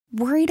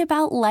Worried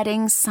about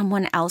letting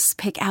someone else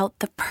pick out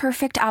the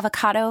perfect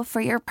avocado for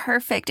your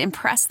perfect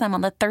impress them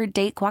on the third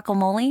date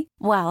guacamole?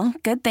 Well,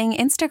 good thing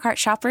Instacart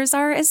shoppers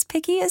are as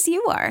picky as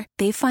you are.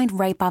 They find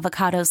ripe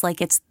avocados like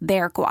it's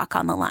their guac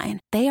on the line.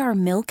 They are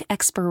milk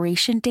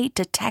expiration date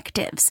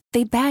detectives.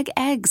 They bag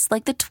eggs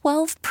like the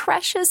 12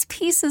 precious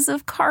pieces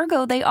of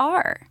cargo they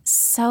are.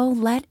 So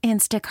let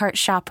Instacart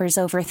shoppers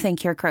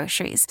overthink your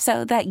groceries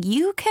so that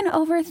you can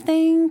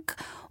overthink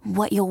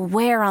what you'll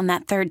wear on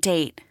that third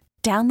date.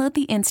 Download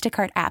the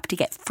Instacart app to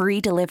get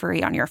free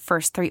delivery on your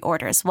first 3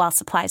 orders while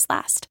supplies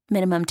last.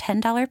 Minimum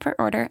 $10 per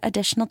order.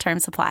 Additional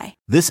terms apply.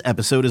 This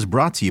episode is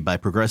brought to you by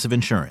Progressive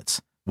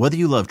Insurance. Whether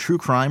you love true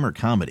crime or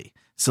comedy,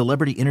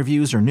 celebrity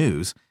interviews or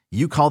news,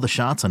 you call the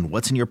shots on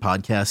what's in your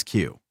podcast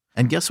queue.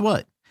 And guess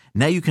what?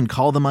 Now you can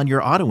call them on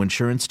your auto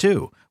insurance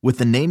too with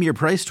the Name Your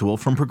Price tool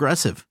from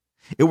Progressive.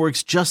 It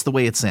works just the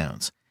way it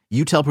sounds.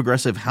 You tell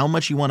Progressive how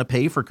much you want to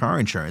pay for car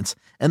insurance,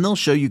 and they'll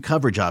show you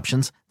coverage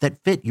options that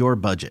fit your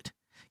budget.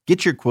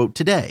 Get your quote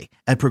today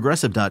at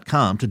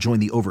Progressive.com to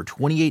join the over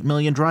 28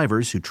 million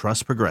drivers who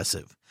trust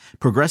Progressive.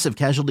 Progressive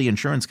Casualty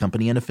Insurance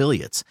Company and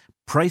Affiliates.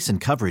 Price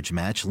and coverage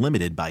match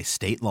limited by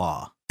state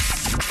law.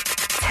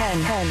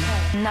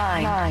 10,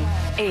 9,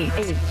 8,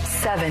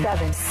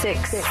 7,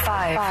 6,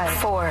 5,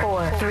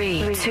 4,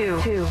 3,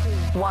 2,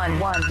 1.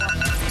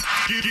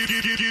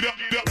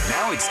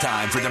 Now it's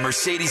time for the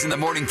Mercedes in the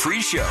Morning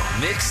pre-show.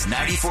 Mix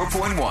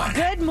 94.1.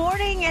 Good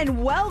morning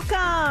and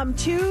welcome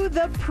to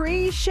the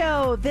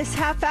pre-show. This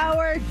half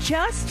hour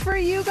just for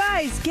you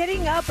guys.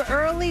 Getting up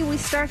early. We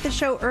start the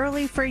show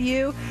early for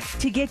you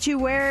to get you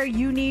where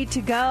you need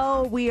to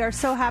go. We are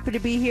so happy to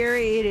be here.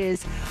 It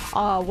is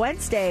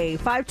Wednesday,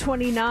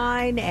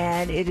 5/29,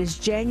 and it is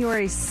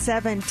January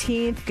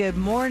 17th. Good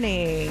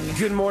morning.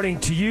 Good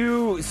morning to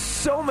you.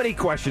 So many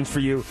questions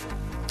for you.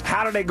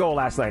 How did it go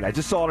last night? I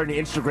just saw it on the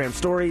Instagram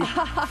story.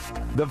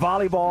 The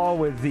volleyball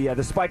with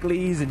the Spike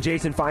Lees and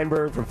Jason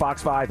Feinberg from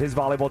Fox 5, his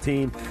volleyball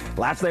team.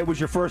 Last night was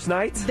your first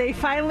night? They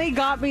finally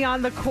got me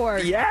on the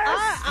court. Yes,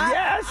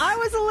 yes. I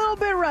was a little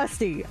bit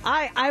rusty.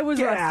 I was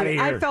Get rusty. outta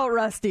here. I felt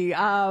rusty.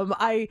 But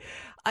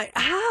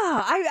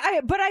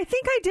I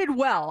think I did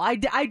well. I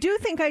do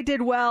think I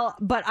did well,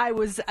 but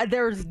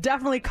there's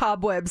definitely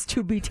cobwebs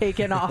to be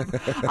taken off.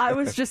 I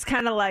was just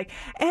kind of like,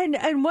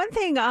 and one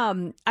thing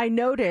I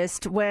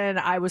noticed when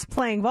I was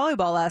playing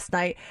volleyball last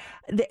night,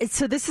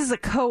 so this is a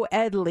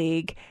co-ed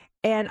league,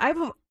 and I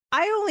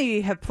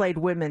only have played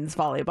women's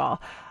volleyball.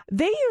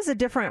 They use a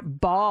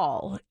different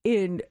ball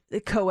in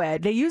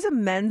co-ed. They use a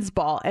men's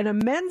ball, and a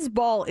men's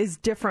ball is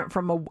different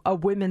from a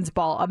women's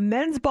ball. A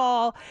men's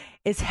ball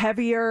is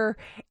heavier.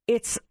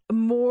 It's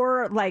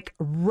more like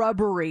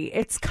rubbery.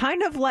 It's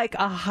kind of like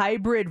a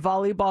hybrid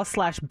volleyball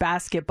 /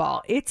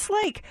 basketball.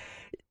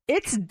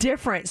 It's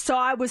different. So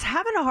I was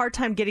having a hard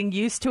time getting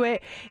used to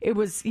it. It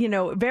was,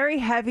 very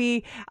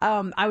heavy.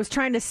 I was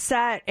trying to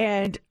set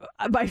and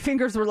my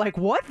fingers were like,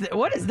 what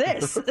is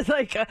this?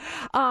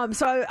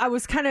 So I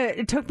was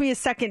it took me a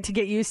second to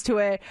get used to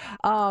it.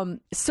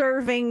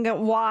 Serving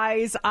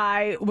wise,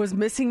 I was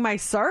missing my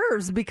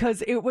serves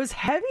because it was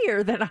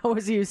heavier than I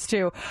was used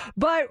to.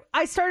 But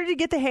I started to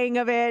get the hang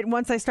of it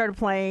once I started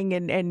playing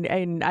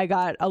and I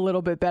got a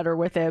little bit better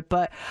with it.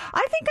 But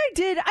I think I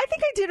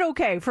did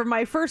okay for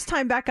my first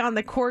time back on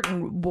the court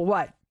in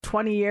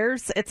 20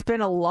 years. It's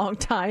been a long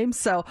time.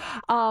 So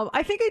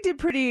I think I did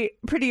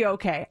pretty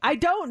okay. I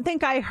don't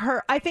think I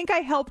hurt. I think I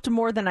helped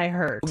more than I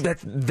hurt.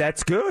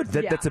 That's good.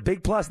 That's a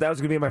big plus. That was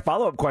going to be my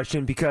follow-up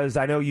question because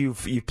I know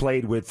you've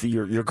played with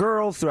your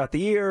girls throughout the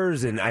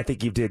years, and I think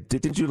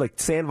didn't you like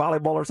sand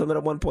volleyball or something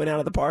at one point out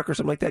of the park or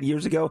something like that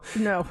years ago?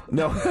 No.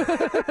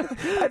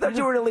 I thought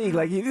you were in a league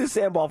like you do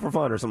sandball for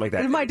fun or something like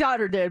that. My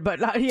daughter did, but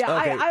okay.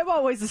 I'm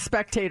always a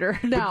spectator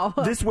now.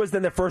 But this was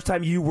then the first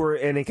time you were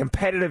in a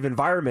competitive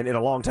environment in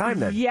a long time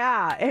then.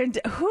 Yeah, and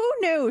who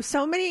knew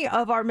so many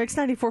of our Mix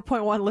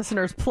 94.1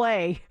 listeners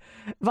play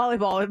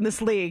volleyball in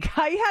this league.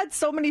 I had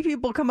so many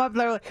people come up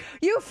and they're like,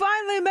 you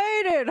finally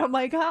made it. I'm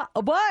like, huh?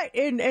 What?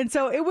 And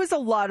so it was a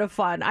lot of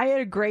fun. I had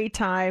a great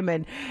time,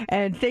 and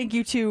thank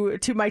you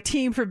to my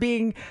team for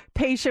being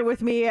patient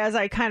with me as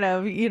I kind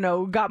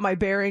of, got my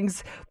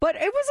bearings. But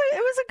it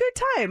was a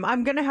good time.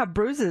 I'm going to have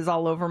bruises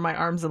all over my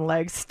arms and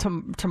legs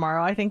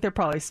tomorrow. I think they're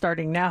probably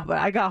starting now, but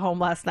I got home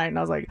last night and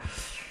I was like,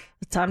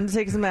 it's time to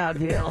take some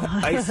Advil.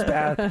 Ice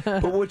bath.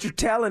 But what you're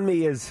telling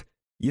me is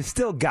you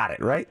still got it,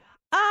 right?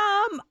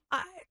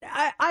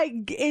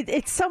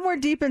 It's somewhere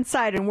deep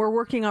inside, and we're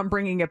working on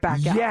bringing it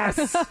back out. Yes,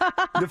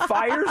 the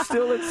fire's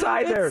still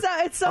inside there.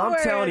 It's somewhere.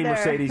 I'm telling you, there.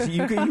 Mercedes,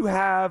 you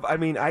have. I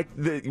mean,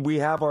 we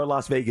have our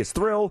Las Vegas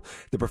Thrill,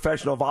 the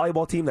professional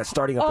volleyball team that's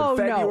starting up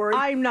in February. No,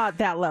 I'm not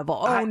that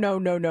level.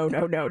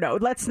 No.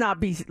 Let's not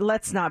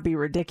be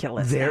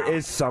ridiculous. There now.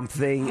 is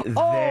something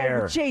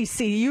there.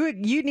 JC,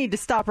 you need to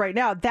stop right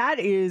now. That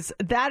is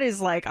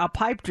like a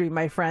pipe dream,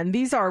 my friend.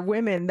 These are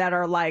women that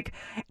are like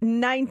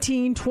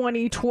 19,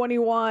 20,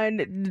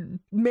 21,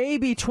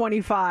 maybe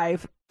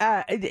 25.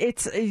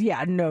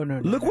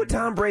 No. Look what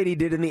Tom Brady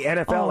did in the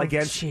NFL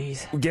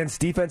against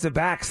defensive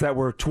backs that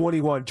were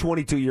 21,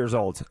 22 years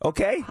old.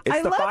 Okay? It's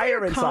I the love fire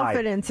your inside.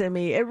 Confidence in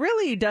me. It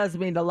really does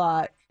mean a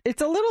lot.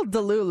 It's a little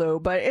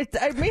delulu, but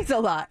it means a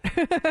lot.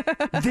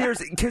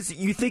 Because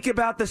you think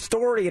about the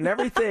story and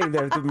everything.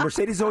 The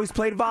Mercedes always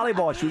played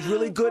volleyball. She was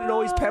really good and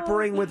always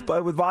peppering with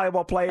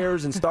volleyball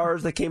players and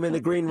stars that came in the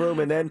green room.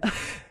 And then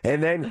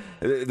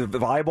the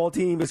volleyball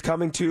team is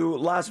coming to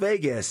Las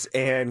Vegas,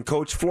 and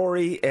Coach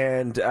Flory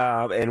and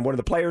one of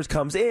the players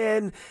comes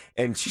in,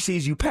 and she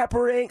sees you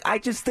peppering. I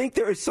just think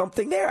there is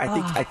something there.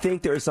 I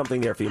think there is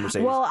something there for you,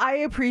 Mercedes. Well, I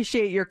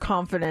appreciate your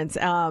confidence.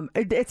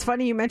 It's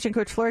funny you mentioned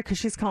Coach Flory because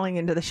she's calling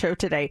into the show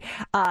today,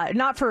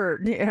 not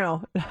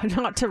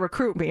to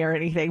recruit me or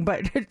anything,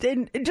 but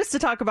just to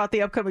talk about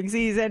the upcoming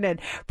season.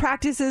 And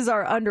practices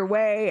are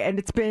underway, and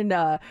it's been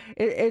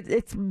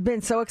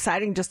so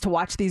exciting just to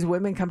watch these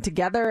women come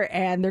together,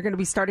 and they're going to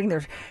be starting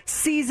their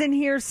season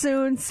here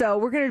soon. So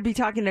we're going to be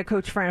talking to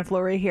Coach Fran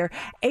Flory here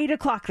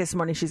 8:00 this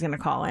morning. She's going to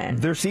call in.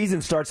 Their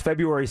season starts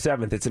February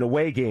 7th. It's an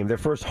away game. Their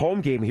first home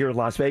game here in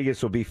Las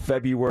Vegas will be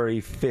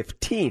February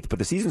 15th, but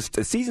the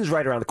season's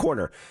right around the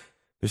corner.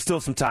 There's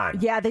still some time.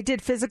 Yeah, they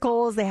did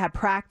physicals. They had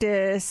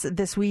practice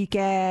this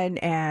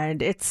weekend,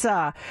 and it's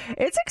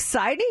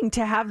exciting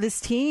to have this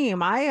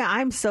team.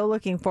 I'm so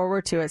looking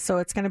forward to it. So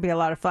it's going to be a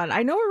lot of fun.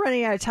 I know we're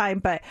running out of time,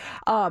 but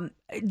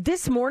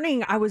this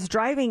morning I was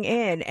driving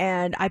in,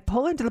 and I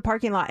pull into the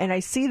parking lot, and I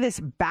see this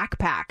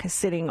backpack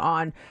sitting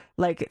on.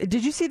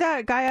 Did you see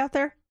that guy out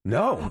there?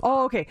 No.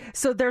 Oh, okay.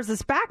 So there's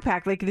this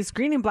backpack, this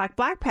green and black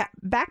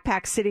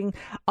backpack sitting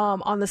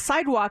on the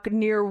sidewalk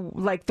near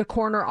the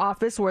corner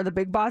office where the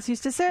big boss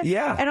used to sit.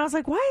 Yeah. And I was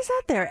like, why is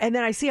that there? And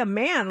then I see a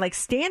man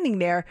standing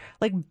there,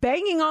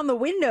 banging on the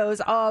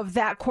windows of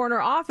that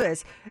corner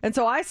office. And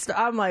so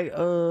I'm like,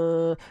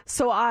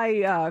 So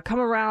I come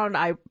around,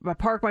 I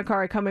park my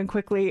car, I come in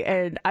quickly,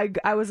 and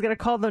I was going to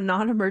call the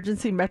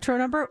non-emergency Metro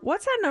number.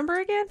 What's that number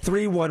again?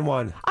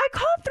 311. I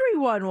called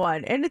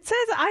 311, and it says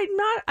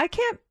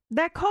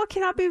that call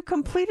cannot be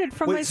completed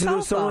from my cell phone. So there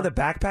was someone with a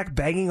backpack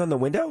banging on the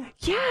window?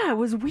 Yeah, it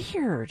was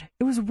weird.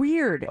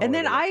 And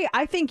then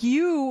I think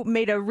you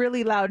made a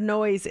really loud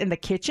noise in the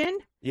kitchen.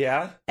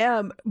 Yeah.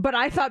 But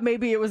I thought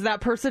maybe it was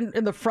that person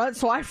in the front,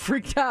 so I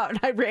freaked out and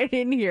I ran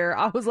in here.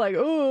 I was like,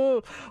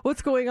 oh,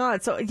 what's going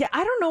on? So, yeah,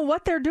 I don't know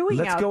what they're doing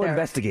out there. Let's go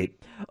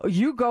investigate.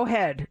 You go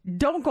ahead.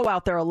 Don't go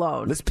out there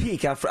alone. Let's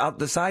peek out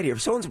the side here.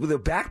 If someone's with a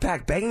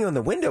backpack banging on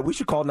the window, we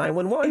should call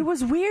 911. It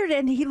was weird,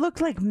 and he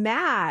looked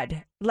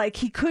mad.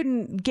 He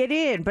couldn't get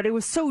in, but it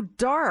was so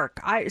dark.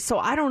 So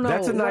I don't know.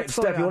 That's a nice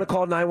step. You want to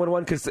call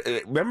 911? Because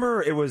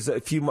remember, it was a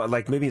few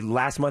months, maybe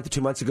last month or 2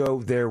 months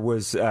ago, there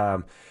was...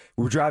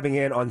 we were driving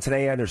in on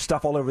Tenaya, and there's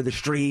stuff all over the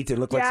street, and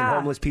looked like some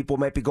homeless people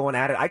might be going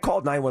at it. I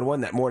called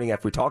 911 that morning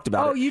after we talked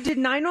about it. Oh, you did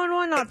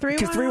 911, not 311?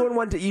 Because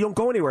 311, you don't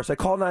go anywhere. So I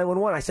called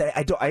 911. I said,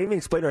 I even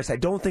explained to her, I said, I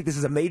don't think this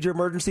is a major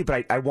emergency,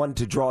 but I wanted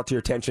to draw it to your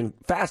attention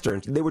faster.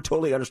 And they were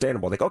totally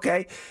understandable.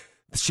 Okay.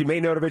 She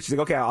made note of it. She's like,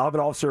 okay, I'll have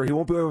an officer. He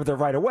won't be over there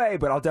right away,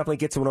 but I'll definitely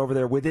get someone over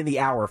there within the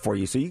hour for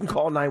you. So you can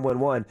call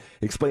 911.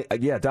 Explain.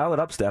 Dial it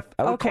up, Steph.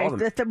 I would call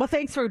them. Well,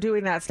 thanks for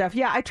doing that, Steph.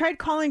 Yeah, I tried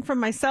calling from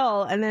my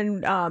cell, and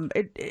then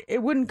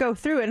it wouldn't go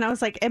through. And I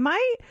was like, am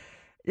I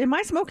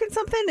smoking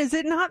something? Is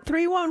it not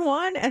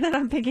 311? And then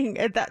I'm thinking,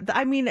 I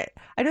know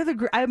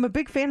I'm a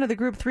big fan of the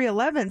group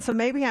 311, so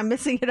maybe I'm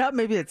missing it up.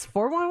 Maybe it's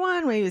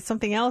 411, maybe it's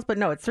something else, but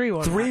no, it's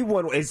 311.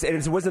 311.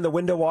 And it wasn't the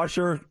window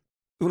washer?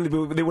 They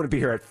wouldn't be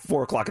here at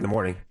 4 o'clock in the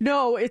morning.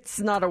 No, it's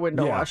not a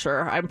window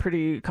washer. I'm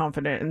pretty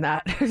confident in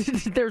that.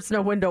 There's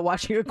no window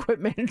washing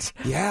equipment.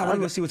 Yeah, I want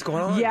to go see what's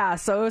going on. Yeah,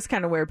 so it was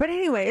kind of weird. But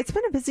anyway, it's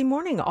been a busy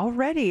morning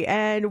already,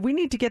 and we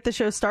need to get the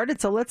show started,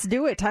 so let's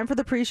do it. Time for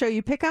the pre-show.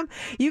 You pick them.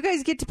 You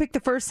guys get to pick the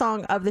first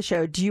song of the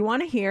show. Do you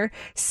want to hear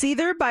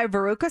Seether by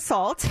Veruca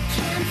Salt?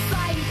 Can't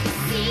fight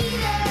the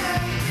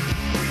Seether.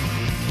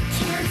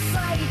 Can't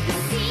fight the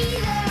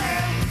Seether.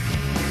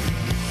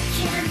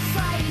 Can't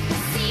fight the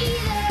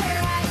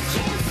Seether. I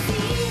can't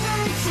see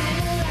her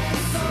till I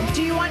fall.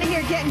 Do you want to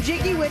hear Getting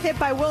Jiggy With It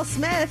by Will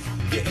Smith?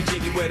 Getting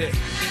jiggy with it.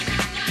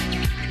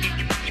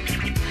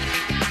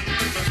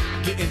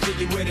 Getting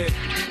jiggy with it.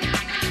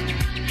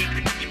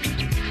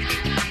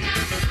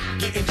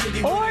 Getting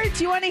jiggy with Or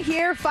do you want to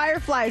hear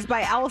Fireflies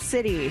by Owl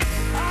City?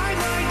 I'd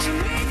like to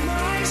make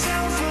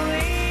myself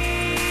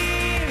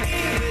believe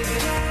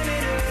this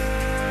planet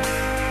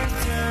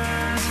Earth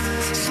turns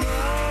slowly.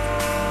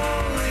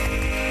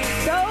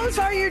 Those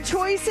are your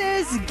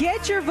choices.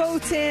 Get your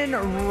votes in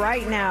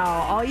right now.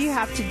 All you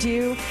have to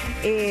do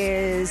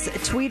is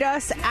tweet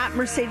us at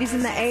Mercedes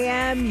in the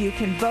AM. You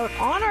can vote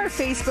on our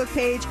Facebook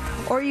page,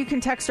 or you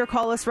can text or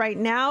call us right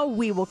now.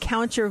 We will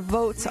count your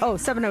votes.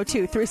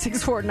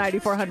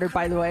 702-364-9400,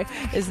 by the way,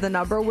 is the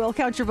number. We'll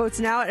count your votes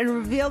now and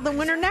reveal the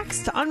winner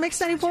next on Mix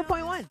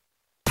 94.1.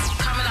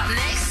 Coming up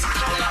next.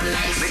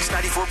 Mix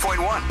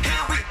 94.1.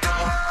 Here we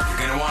go. You're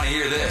going to want to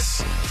hear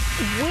this.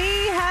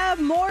 We have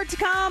more to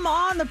come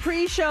on the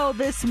pre-show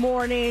this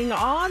morning.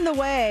 On the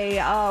way,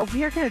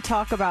 we're going to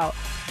talk about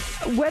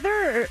what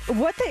are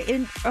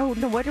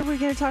we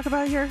going to talk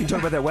about here? You talk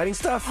about that wedding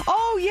stuff?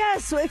 Oh,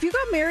 yes. So if you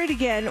got married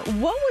again,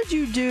 what would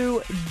you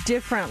do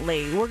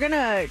differently? We're going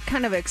to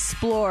kind of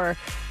explore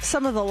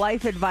some of the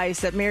life advice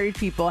that married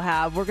people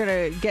have. We're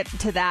going to get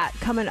to that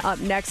coming up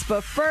next.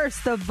 But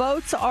first, the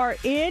votes are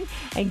in,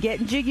 and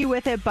Getting Jiggy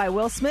With It by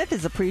Will Smith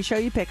is a pre-show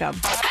you pick 'em.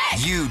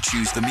 You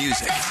choose the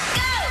music.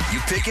 You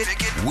pick it,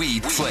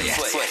 we play it.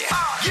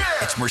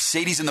 It's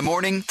Mercedes in the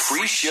Morning,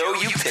 pre-show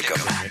you pick 'em.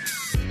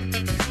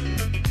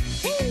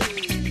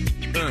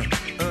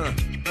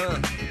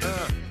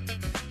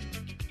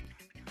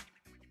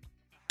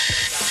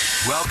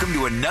 Welcome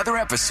to another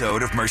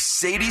episode of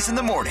Mercedes in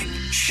the Morning,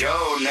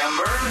 show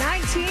number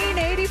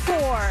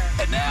 1984.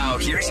 And now,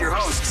 here's your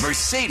host,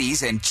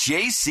 Mercedes and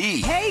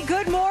JC. Hey,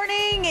 good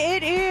morning.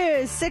 It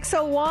is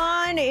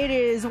 6:01. It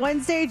is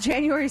Wednesday,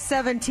 January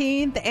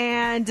 17th,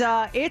 and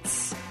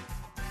it's...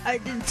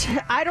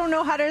 I don't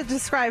know how to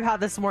describe how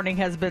this morning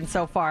has been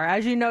so far.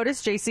 As you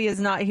notice, JC is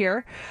not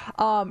here.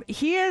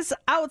 He is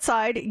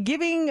outside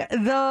giving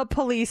the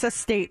police a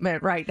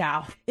statement right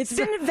now. It's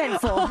been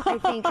eventful, I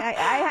think. I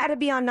had to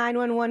be on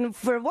 911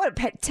 for,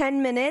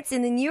 10 minutes?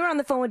 And then you were on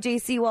the phone with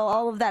JC while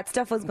all of that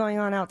stuff was going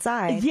on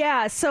outside.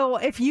 Yeah, so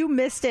if you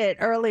missed it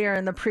earlier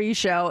in the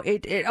pre-show,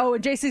 and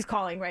JC's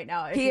calling right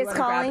now. He is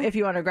calling? If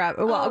you want to grab...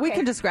 Well, we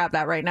can just grab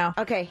that right now.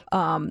 Okay.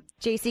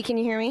 JC, can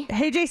you hear me?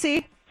 Hey,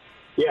 JC.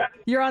 Yeah.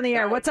 You're on the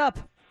air. What's up?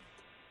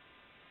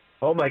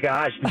 Oh, my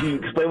gosh. Did you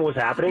explain what was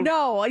happening?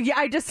 No. Yeah,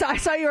 I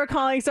saw you were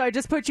calling, so I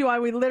just put you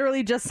on. We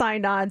literally just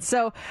signed on.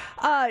 So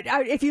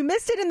if you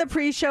missed it in the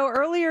pre-show,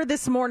 earlier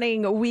this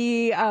morning,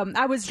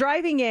 I was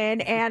driving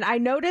in, and I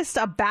noticed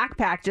a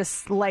backpack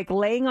just, like,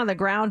 laying on the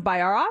ground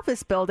by our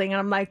office building. And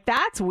I'm like,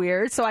 that's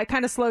weird. So I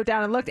kind of slowed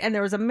down and looked, and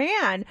there was a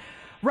man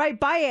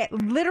right by it,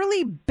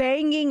 literally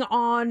banging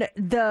on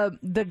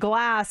the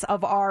glass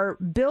of our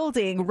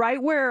building, right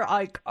where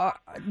like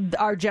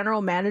our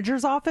general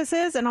manager's office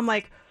is. And I'm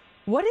like,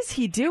 what is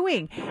he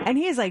doing? And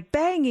he is like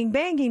banging,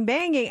 banging,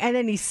 banging. And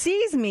then he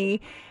sees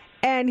me,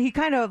 and he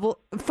kind of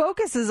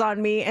focuses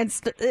on me. And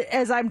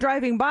as I'm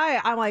driving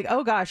by, I'm like,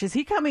 oh gosh, is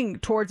he coming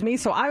towards me?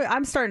 So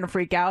I'm starting to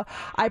freak out.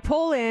 I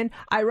pull in,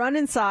 I run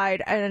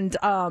inside, and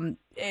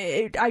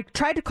I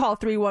tried to call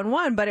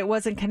 311, but it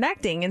wasn't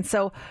connecting. And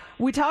so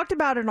we talked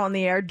about it on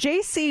the air.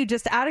 JC,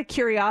 just out of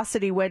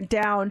curiosity, went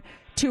down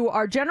to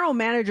our general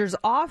manager's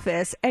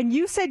office, and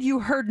you said you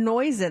heard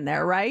noise in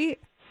there,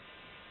 right?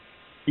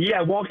 Yeah,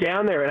 I walked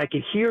down there, and I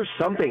could hear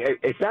something.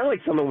 It sounded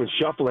like someone was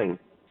shuffling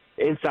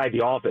inside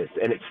the office,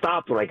 and it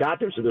stopped when I got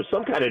there. So there's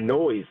some kind of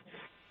noise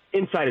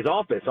inside his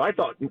office. So I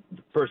thought the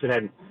person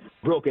had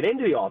broken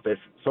into the office.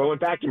 So I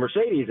went back to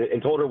Mercedes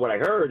and told her what I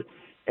heard.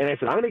 And I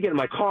said, I'm going to get in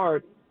my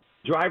car,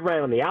 drive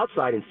around on the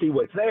outside and see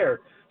what's there.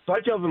 So I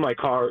jump in my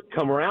car,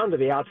 come around to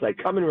the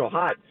outside, come in real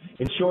hot.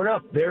 And sure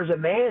enough, there's a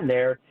man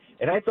there.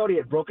 And I thought he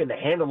had broken the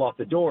handle off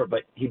the door,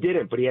 but he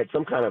didn't. But he had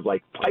some kind of,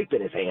 like, pipe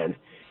in his hand.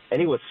 And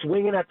he was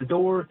swinging at the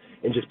door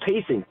and just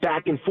pacing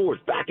back and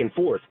forth, back and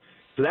forth.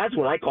 So that's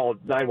when I called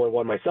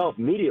 911 myself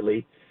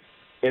immediately.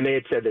 And they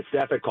had said that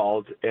Steph had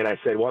called. And I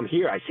said, well, I'm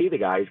here. I see the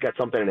guy. He's got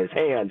something in his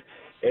hand.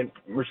 And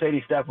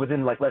Mercedes, Steph,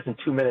 within, like, less than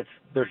 2 minutes,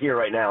 they're here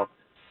right now.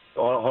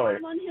 Hold on.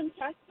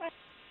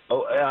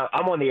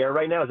 I'm on the air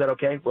right now. Is that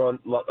okay?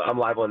 I'm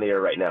live on the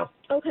air right now.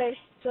 Okay,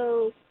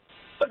 so...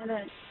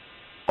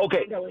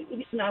 Okay.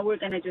 Now we're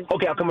gonna just...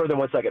 Okay, I'll come over there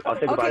 1 second. I'll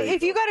say goodbye. Okay,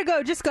 if you gotta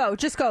go, just go,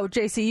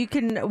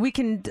 JC. We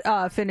can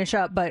finish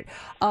up, but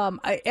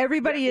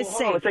everybody is safe.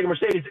 Hold on a second,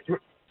 Mercedes.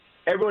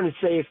 Everyone is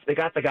safe. They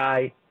got the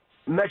guy.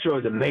 Metro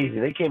is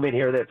amazing. They came in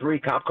here. They had 3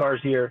 cop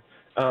cars here.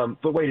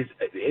 But wait,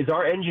 is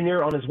our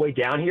engineer on his way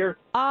down here?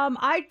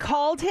 I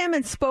called him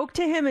and spoke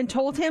to him and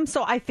told him,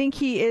 so I think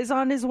he is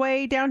on his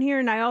way down here,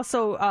 and I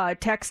also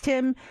text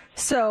him.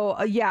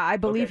 So, yeah, I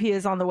believe he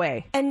is on the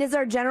way. And does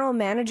our general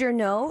manager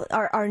know,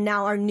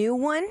 our new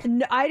one?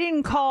 No, I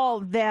didn't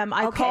call them.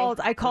 I called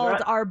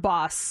our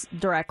boss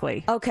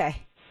directly. Okay.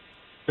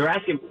 They're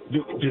asking,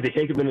 do they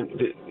take him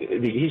in?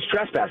 He's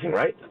trespassing,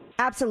 right?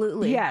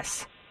 Absolutely.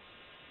 Yes.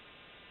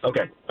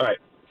 Okay, all right.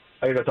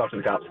 I gotta go talk to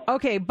the cops.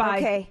 Okay, bye.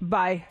 Okay.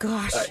 Bye.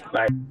 Gosh. Right,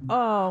 bye.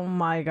 Oh,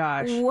 my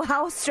gosh.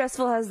 How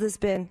stressful has this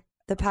been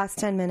the past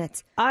 10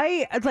 minutes?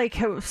 I,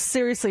 was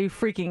seriously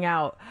freaking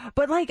out.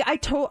 But, I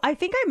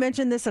think I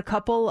mentioned this a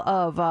couple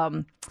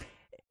of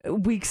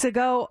weeks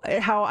ago,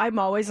 how I'm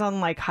always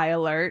on, high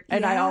alert,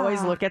 and I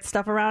always look at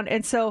stuff around.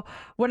 And so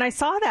when I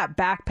saw that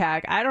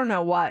backpack, I don't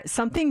know what,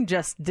 something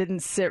just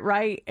didn't sit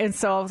right. And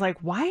so I was like,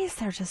 why is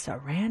there just a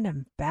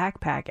random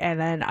backpack? And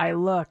then I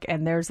look,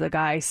 and there's the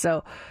guy.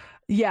 So...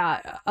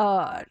 yeah,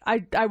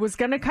 I was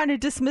going to kind of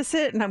dismiss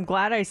it, and I'm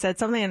glad I said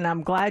something, and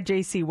I'm glad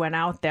JC went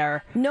out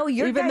there. No,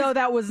 even though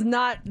that was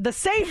not the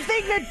safe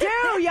thing to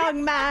do,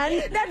 young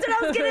man. That's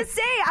what I was going to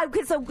say.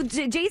 So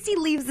JC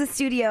leaves the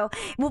studio.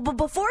 Well, but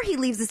before he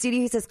leaves the studio,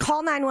 he says,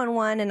 call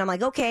 911, and I'm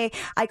like, okay.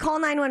 I call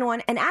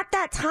 911, and at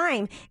that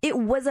time, it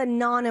was a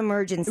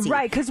non-emergency.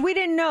 Right, because we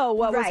didn't know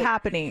what was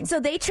happening. So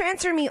they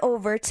transfer me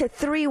over to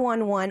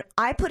 311.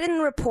 I put in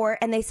the report,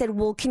 and they said,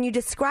 well, can you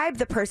describe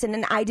the person?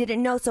 And I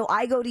didn't know, so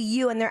I go to you.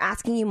 you and they're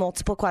asking you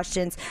multiple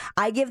questions.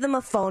 I give them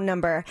a phone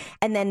number,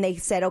 and then they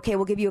said, okay,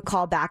 we'll give you a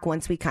call back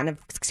once we kind of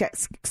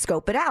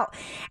scope it out.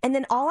 And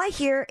then all I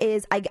hear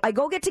is I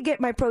go to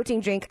get my protein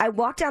drink. I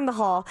walk down the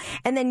hall,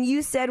 and then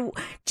you said,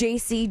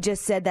 JC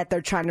just said that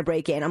they're trying to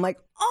break in. I'm like,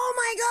 oh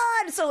my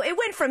God. So it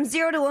went from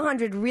 0 to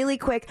 100 really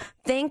quick.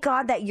 Thank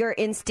God that your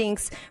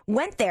instincts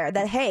went there,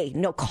 that, hey,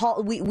 no,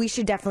 call. We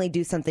should definitely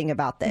do something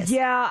about this.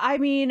 Yeah, I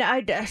mean,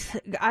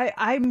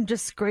 I'm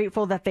just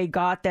grateful that they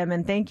got them,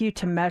 and thank you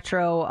to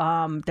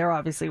Metro. They're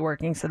obviously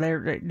working, so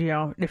they're,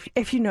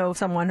 if you know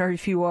someone, or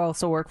if you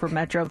also work for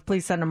Metro,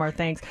 please send them our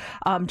thanks.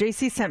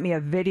 JC sent me a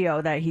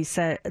video that he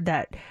said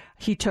that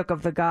he took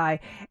of the guy,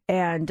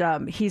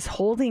 and he's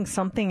holding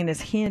something in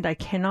his hand. I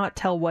cannot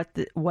tell what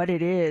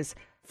it is.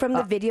 From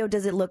the video,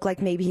 does it look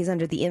like maybe he's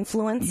under the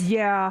influence?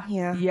 Yeah.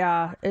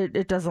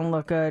 It doesn't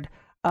look good.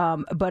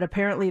 But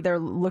apparently they're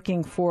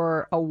looking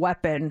for a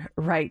weapon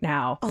right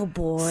now. Oh,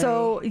 boy.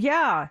 So,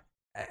 yeah.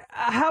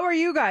 How are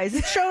you guys?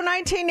 It's show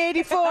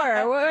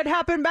 1984. What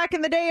happened back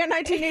in the day in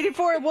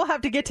 1984? We'll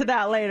have to get to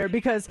that later,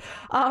 because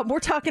we're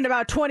talking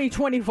about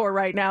 2024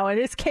 right now, and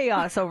it's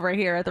chaos over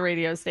here at the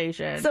radio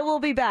station. So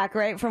we'll be back,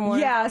 right, from work?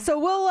 Yeah, so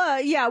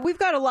we've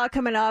got a lot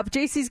coming up.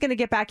 JC's going to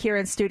get back here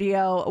in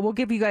studio. We'll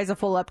give you guys a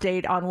full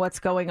update on what's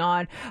going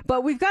on.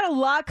 But we've got a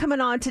lot coming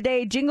on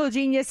today. Jingle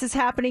Genius is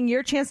happening.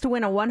 Your chance to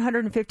win a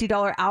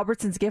 $150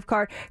 Albertsons gift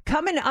card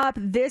coming up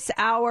this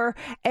hour.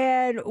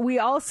 And we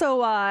also,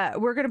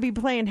 we're going to be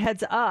playing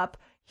Heads Up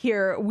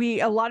here.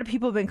 A lot of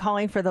people have been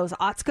calling for those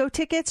Otsko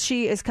tickets.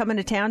 She is coming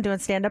to town doing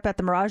stand-up at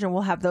the Mirage, and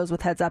we'll have those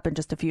with Heads Up in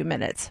just a few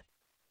minutes.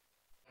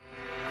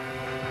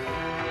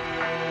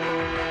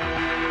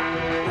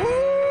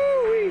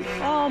 Woo-wee.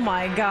 Oh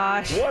my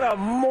gosh. What a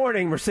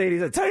morning,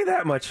 Mercedes. I tell you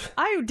that much.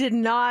 I did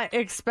not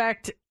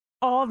expect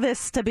all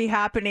this to be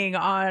happening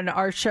on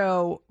our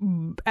show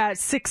at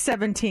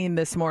 6:17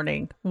 this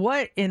morning.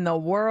 What in the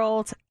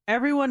world?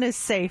 Everyone is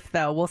safe,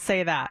 though. We'll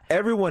say that.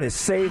 Everyone is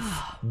safe.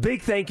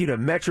 Big thank you to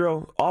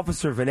Metro.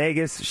 Officer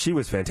Venegas, she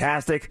was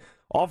fantastic.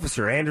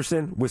 Officer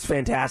Anderson was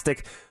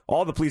fantastic.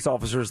 All the police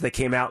officers that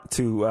came out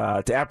to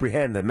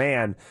apprehend the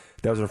man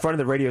that was in front of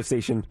the radio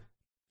station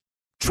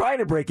trying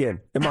to break in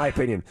my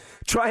opinion.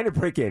 Trying to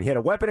break in. He had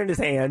a weapon in his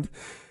hand.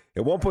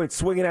 At one point,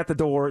 swinging at the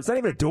door. It's not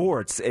even a door.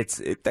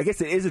 I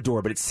guess it is a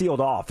door, but it's sealed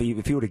off.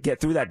 If he were to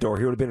get through that door,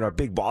 he would have been in our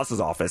big boss's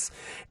office.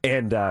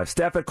 And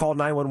Steph had called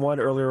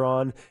 911 earlier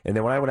on. And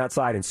then when I went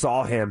outside and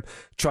saw him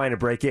trying to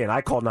break in,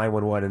 I called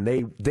 911,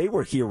 and they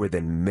were here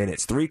within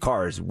minutes. 3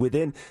 cars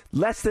within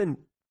less than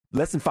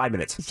 5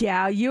 minutes.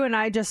 Yeah, you and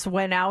I just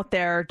went out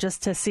there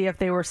just to see if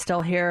they were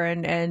still here,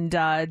 and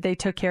they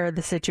took care of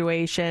the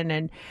situation.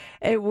 And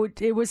it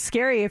was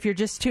scary. If you're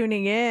just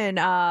tuning in,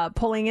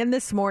 pulling in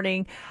this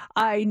morning,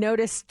 I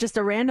noticed just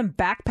a random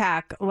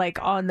backpack like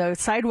on the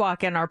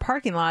sidewalk in our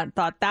parking lot.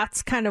 Thought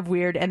that's kind of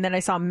weird. And then I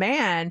saw a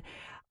man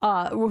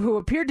who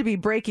appeared to be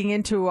breaking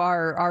into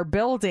our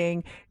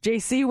building.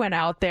 JC went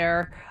out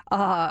there.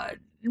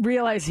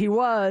 Realized he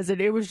was, and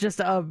it was just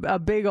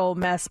a big old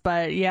mess.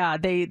 But yeah,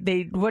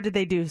 they what did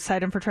they do?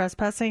 Cite him for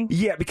trespassing?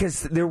 Yeah,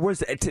 because there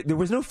was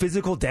no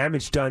physical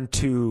damage done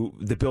to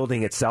the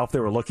building itself. They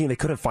were looking, they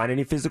couldn't find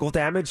any physical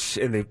damage,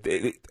 and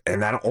they I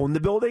don't own the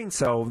building,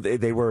 so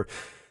they were.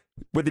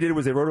 What they did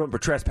was they wrote him up for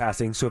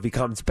trespassing. So if he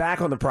comes back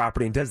on the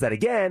property and does that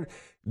again,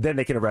 then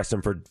they can arrest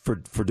him for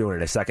doing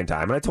it a second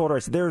time. And I told her, I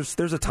said, there's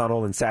a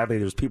tunnel, and sadly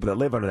there's people that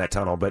live under that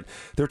tunnel, but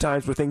there are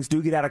times where things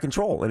do get out of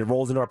control, and it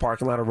rolls into our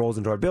parking lot, or rolls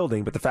into our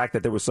building. But the fact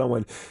that there was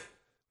someone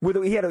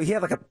he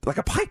had like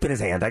a pipe in his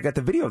hand. I got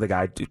the video of the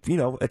guy,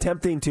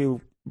 attempting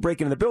to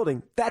break into the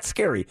building. That's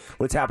scary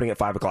when it's happening at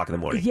 5 o'clock in the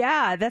morning.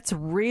 Yeah, that's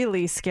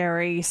really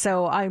scary.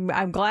 So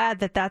I'm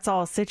glad that that's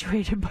all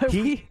situated. But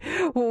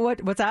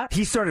what's that?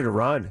 He started to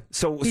run.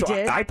 So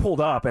I pulled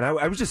up, and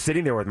I was just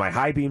sitting there with my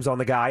high beams on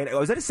the guy, and I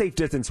was at a safe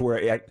distance where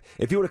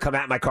if he would have come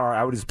at my car,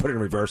 I would have just put it in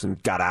reverse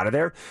and got out of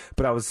there.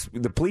 But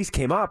the police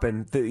came up,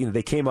 and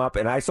they came up,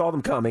 and I saw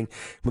them coming.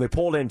 When they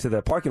pulled into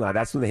the parking lot,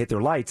 that's when they hit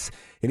their lights,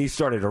 and he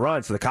started to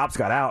run. So the cops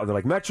got out, and they're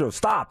like, Metro,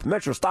 stop, and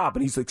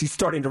he's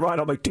starting to run.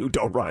 I'm like, dude,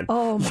 don't run.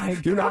 Oh my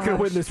god, you're not going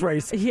to win this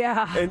race.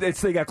 Yeah. And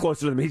so they got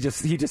closer to them. He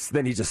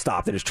just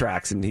stopped in his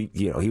tracks, and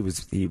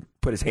he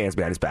put his hands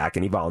behind his back,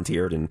 and he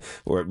volunteered and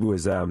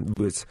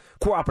was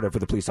cooperative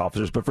with the police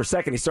officers. But for a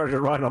second, he started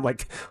to run. And I'm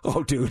like,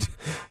 oh, dude,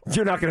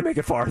 you're not going to make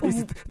it far.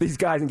 These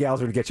guys and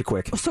gals are going to get you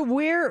quick. So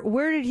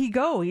where did he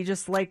go? He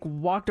just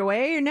walked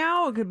away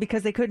now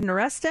because they couldn't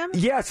arrest him?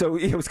 Yeah, so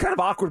it was kind of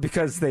awkward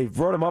because they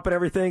wrote him up and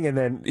everything, and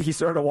then he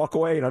started to walk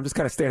away, and I'm just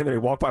kind of standing there. He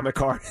walked by my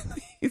car.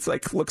 He's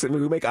like, looks at me,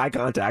 we make eye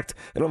contact,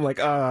 and I'm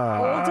like,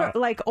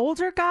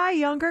 older guy,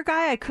 younger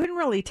guy? I couldn't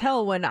really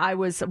tell when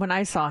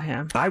I saw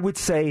him. I would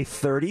say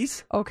 30s.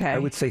 Okay. I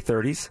would say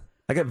 30s.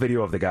 I got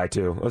video of the guy,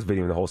 too. I was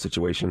videoing the whole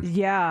situation.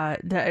 Yeah,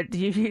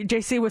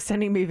 JC was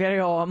sending me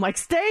video. I'm like,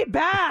 stay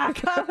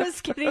back. I was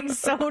getting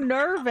so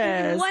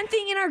nervous. One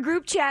thing in our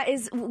group chat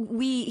is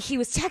he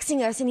was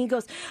texting us and he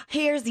goes,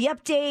 here's the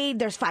update.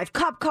 There's 5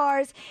 cop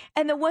cars.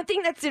 And the one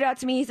thing that stood out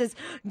to me, he says,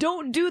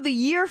 don't do the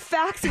year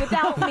facts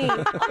without me. I'm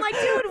like,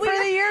 dude, for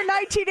the year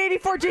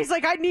 1984, Jay's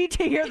like, I need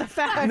to hear the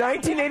facts.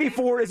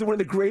 1984 is one of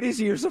the greatest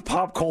years of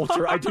pop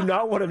culture. I do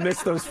not want to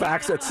miss those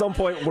facts at some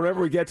point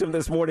whenever we get to them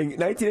this morning.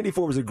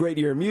 1984 was a great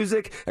year in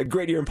music, a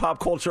great year in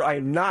pop culture. I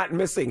am not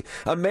missing.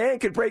 A man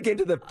could break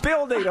into the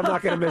building. I'm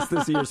not going to miss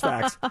this year's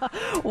facts.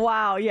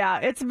 Wow, yeah.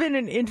 It's been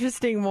an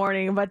interesting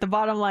morning, but the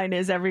bottom line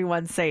is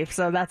everyone's safe,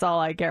 so that's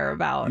all I care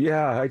about.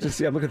 Yeah, I'm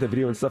looking at the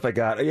video and stuff I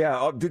got.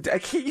 Yeah,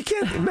 you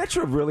can't,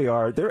 Metro really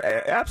are.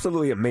 They're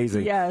absolutely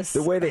amazing. Yes.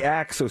 The way they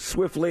act so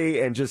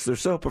swiftly and just, they're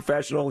so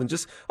professional and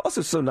just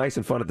also so nice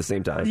and fun at the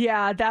same time.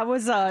 Yeah, that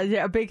was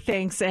a big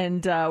thanks.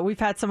 And we've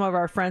had some of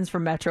our friends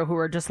from Metro who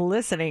are just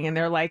listening and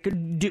they're like,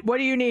 what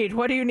do you need?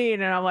 What do you need?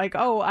 And I'm like,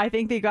 oh, I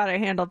think they got it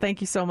handled.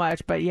 Thank you so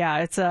much. But yeah,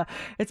 it's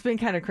been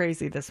kind of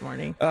crazy this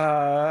morning.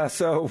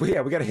 So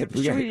yeah, we got to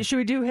hit. Should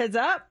we do heads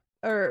up?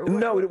 Or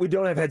no, we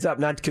don't have heads up.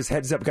 Not because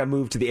heads up got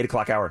moved to the 8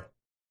 o'clock hour.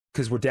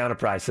 Because we're down a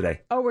prize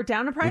today. Oh, we're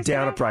down a prize today?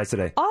 We're down a prize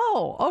today.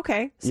 Oh,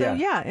 okay. So,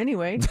 yeah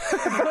anyway.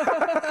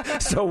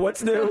 So,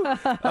 what's new?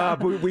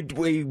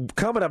 We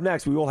coming up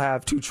next, we will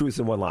have 2 truths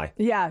and 1 lie.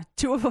 Yeah.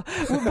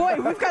 Boy,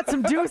 we've got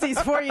some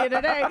doozies for you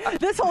today.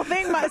 This whole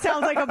thing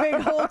sounds like a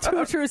big whole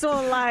 2 truths,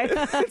 1 lie.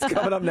 It's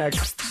coming up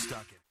next.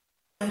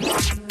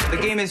 The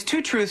game is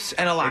 2 truths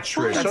and a lie.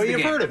 True. So you've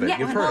heard of it.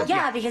 You've heard of it.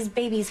 Yeah, because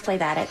babies play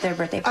that at their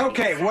birthday parties.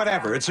 Okay,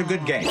 whatever. It's a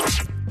good game.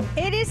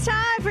 It is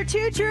time for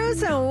 2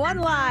 truths and 1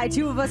 lie.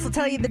 2 of us will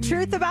tell you the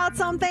truth about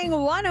something.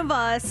 1 of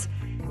us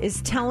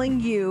is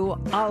telling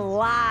you a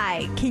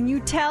lie. Can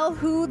you tell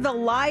who the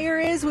liar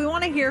is? We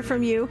want to hear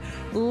from you.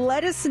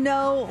 Let us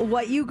know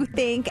what you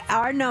think.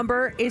 Our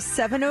number is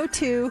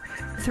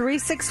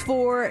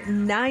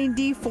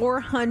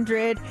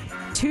 702-364-9400.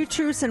 2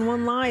 truths and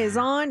 1 lie is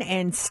on.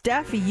 And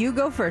Steph, you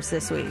go first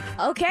this week.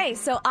 Okay,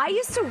 so I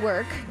used to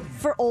work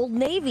for Old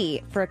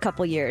Navy for a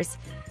couple years.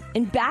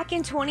 And back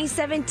in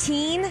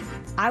 2017,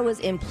 I was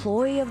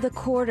Employee of the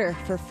Quarter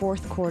for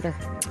 4th quarter.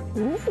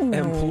 Ooh.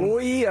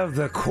 Employee of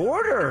the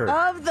Quarter?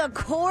 Of the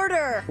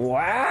Quarter.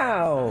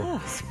 Wow. Oh,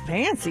 it's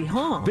fancy,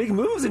 huh? Big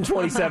moves in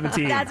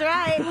 2017. That's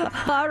right.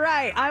 All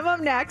right, I'm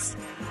up next.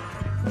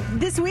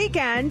 This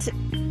weekend,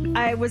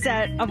 I was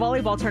at a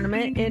volleyball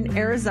tournament in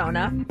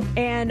Arizona,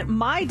 and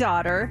my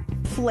daughter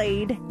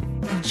played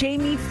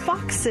Jamie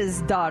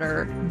Foxx's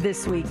daughter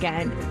this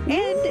weekend.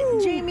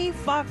 And Jamie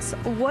Foxx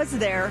was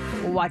there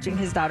watching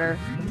his daughter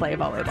play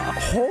volleyball.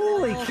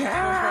 Holy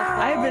cow!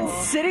 I've been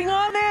sitting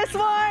on this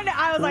one.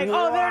 I was like,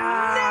 oh,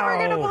 they're never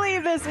going to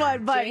believe this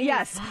one. But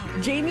yes,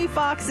 Jamie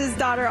Foxx's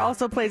daughter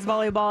also plays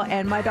volleyball,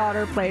 and my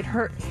daughter played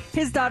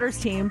his daughter's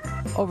team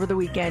over the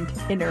weekend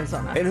in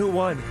Arizona. And who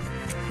won?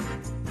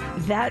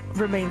 That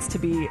remains to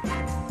be...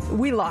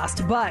 We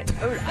lost, but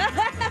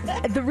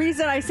the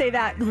reason I say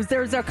that was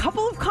there's a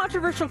couple of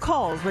controversial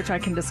calls, which I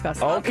can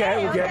discuss.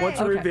 Okay, we'll get one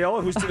to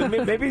reveal.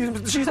 Maybe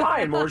she's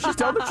lying or she's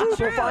telling the truth.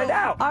 We'll find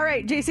out. All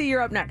right, JC,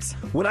 you're up next.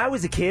 When I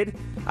was a kid,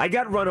 I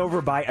got run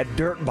over by a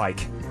dirt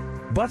bike,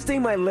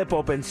 busting my lip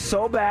open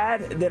so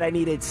bad that I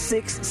needed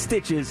 6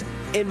 stitches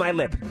in my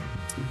lip.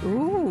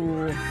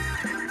 Ooh.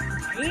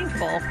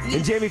 Painful.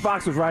 And Jamie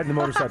Foxx was riding the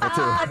motorcycle,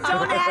 too.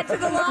 Don't add to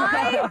the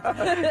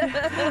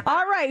lie.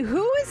 All right,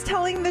 who is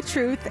telling the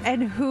truth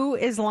and who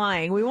is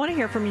lying? We want to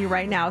hear from you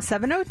right now.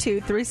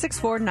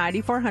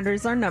 702-364-9400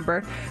 is our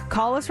number.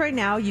 Call us right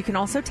now. You can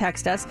also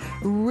text us.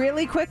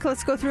 Really quick,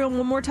 let's go through them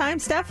one more time,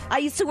 Steph. I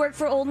used to work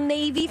for Old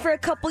Navy for a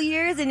couple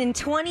years, and in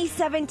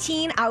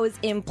 2017, I was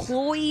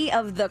Employee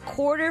of the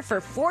Quarter for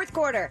 4th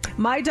quarter.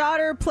 My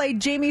daughter played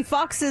Jamie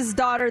Foxx's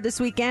daughter this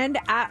weekend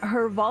at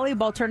her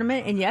volleyball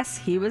tournament, and yes,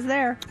 he was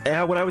there.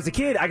 When I was a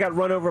kid, I got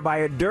run over by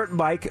a dirt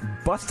bike,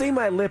 busting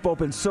my lip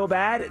open so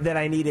bad that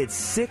I needed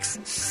 6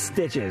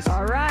 stitches.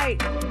 All right.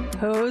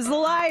 Who's the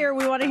liar?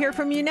 We want to hear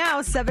from you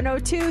now.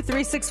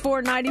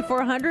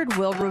 702-364-9400.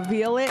 We'll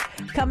reveal it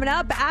coming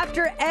up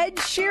after Ed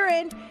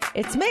Sheeran.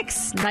 It's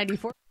Mix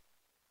 94.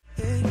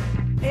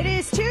 It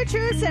is 2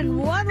 truths and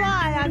 1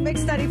 lie on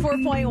Mix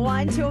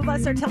 94.1. 2 of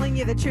us are telling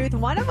you the truth.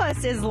 1 of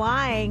us is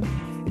lying.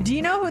 Do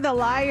you know who the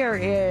liar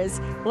is?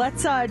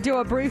 Let's do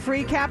a brief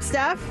recap,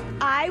 Steph.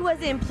 I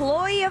was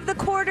Employee of the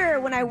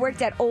Quarter when I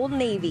worked at Old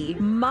Navy.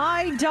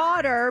 My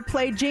daughter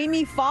played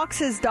Jamie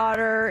Foxx's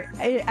daughter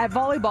at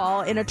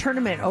volleyball in a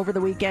tournament over the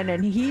weekend,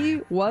 and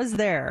he was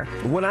there.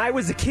 When I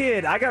was a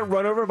kid, I got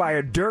run over by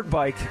a dirt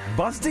bike,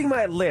 busting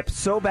my lip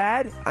so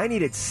bad I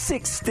needed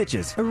 6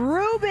 stitches.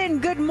 Ruben,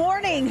 good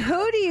morning.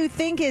 Who do you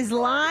think is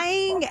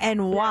lying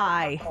and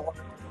why?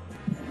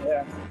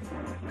 Yeah.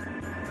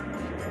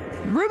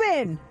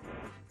 Ruben.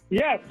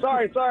 Yes,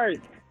 sorry.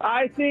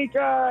 I think,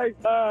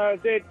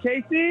 did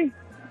Casey?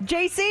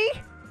 JC?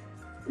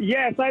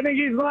 Yes, I think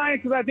he's lying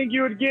because I think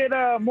you would get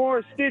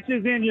more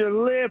stitches in your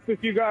lip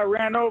if you got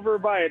ran over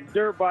by a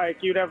dirt bike.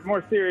 You'd have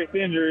more serious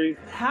injuries.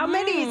 How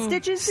many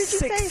stitches did you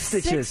say? Six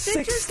stitches,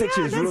 Yeah,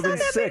 that's Ruben. not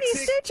that many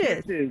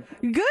stitches.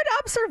 Good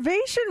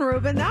observation,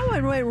 Ruben. That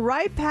one went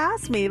right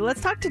past me.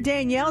 Let's talk to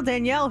Danielle.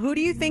 Danielle, who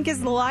do you think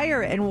is the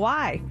liar and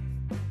why?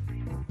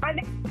 I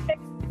think six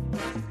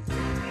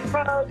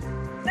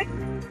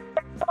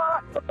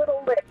spots, a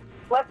little lip,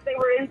 unless they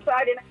were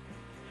inside and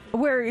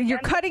Where you're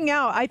cutting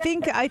out. I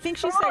think she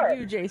said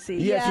you, JC.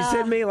 Yeah, she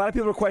said me. A lot of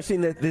people are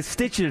questioning the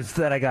stitches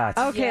that I got.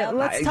 Okay,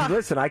 let's talk.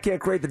 Listen, I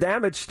can't create the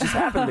damage. It just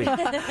happened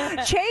to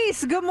me.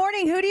 Chase, good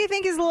morning. Who do you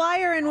think is the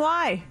liar and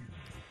why?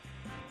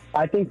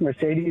 I think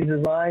Mercedes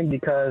is lying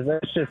because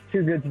that's just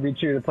too good to be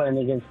true to playing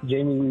against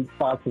Jamie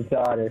Foxx's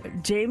daughter.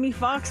 Jamie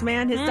Foxx,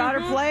 man, his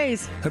daughter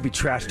plays. I'd be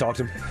trash talked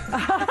him.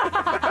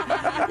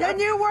 And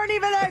you weren't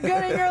even that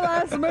good in your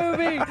last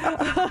movie.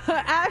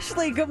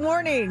 Ashley, good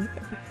morning.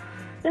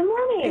 Good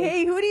morning.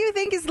 Hey, who do you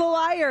think is the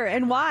liar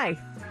and why?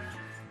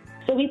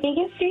 So we think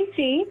it's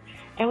JC,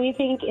 and we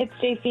think it's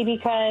JC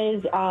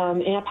because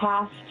in a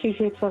past Two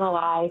Truths and a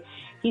Lie,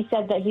 he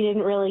said that he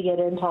didn't really get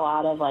into a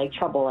lot of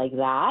trouble like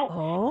that.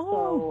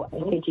 Oh. So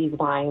I think he's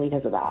lying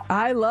because of that.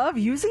 I love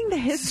using the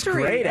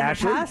history Great, and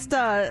Ashley.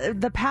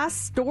 the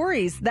past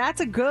stories.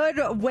 That's a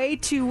good way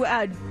to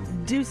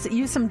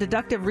use some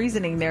deductive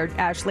reasoning there,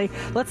 Ashley.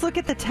 Let's look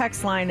at the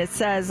text line. It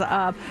says,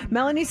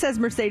 Melanie says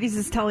Mercedes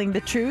is telling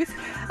the truth.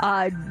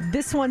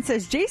 This one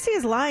says, JC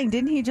is lying.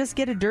 Didn't he just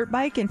get a dirt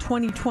bike in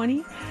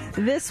 2020?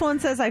 This one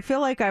says, I feel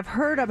like I've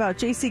heard about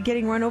JC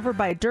getting run over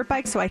by a dirt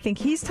bike, so I think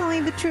he's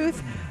telling the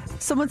truth.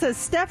 Someone says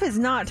Steph is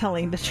not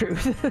telling the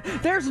truth.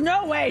 There's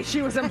no way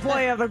she was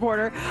employee of the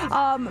quarter.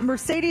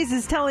 Mercedes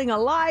is telling a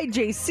lie.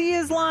 JC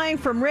is lying.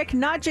 From Rick,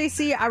 not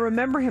JC. I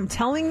remember him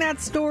telling that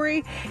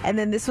story. And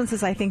then this one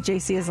says, I think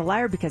JC is a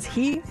liar because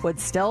he would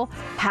still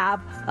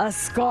have a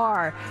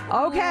scar.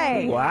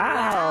 Okay.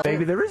 Wow.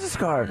 Maybe there is a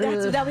scar.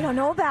 That we don't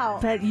know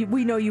about. But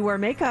we know you wear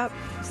makeup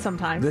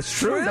sometimes. That's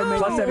true.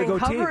 Plus, I have a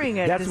goatee. Covering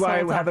it That's why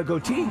I have a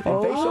goatee and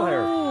facial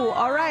hair.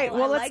 All right.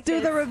 Well, let's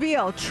do the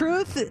reveal.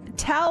 Truth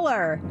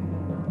teller.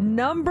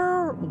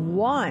 Number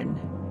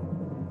one.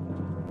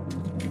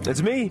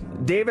 It's me,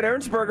 David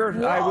Ernstberger.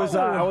 Whoa.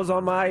 I was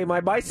on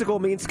my bicycle.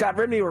 Me and Scott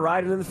Rimney were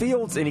riding in the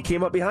fields, and he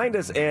came up behind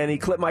us, and he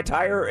clipped my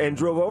tire and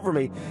drove over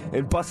me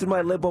and busted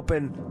my lip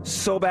open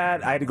so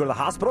bad I had to go to the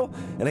hospital,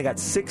 and I got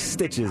 6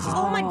 stitches.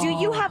 Oh my! Do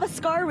you have a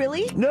scar?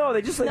 Really? No,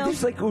 they just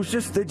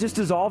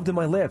dissolved in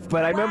my lip.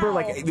 But I remember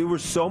there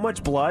was so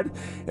much blood,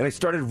 and I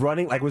started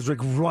running. Was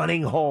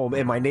running home,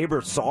 and my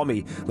neighbor saw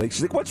me.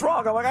 She's like, "What's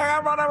wrong?" I'm like,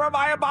 "I gotta run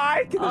by a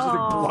bike." And there's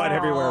blood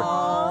everywhere.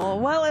 Oh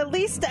well, at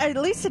least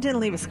it didn't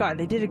leave a scar.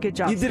 They did a good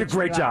job. You did a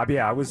great job.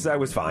 Yeah, I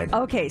was fine.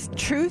 Okay,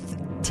 truth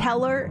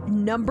teller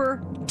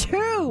number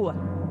 2.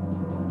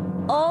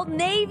 Old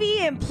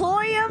Navy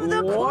employee of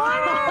the quarter.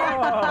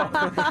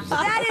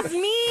 That is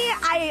me.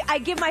 I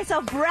give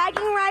myself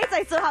bragging rights.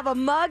 I still have a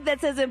mug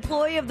that says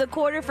employee of the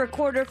quarter for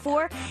quarter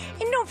 4.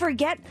 And don't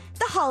forget,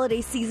 the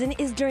holiday season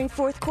is during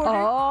fourth quarter.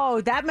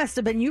 Oh, that must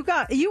have been you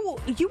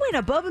went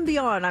above and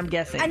beyond, I'm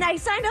guessing. And I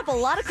signed up a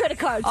lot of credit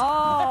cards. Oh,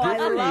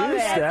 I love it.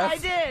 Steph. I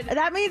did.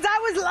 That means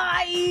I was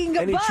lying.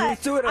 Any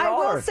truth to it at I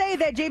all? will say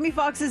that Jamie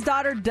Foxx's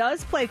daughter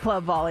does play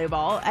club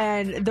volleyball,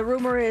 and the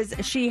rumor is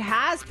she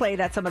has played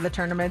at some of the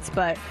tournaments,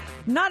 but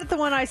not at the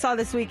one I saw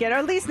this weekend, or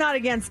at least not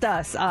against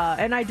us.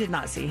 And I did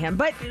not see him,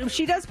 but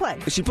she does play.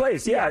 She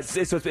plays, yeah. Yes.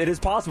 It is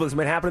possible this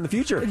might happen in the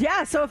future.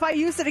 Yeah, so if I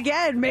use it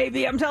again,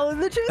 maybe I'm telling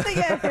the truth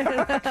again.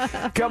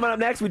 Coming up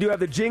next, we do have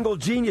the Jingle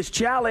Genius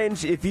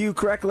Challenge. If you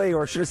correctly,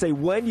 or should I say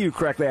when you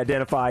correctly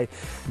identify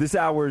this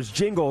hour's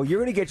jingle, you're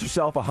going to get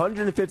yourself a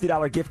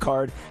 $150 gift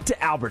card to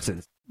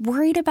Albertsons.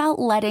 Worried about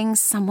letting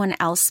someone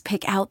else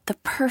pick out the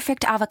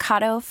perfect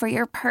avocado for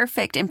your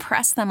perfect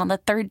impress them on the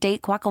third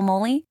date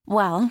guacamole?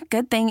 Well,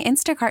 good thing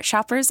Instacart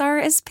shoppers are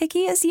as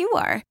picky as you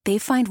are. They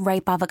find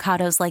ripe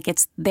avocados like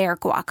it's their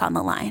guac on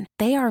the line.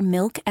 They are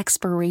milk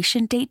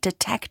expiration date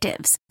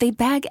detectives. They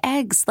bag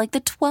eggs like the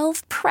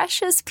 12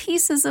 precious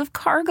pieces of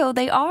cargo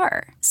they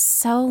are.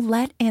 So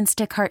let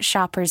Instacart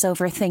shoppers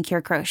overthink your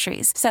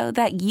groceries so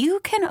that you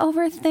can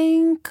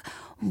overthink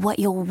what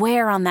you'll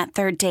wear on that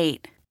third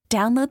date.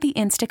 Download the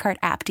Instacart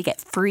app to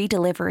get free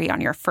delivery on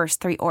your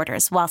first 3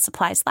 orders while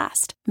supplies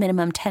last.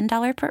 Minimum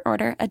 $10 per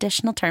order.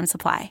 Additional terms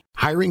apply.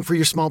 Hiring for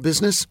your small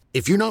business?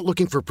 If you're not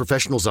looking for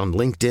professionals on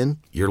LinkedIn,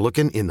 you're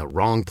looking in the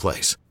wrong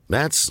place.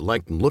 That's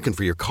like looking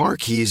for your car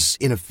keys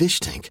in a fish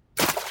tank.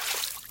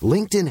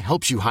 LinkedIn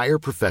helps you hire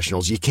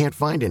professionals you can't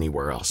find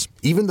anywhere else,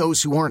 even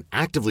those who aren't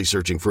actively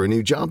searching for a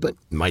new job but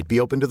might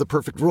be open to the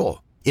perfect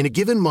role. In a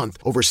given month,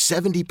 over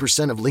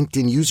 70% of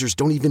LinkedIn users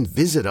don't even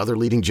visit other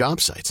leading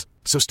job sites.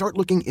 So start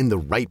looking in the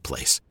right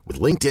place. With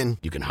LinkedIn,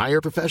 you can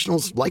hire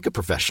professionals like a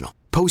professional.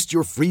 Post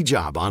your free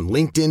job on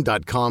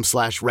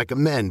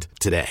linkedin.com/recommend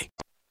today.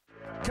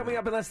 Coming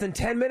up in less than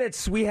 10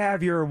 minutes, we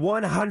have your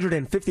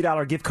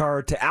 $150 gift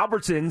card to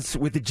Albertsons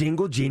with the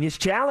Jingle Genius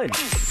Challenge.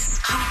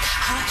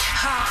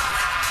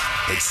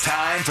 It's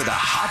time for the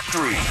Hot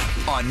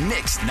 3 on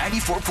Mix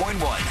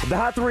 94.1. The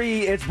Hot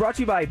 3, it's brought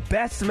to you by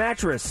Best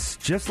Mattress.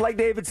 Just like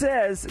David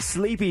says,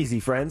 sleep easy,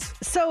 friends.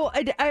 So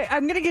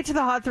I'm going to get to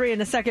the Hot 3 in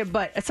a second,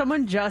 but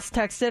someone just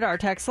texted our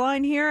text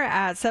line here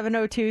at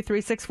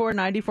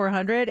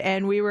 702-364-9400,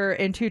 and we were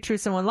in Two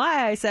Truths and One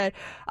Lie. I said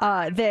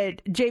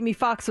that Jamie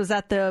Foxx was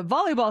at the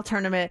volleyball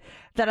tournament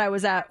that I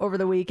was at over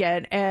the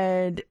weekend,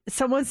 and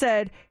someone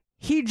said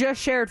he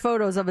just shared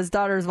photos of his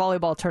daughter's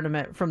volleyball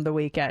tournament from the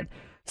weekend.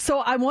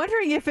 So I'm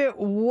wondering if it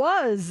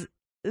was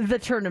the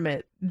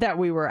tournament that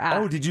we were at.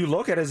 Oh, did you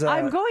look at his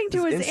I'm going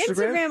to his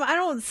Instagram. I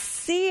don't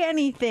see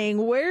anything.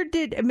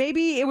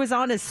 Maybe it was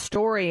on his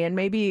story and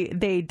maybe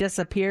they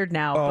disappeared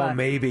now. Oh, but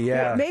maybe,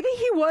 yeah. Maybe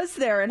he was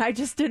there and I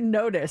just didn't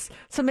notice.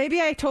 So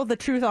maybe I told the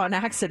truth on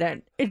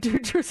accident. Two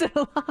truths and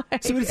a lie.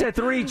 So we said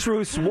 3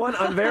 truths, 1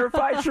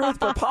 unverified truth,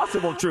 but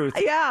possible truth.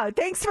 Yeah,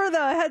 thanks for the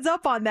heads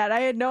up on that. I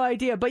had no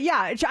idea. But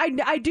yeah,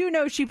 I do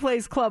know she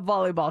plays club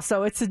volleyball,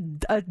 so it's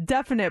a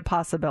definite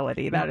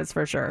possibility. That is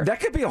for sure.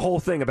 That could be a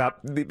whole thing about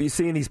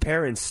seeing these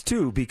parents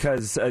too,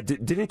 because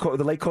didn't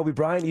the late Kobe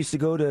Bryant used to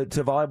go to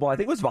volleyball? I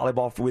think it was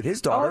volleyball with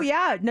his daughter. Oh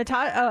yeah,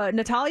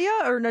 Natalia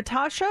or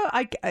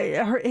Natasha,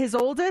 his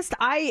oldest.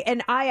 I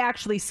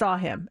actually saw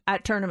him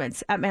at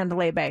tournaments at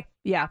Mandalay Bay.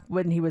 Yeah,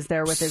 when he was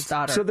there with his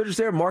daughter. So they're just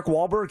there. Mark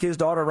Wahlberg, his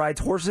daughter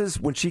rides horses.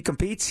 When she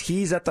competes,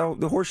 he's at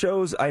the horse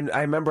shows. I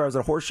remember I was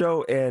at a horse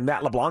show and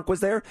Matt LeBlanc was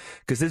there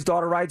because his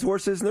daughter rides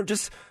horses, and they're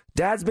just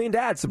dads being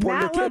dads,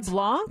 supporting Matt their kids.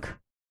 LeBlanc?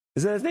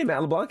 Is that his name,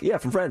 Matt LeBlanc? Yeah,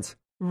 from Friends.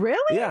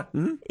 Really? Yeah.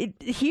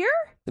 Here?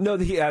 No,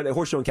 the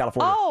horse show in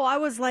California. Oh, I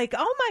was like,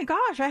 oh my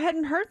gosh, I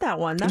hadn't heard that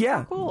one. That's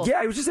so cool.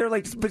 Yeah, he was just there,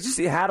 but just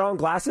hat on,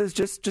 glasses,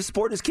 just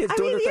supporting his kids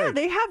doing their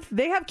thing.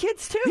 They have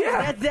kids too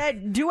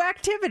that do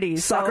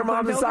activities. Soccer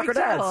moms and soccer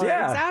dads.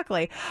 Yeah,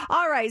 exactly.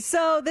 All right,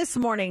 so this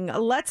morning,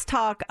 let's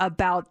talk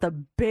about the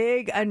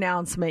big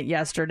announcement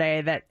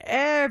yesterday that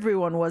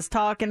everyone was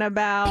talking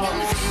about.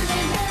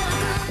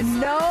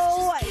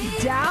 No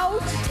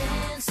doubt,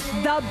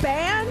 the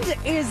band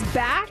is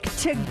back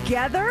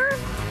together.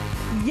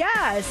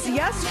 Yes,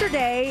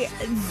 yesterday,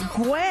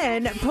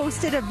 Gwen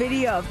posted a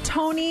video of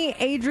Tony,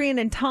 Adrian,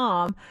 and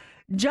Tom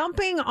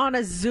jumping on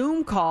a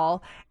Zoom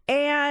call,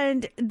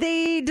 and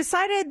they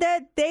decided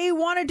that they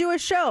want to do a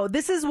show.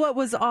 This is what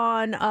was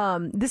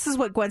on, this is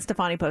what Gwen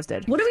Stefani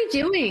posted. What are we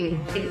doing?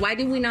 Why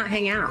do we not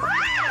hang out?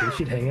 We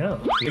should hang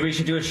out. Maybe we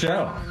should do a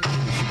show.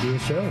 We should do a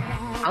show.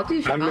 I'll do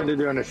a show. I'm going to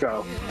do a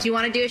show. Do you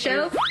want to do a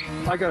show?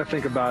 I got to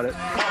think about it.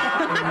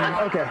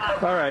 Okay.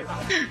 All right.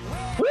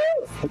 Woo!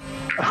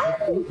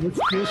 Let's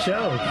do a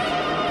show.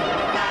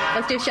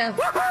 Let's do a show.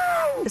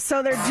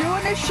 So they're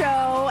doing a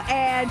show,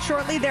 and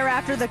shortly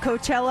thereafter, the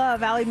Coachella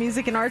Valley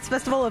Music and Arts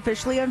Festival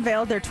officially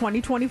unveiled their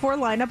 2024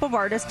 lineup of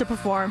artists to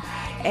perform,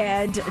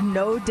 and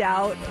No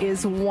Doubt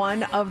is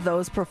one of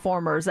those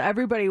performers.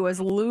 Everybody was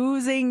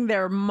losing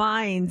their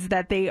minds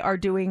that they are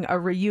doing a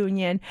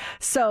reunion.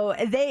 So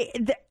I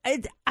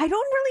don't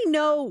really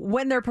know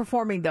when they're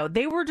performing, though.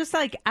 They were just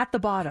like at the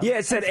bottom. Yeah,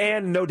 it said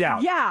and No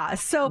Doubt. Yeah,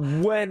 so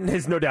when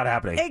is No Doubt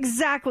happening?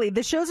 Exactly.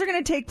 The shows are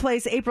going to take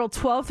place April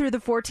 12th through the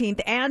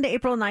 14th and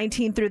April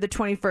 19th through the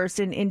 21st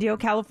in Indio,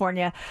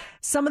 California.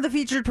 Some of the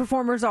featured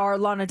performers are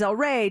Lana Del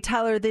Rey,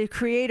 Tyler the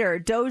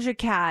Creator, Doja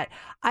Cat,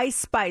 Ice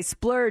Spice,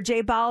 Blur,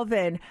 J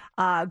Balvin,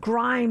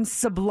 Grimes,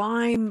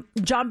 Sublime,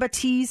 John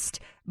Batiste,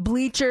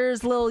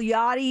 Bleachers, Lil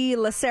Yachty,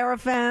 La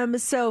Seraphim.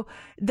 So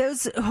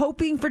those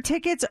hoping for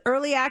tickets,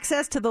 early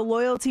access to the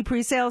loyalty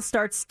presale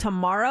starts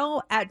tomorrow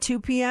at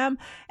 2 p.m.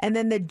 And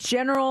then the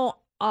general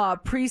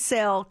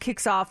pre-sale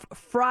kicks off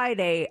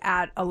Friday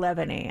at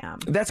 11 a.m.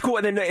 That's cool.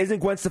 And then isn't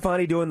Gwen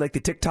Stefani doing like the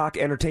TikTok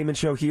entertainment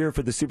show here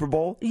for the Super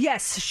Bowl?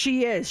 Yes,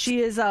 she is. She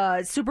is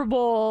a Super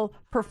Bowl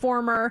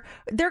performer.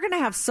 They're going to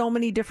have so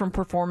many different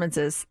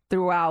performances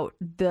throughout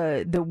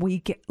the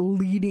week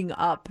leading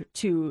up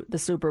to the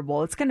Super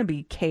Bowl. It's going to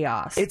be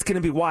chaos. It's going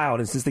to be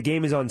wild. And since the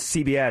game is on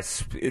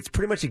CBS, it's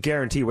pretty much a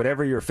guarantee.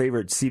 Whatever your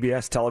favorite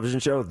CBS television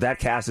show, that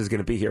cast is going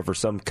to be here for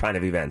some kind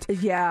of event.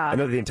 Yeah. I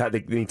know the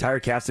entire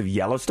cast of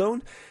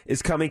Yellowstone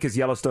is coming because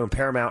Yellowstone,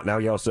 Paramount, now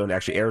Yellowstone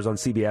actually airs on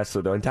CBS.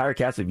 So the entire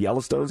cast of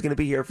Yellowstone is going to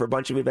be here for a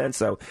bunch of events.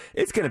 So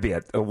it's going to be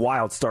a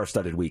wild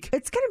star-studded week.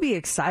 It's going to be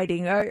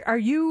exciting.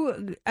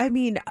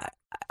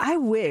 I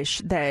wish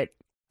that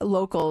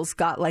locals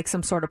got like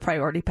some sort of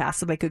priority pass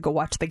so they could go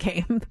watch the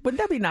game. Wouldn't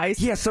that be nice?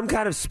 Yeah, some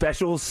kind of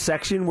special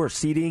section where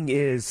seating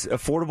is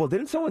affordable.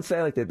 Didn't someone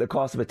say like the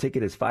cost of a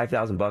ticket is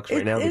 $5,000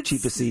 right now, the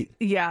cheapest seat?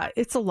 Yeah,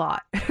 it's a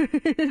lot.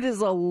 It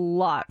is a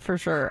lot for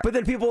sure. But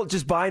then people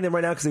just buying them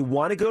right now because they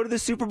want to go to the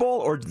Super Bowl,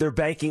 or they're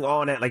banking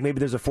on it. Like maybe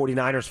there's a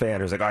 49ers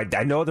fan who's like,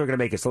 I know they're going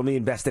to make it, so let me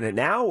invest in it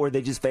now. Or are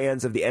they just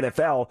fans of the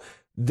NFL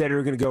that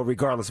are going to go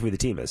regardless of who the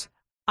team is?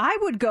 I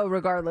would go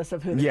regardless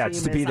of who the team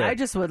just to is. be there. I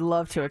just would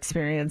love to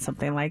experience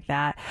something like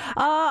that.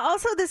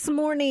 Also this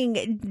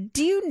morning,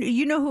 do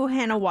you know who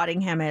Hannah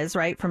Waddingham is,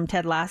 right? From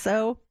Ted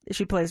Lasso?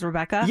 She plays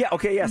Rebecca. Yeah,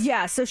 okay, yes.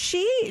 Yeah, so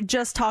she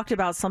just talked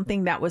about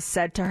something that was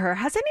said to her.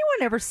 Has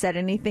anyone ever said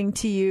anything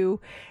to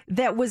you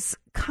that was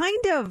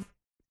kind of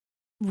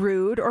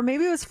rude, or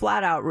maybe it was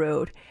flat out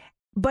rude,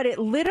 but it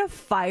lit a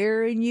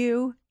fire in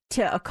you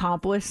to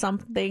accomplish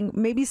something.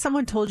 Maybe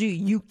someone told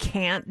you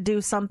can't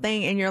do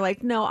something and you're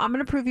like, no, I'm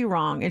going to prove you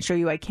wrong and show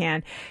you I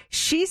can.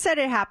 She said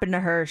it happened to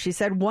her. She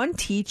said one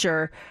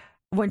teacher,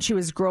 when she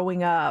was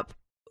growing up,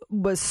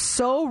 was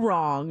so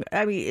wrong.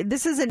 I mean,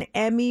 this is an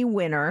Emmy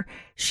winner.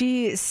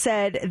 She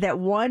said that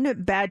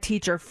one bad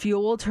teacher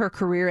fueled her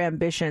career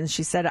ambitions.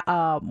 She said,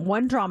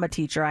 one drama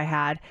teacher I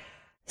had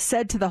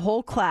said to the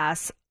whole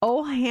class,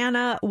 "Oh,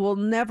 Hannah will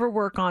never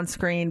work on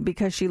screen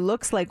because she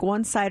looks like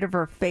one side of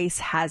her face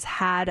has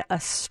had a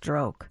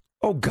stroke."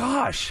 Oh,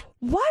 gosh.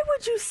 Why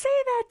would you say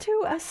that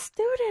to a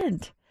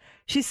student?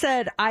 She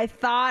said, "I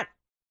thought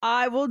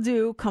I will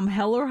do, come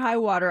hell or high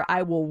water,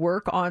 I will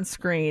work on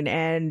screen."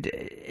 And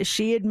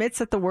she admits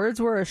that the words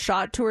were a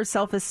shot to her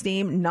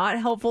self-esteem, not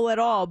helpful at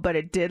all, but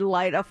it did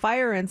light a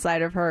fire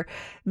inside of her,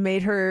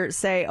 made her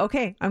say,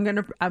 okay,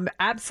 I'm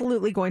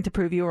absolutely going to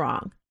prove you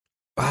wrong.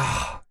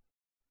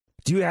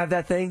 Do you have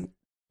that thing?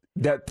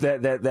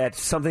 That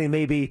something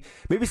maybe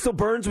still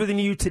burns within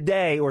you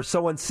today, or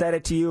someone said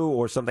it to you,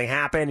 or something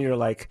happened, and you're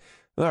like,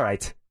 all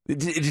right. It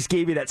just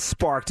gave you that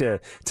spark to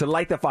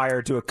light the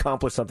fire, to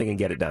accomplish something and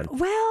get it done.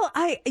 Well,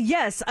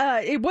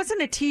 it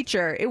wasn't a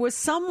teacher. It was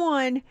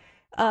someone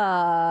we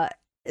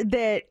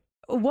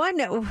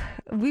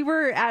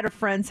were at a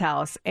friend's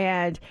house,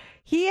 and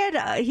he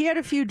had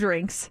a few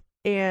drinks,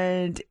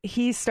 and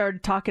he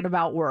started talking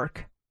about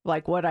work,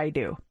 like what I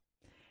do.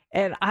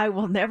 And I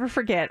will never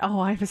forget.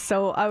 I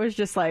was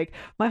just like,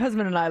 my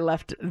husband and I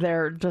left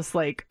there just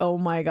like, oh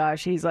my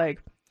gosh. He's like,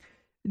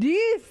 "Do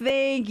you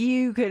think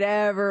you could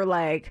ever,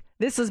 like,"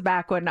 this was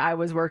back when I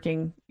was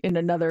working in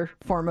another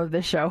form of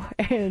the show.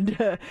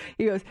 And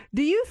he goes,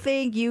 "Do you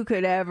think you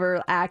could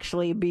ever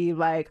actually be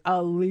like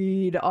a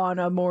lead on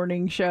a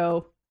morning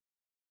show?"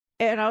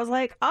 And I was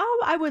like,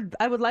 I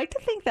would like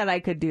to think that I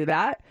could do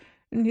that.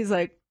 And he's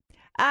like,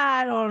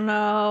 "I don't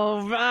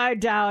know. I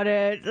doubt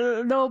it.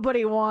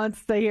 Nobody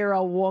wants to hear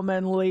a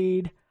woman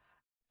lead."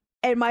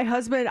 And my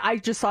husband, I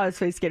just saw his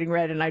face getting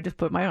red, and I just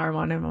put my arm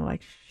on him. I'm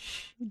like,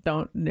 "Shh,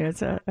 don't." I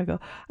go,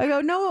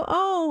 "No."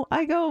 Oh,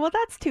 I go, "Well,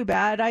 that's too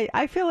bad.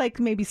 I feel like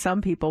maybe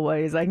some people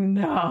would." He's like,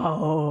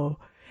 "No."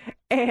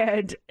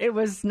 And it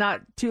was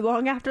not too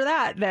long after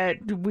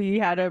that we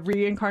had a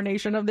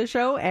reincarnation of the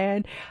show,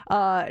 and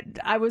I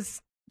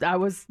was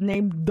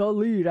named the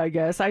lead, I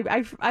guess.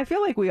 I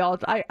feel like we all...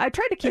 I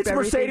try to keep It's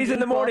Mercedes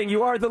in the morning.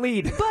 You are the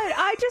lead. But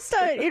I just...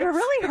 it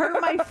really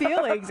hurt my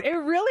feelings. It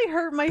really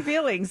hurt my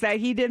feelings that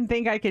he didn't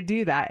think I could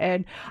do that.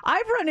 And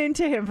I've run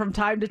into him from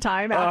time to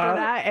time after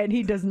that, and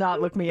he does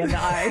not look me in the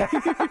eye.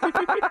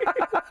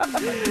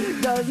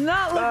 Does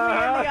not look me in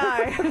the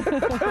eye.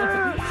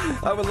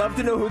 I would love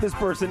to know who this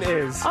person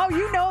is. Oh,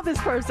 you know this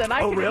person.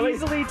 I can really?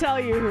 easily tell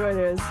you who it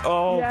is.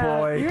 Oh, yeah,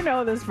 boy. You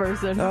know this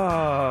person.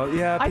 Oh,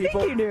 yeah. I think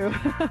you knew.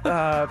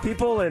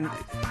 People and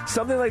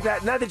something like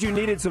that. Not that you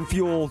needed some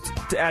fuel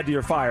to add to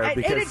your fire. And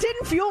it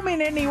didn't fuel me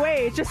in any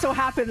way. It just so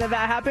happened that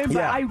happened.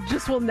 But Yeah. I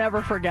just will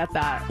never forget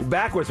that.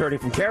 Back was hurting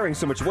from carrying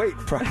so much weight.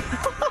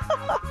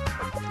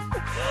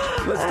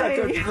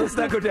 Let's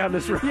not go down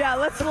this road. Yeah,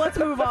 let's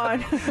move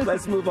on.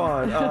 Let's move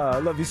on. I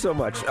love you so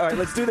much. All right,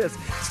 let's do this.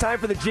 It's time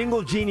for the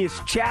Jingle Genius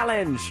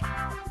Challenge.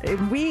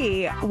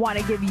 We want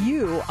to give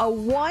you a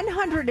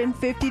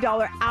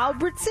 $150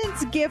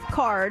 Albertsons gift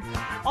card.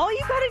 All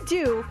you got to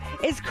do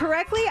is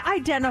correctly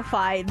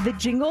identify the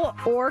jingle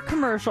or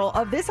commercial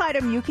of this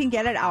item you can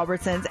get at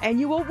Albertsons, and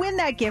you will win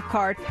that gift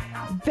card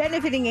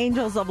benefiting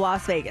Angels of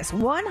Las Vegas.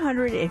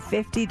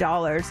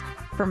 $150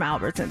 from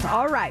Albertsons.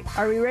 All right.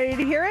 Are we ready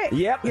to hear it?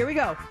 Yep. Here we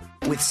go.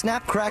 With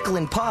Snap, Crackle,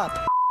 and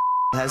Pop,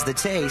 has the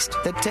taste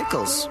that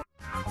tickles.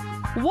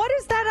 What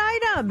is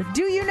that item?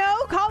 Do you know?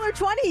 Caller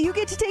 20, you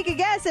get to take a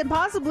guess and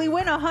possibly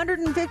win a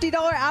 $150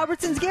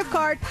 Albertsons gift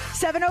card.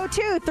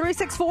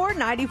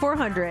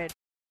 702-364-9400.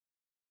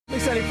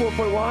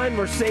 94.1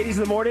 Mercedes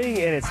in the morning,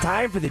 and it's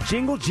time for the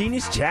Jingle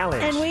Genius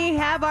Challenge. And we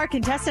have our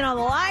contestant on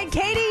the line.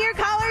 Katie, you're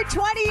caller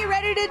 20. You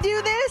ready to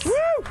do this?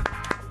 Woo!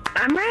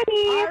 I'm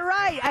ready. All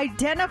right.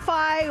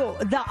 Identify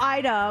the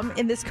item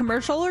in this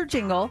commercial or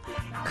jingle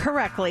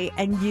correctly,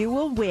 and you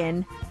will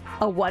win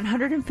a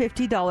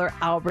 $150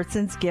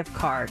 Albertsons gift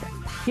card.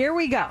 Here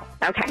we go.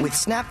 Okay. With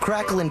Snap,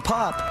 Crackle, and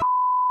Pop,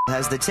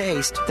 has the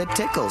taste that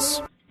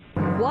tickles.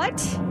 What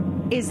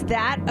is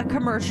that a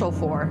commercial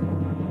for?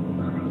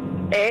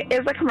 It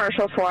is a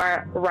commercial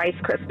for Rice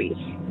Krispies.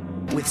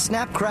 With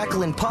Snap,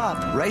 Crackle, and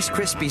Pop, Rice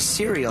Krispies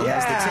cereal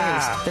has the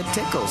taste that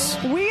tickles.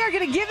 We are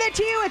going to give it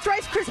to you. It's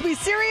Rice Krispies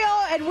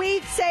cereal, and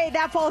we say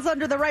that falls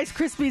under the Rice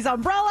Krispies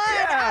umbrella.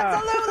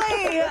 Yeah.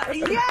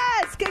 Absolutely.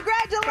 Yes.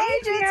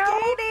 Congratulations,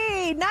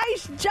 Katie.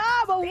 Nice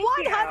job. A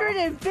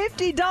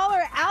 $150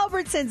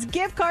 Albertsons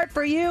gift card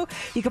for you.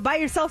 You can buy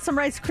yourself some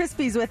Rice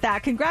Krispies with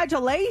that.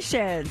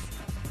 Congratulations.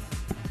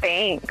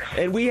 Thanks.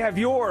 And we have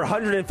your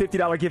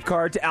 $150 gift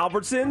card to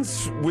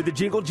Albertsons with the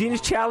Jingle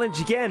Genius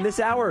Challenge again this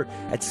hour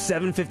at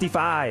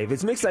 7:55.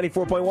 It's Mix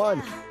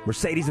 94.1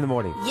 Mercedes in the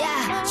morning.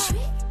 Yeah.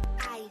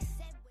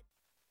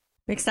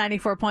 Mix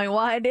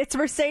 94.1. It's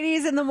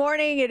Mercedes in the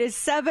morning. It is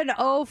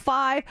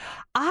 7:05.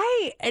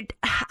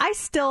 I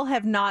still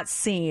have not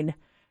seen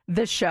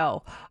the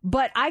show,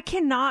 but I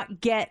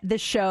cannot get the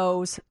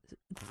show's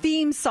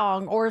theme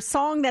song or a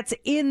song that's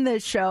in the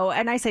show,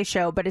 and I say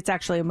show, but it's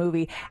actually a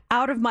movie,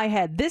 out of my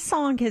head. This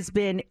song has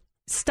been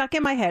stuck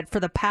in my head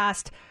for the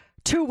past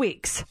 2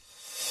 weeks.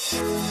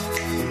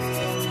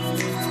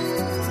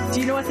 Do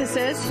you know what this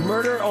is?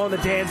 Murder on the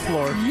Dance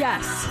Floor.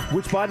 Yes.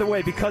 Which, by the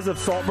way, because of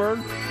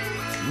Saltburn,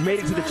 made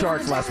it to the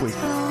charts last week.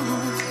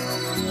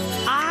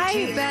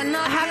 I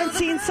haven't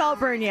seen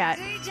Saltburn yet,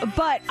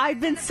 but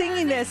I've been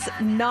singing this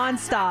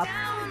nonstop.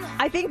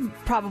 I think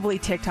probably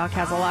TikTok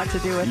has a lot to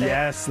do with it.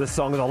 Yes, this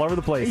song is all over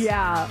the place.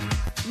 Yeah.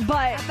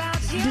 But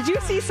did you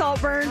see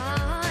Saltburn?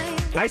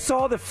 I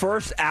saw the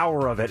first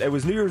hour of it. It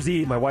was New Year's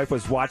Eve. My wife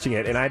was watching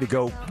it, and I had to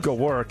go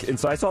work. And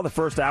so I saw the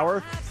first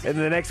hour, and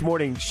then the next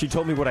morning she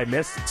told me what I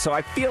missed. So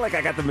I feel like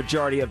I got the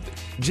majority of the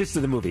gist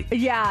of the movie.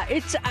 Yeah,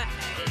 it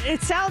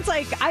sounds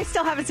like I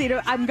still haven't seen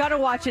it. I'm going to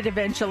watch it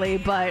eventually,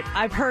 but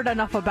I've heard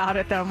enough about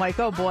it that I'm like,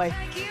 oh boy,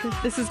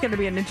 this is going to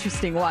be an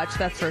interesting watch,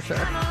 that's for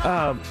sure.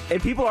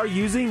 And people are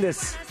using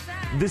this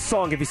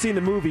song. If you've seen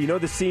the movie, you know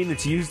the scene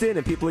that's used in,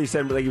 and people you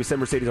said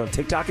Mercedes on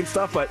TikTok and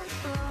stuff, but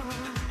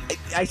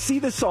I see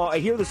the song, I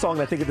hear the song,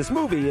 and I think of this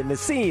movie and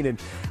this scene,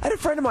 and I had a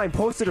friend of mine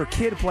posted her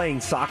kid playing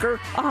soccer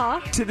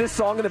to this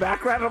song in the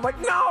background, and I'm like,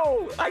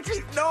 no!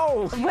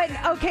 No!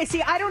 Okay,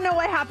 see, I don't know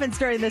what happens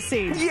during this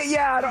scene.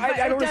 Yeah,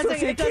 I don't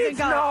associate kids,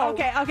 no.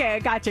 Okay,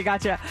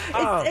 gotcha.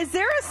 Is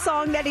there a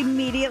song that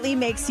immediately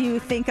makes you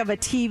think of a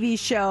TV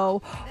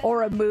show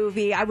or a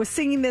movie? I was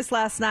singing this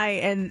last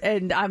night,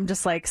 and I'm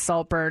just like,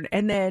 Saltburn.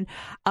 And then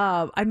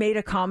I made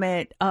a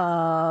comment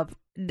of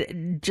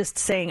just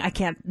saying I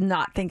can't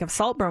not think of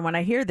Saltburn when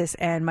I hear this,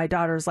 and my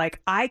daughter's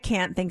like, I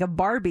can't think of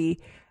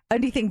Barbie,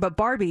 anything but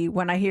Barbie,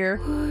 when I hear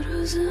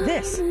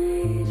this.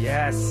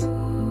 Yes.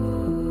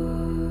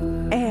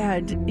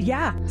 And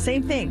yeah,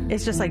 same thing.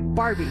 It's just like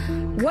Barbie.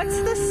 What's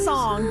the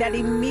song that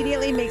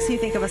immediately makes you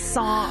think of a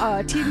song,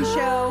 a TV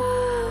show,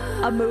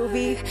 a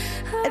movie?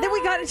 And then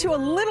we got into a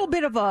little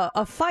bit of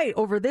a fight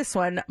over this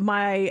one.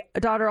 My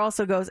daughter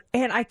also goes,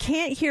 and I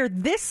can't hear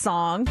this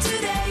song.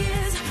 Today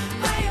is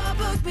where your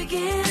book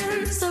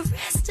begins. The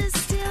rest is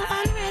still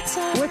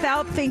unwritten.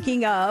 Without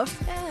thinking of,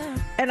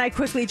 and I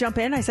quickly jump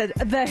in. I said,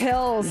 The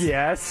Hills.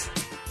 Yes.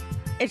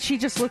 And she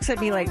just looks at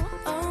me like,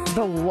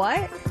 the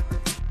what?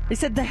 I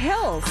said, The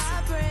Hills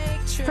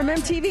from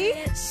MTV.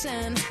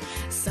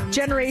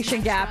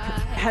 Generation gap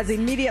has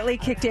immediately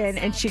kicked in,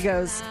 and she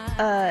goes,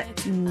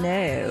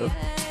 no.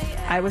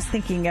 I was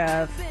thinking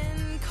of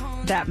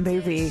that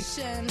movie,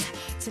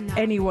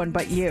 Anyone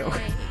But You.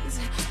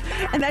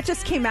 And that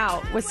just came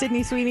out with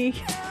Sydney Sweeney.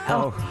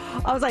 Oh.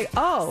 I was like,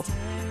 oh.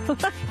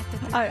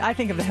 I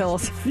think of The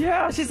Hills.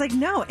 Yeah. She's like,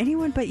 no,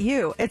 Anyone But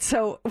You. And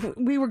so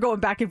we were going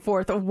back and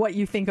forth on what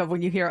you think of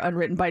when you hear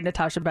Unwritten by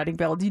Natasha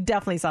Bedingfield. You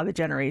definitely saw the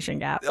generation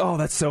gap. Oh,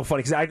 that's so funny,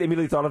 because I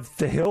immediately thought of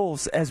The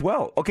Hills as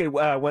well. Okay,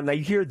 when I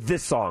hear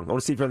this song, I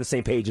want to see if you're on the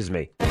same page as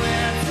me.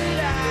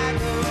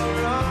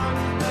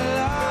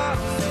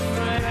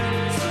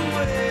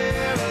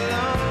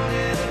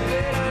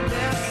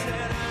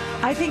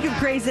 I think of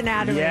Grey's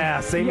Anatomy.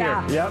 Yeah, same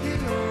here. Yep.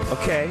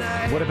 Okay,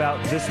 what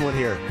about this one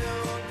here?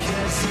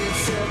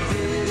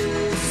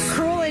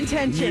 Cruel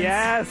Intentions.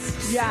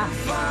 Yes. Yeah.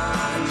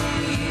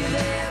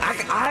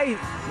 I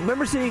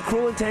remember seeing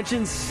Cruel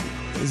Intentions.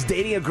 I was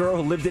dating a girl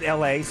who lived in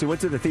L.A., so we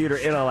went to the theater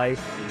in L.A.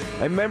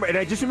 I remember, and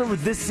I just remember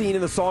this scene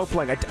in the song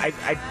playing.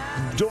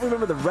 I don't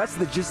remember the rest of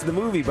the gist of the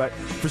movie, but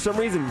for some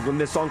reason, when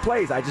this song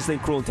plays, I just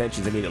think Cruel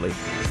Intentions immediately.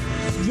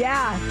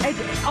 Yeah,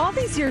 all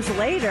these years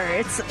later,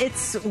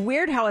 it's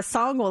weird how a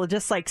song will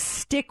just like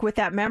stick with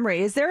that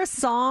memory. Is there a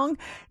song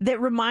that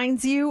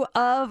reminds you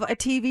of a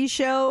TV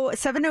show?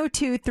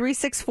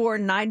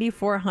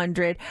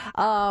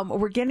 702-364-9400.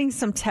 We're getting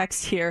some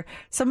text here.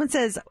 Someone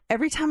says,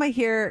 every time I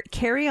hear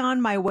Carry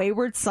On My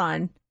Wayward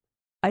Son,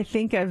 I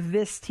think of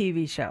this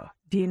TV show.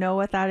 Do you know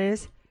what that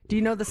is? Do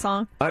you know the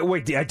song?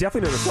 Wait, I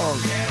definitely know the song.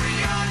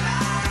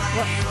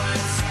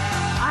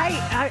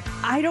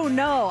 I don't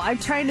know. I'm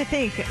trying to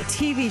think.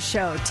 TV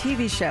show.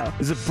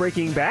 Is it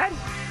Breaking Bad?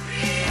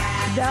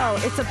 No,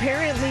 it's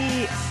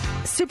apparently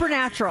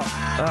Supernatural.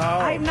 Oh.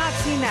 I've not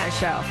seen that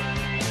show.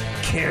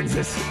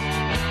 Kansas.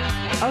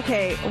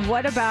 Okay,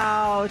 what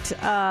about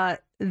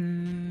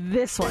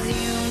this one?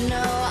 You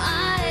know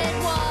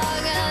I'd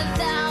walk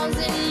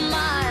 1,000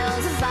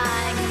 miles if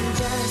I could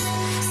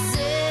just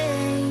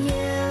see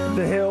you.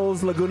 The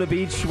Hills, Laguna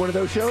Beach, one of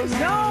those shows?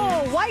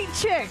 No, White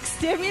Chicks.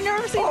 Have you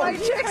never seen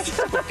White Chicks?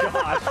 Oh,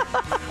 God.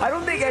 I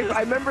don't think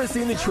I remember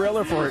seeing the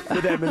trailer for it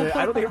for that minute.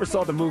 I don't think I ever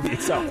saw the movie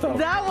itself, though.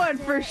 That one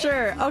for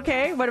sure.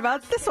 Okay, what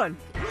about this one?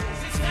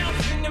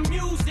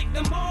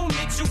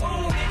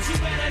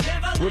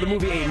 Well, the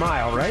movie 8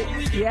 Mile, right?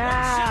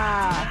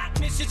 Yeah.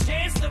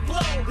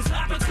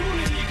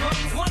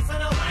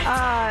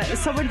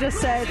 Someone just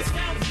said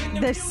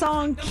the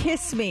song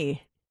Kiss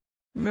Me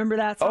Remember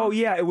that song? Oh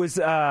yeah, it was.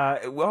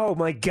 Oh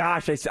my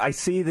gosh, I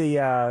see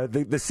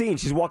the scene.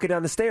 She's walking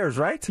down the stairs,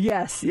 right?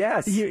 Yes.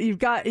 Yes. You've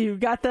got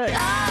the.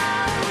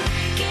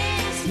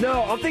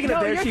 No, I'm thinking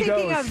of There you're She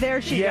thinking Goes. of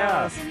There She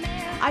Goes.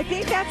 I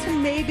think that's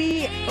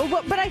maybe.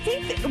 But I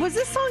think was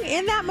this song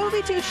in that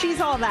movie too? She's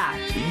All That.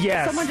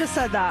 Yes. Someone just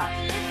said that.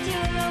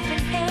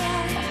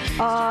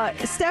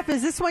 Steph,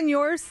 is this one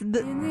yours?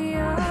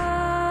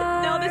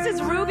 No, this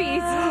is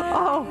Ruby's.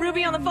 Oh,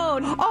 Ruby on the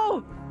phone.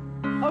 Oh.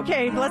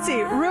 Okay, let's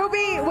see.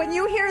 Ruby, when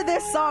you hear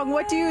this song,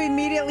 what do you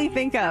immediately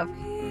think of?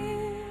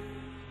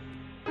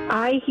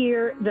 I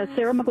hear the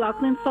Sarah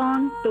McLachlan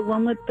song, the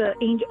one with the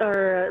angel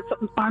or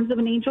Arms of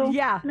an Angel.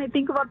 Yeah. And I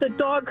think about the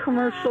dog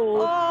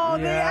commercials. Oh,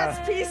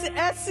 Yeah. the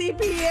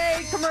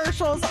SCPA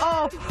commercials.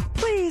 Oh,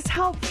 please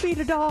help feed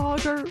a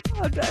dog or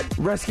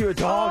Rescue a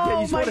dog. Yeah,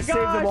 you just my want to save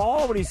them gosh.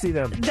 all when you see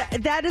them.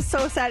 That is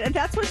so sad, and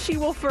that's what she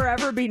will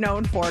forever be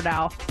known for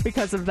now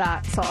because of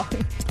that song.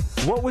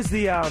 What was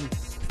the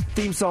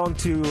theme song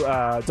to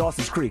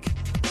Dawson's Creek?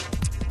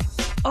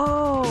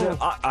 Oh, Is it,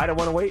 I Don't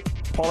Want to Wait?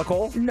 Paula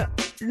Cole? no,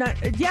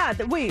 yeah.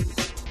 Wait,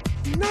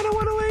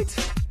 90108.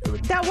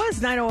 that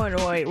was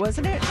 90108,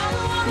 wasn't it?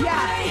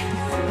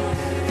 Yeah.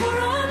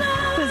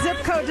 The zip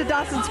code to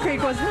Dawson's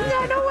Creek was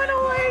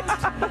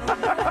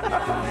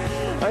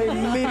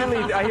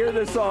 90108. I hear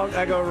this song,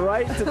 I go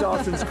right to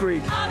Dawson's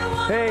Creek.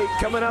 Hey,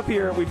 coming up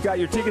here, we've got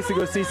your tickets to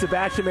go see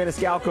Sebastian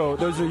Maniscalco.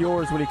 Those are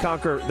yours when you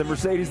conquer the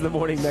Mercedes in the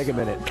Morning Mega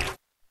Minute.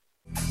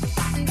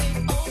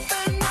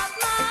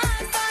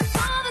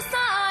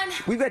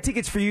 We've got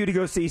tickets for you to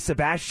go see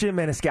Sebastian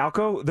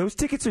Maniscalco. Those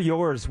tickets are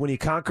yours when you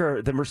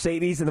conquer the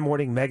Mercedes in the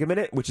Morning Mega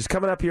Minute, which is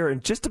coming up here in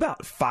just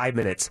about 5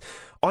 minutes.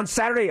 On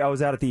Saturday, I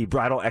was out at the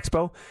Bridal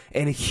Expo,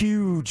 and a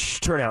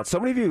huge turnout. So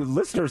many of you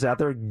listeners out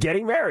there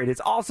getting married.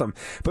 It's awesome.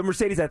 But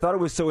Mercedes, I thought it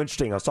was so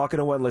interesting. I was talking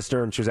to one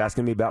listener, and she was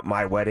asking me about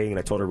my wedding, and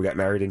I told her we got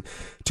married in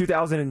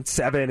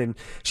 2007. And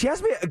she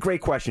asked me a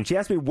great question. She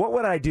asked me, what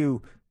would I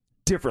do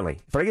differently?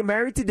 If I get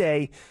married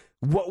today,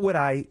 what would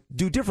I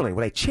do differently?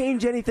 Would I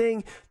change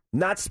anything?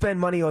 Not spend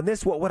money on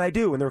this? What would I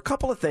do? And there were a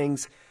couple of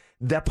things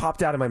that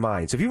popped out of my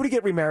mind. So if you were to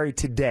get remarried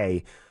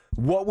today,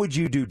 what would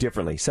you do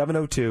differently?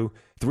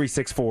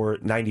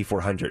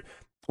 702-364-9400.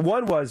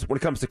 One was, when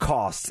it comes to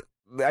costs,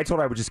 I told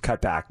her I would just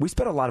cut back. We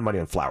spent a lot of money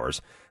on flowers.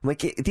 I'm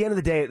like, at the end of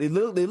the day, they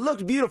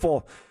looked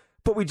beautiful,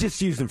 but we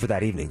just used them for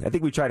that evening. I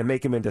think we tried to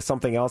make them into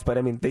something else, but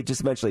I mean, they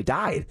just eventually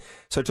died.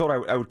 So I told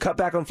her I would cut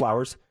back on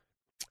flowers,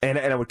 and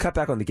I would cut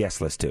back on the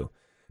guest list too,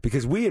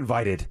 because we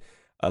invited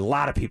a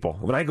lot of people.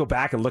 When I go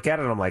back and look at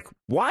it, I'm like,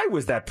 why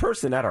was that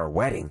person at our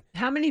wedding?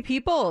 How many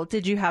people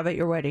did you have at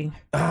your wedding?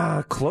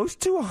 Close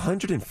to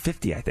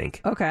 150, I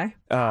think. Okay.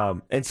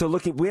 And so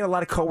we had a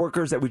lot of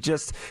coworkers that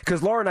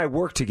because Laura and I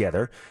worked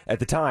together at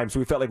the time, so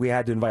we felt like we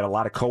had to invite a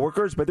lot of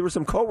coworkers, but there were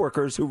some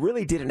coworkers who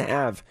really didn't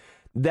have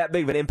that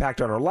big of an impact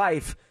on our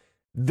life.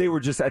 They were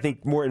just, I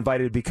think, more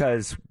invited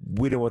because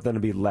we didn't want them to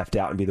be left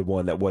out and be the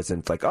one that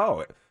wasn't like,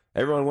 oh,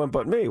 everyone went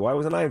but me. Why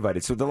wasn't I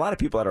invited? So there are a lot of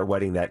people at our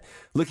wedding that,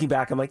 looking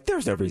back, I'm like,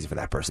 there's no reason for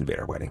that person to be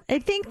at our wedding. I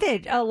think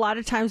that a lot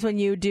of times when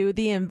you do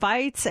the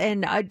invites,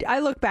 and I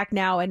look back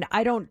now, and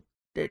I don't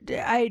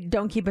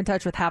keep in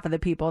touch with half of the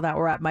people that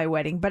were at my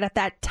wedding, but at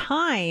that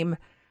time,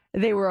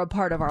 they were a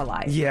part of our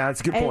life. Yeah,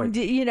 that's a good point.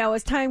 And,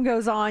 as time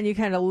goes on, you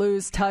kind of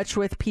lose touch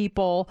with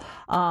people.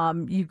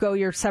 You go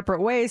your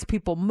separate ways.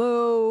 People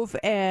move.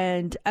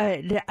 And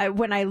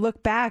when I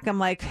look back, I'm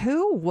like,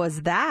 who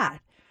was that?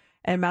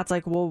 And Matt's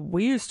like, well,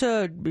 we used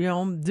to,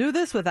 do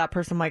this with that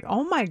person. I'm like,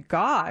 oh my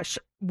gosh,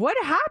 what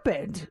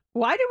happened?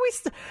 Why did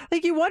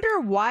we, you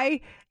wonder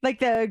why, like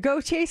the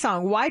Gautier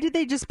song, why did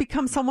they just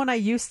become someone I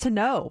used to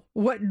know?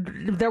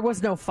 There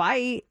was no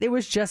fight. It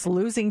was just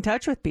losing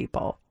touch with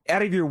people.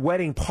 Out of your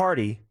wedding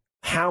party,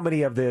 how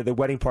many of the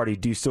wedding party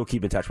do you still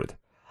keep in touch with?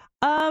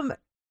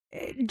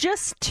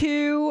 Just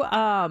two.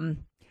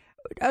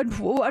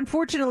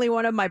 Unfortunately,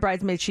 one of my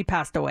bridesmaids, she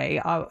passed away.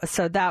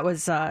 So that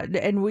was,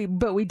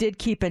 but we did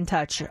keep in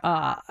touch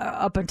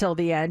up until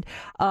the end.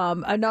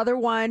 Another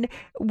one,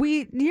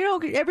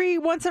 every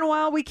once in a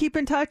while we keep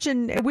in touch,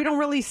 and we don't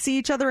really see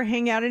each other or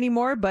hang out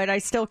anymore, but I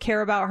still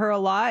care about her a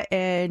lot,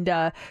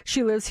 and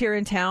she lives here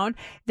in town.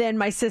 Then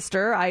my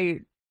sister,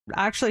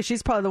 actually,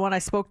 she's probably the one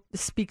I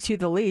speak to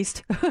the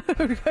least.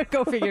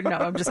 Go figure. No,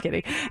 I'm just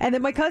kidding. And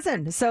then my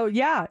cousin. So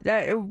yeah,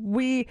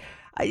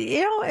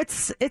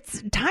 it's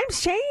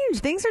times change.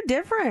 Things are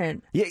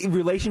different. Yeah,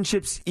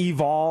 relationships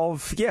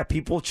evolve. Yeah,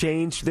 people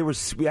change.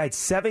 We had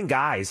 7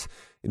 guys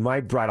in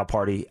my bridal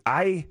party.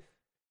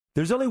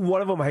 There's only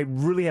one of them I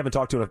really haven't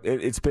talked to.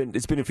 It's been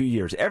a few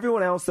years.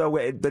 Everyone else, though,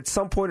 at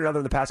some point or another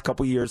in the past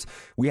couple of years,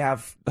 we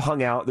have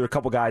hung out. There are a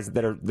couple guys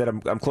that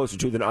I'm closer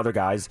to than other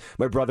guys.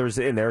 My brother's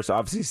in there, so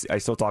obviously I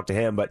still talk to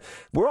him. But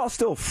we're all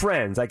still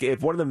friends. Like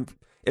if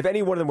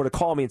any one of them were to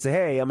call me and say,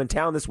 "Hey, I'm in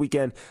town this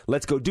weekend.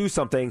 Let's go do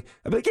something,"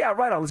 I'd be like, "Yeah,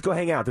 right on. Let's go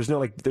hang out."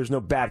 There's no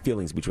bad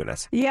feelings between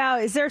us. Yeah.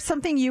 Is there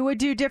something you would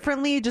do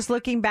differently, just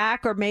looking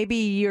back, or maybe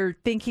you're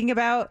thinking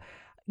about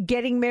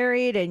getting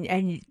married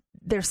and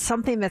there's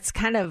something that's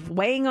kind of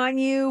weighing on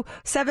you.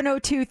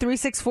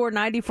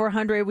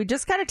 702-364-9400. We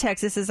just got a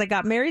text. This says, I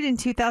got married in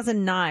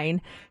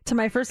 2009 to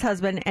my first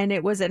husband, and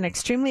it was an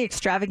extremely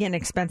extravagant,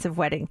 expensive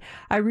wedding.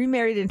 I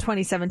remarried in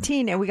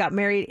 2017, and we got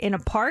married in a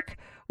park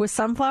with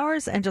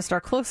sunflowers and just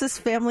our closest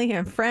family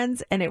and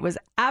friends, and it was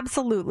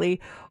absolutely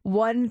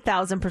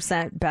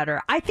 1,000% better.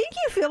 I think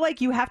you feel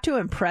like you have to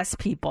impress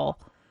people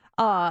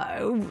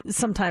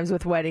sometimes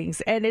with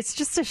weddings, and it's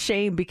just a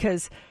shame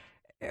because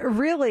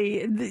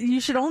really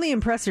you should only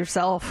impress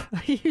yourself.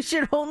 You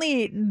should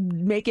only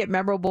make it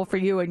memorable for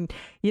you, and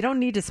you don't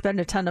need to spend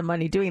a ton of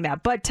money doing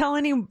that. But tell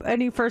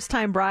any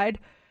first-time bride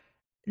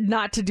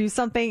not to do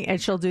something,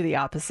 and she'll do the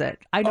opposite.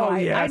 I know.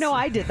 I know.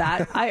 I did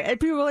that.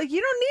 People were like,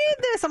 "You don't need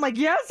this." I'm like,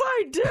 "Yes,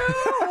 I do.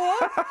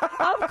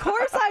 Of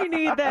course, I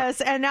need this."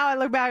 And now I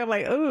look back, I'm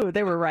like, "Ooh,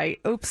 they were right.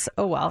 Oops.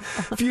 Oh well."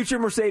 Future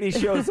Mercedes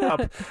shows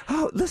up.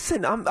 Oh,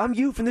 listen, I'm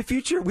you from the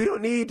future. We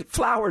don't need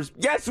flowers.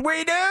 Yes,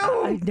 we do.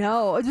 I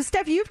know,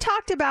 Steph. You've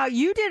talked about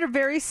you did a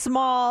very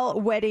small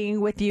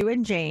wedding with you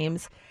and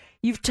James.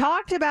 You've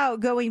talked about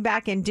going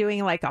back and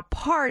doing like a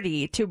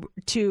party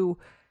to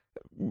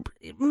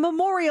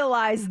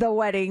memorialize the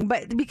wedding,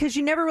 but because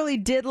you never really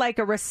did like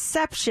a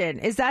reception.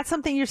 Is that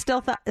something you're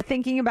still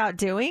thinking about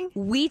doing?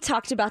 We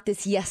talked about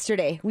this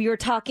yesterday. We were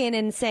talking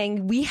and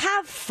saying we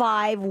have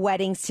 5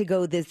 weddings to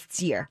go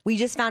this year. We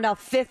just found out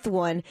 5th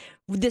one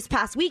this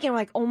past week, and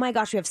we're like, oh my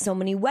gosh, we have so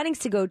many weddings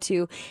to go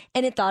to.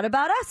 And it thought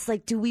about us,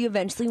 like, do we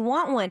eventually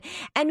want one?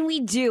 And we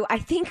do.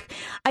 I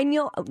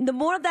know the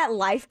more that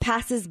life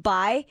passes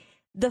by,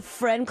 the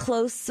friend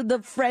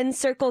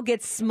circle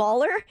gets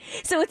smaller,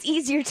 so it's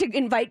easier to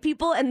invite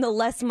people and the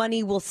less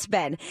money we'll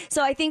spend.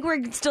 So I think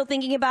we're still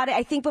thinking about it.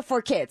 I think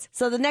before kids.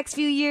 So the next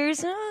few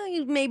years,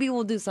 maybe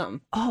we'll do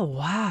something. Oh,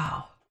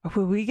 wow.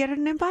 Will we get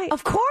an invite?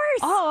 Of course.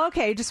 Oh,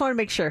 okay. Just want to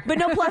make sure. But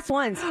no plus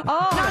ones.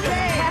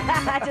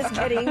 Just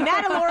kidding.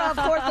 Matt and Laura, of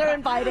course, are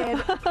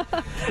invited.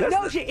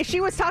 No,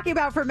 she was talking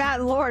about for Matt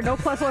and Laura. No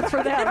plus ones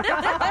for them.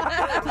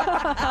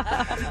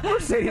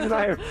 Mercedes and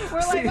I are...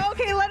 We're like,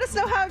 okay, let us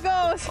know how it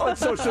goes. On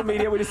social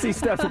media, we just see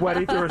Steph's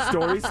wedding through her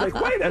stories. Like,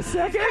 wait a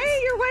second.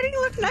 Hey, your wedding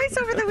looked nice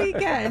over the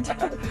weekend.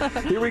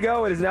 Here we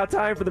go. It is now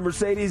time for the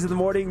Mercedes in the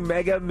Morning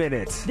Mega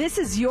Minute. This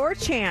is your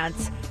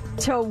chance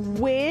to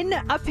win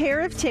a pair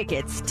of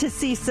tickets to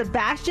see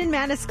Sebastian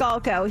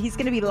Maniscalco. He's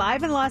going to be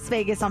live in Las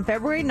Vegas on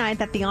February 9th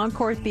at the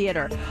Encore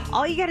Theater.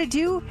 All you got to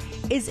do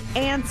is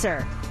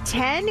answer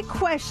 10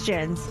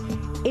 questions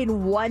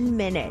in 1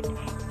 minute.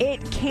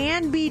 It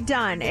can be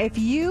done. If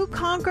you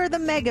conquer the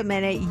Mega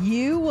Minute,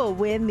 you will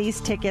win these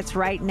tickets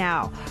right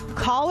now.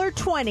 Caller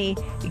 20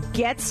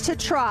 gets to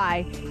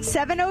try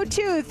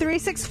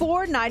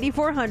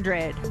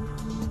 702-364-9400.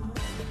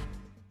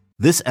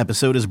 This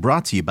episode is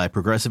brought to you by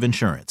Progressive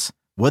Insurance.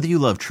 Whether you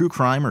love true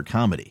crime or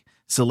comedy,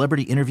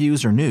 celebrity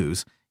interviews or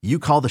news, you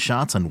call the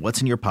shots on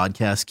what's in your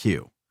podcast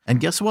queue. And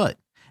guess what?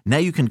 Now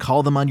you can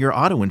call them on your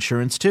auto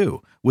insurance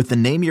too with the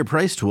Name Your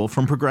Price tool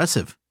from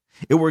Progressive.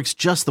 It works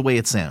just the way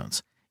it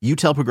sounds. You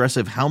tell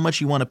Progressive how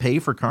much you want to pay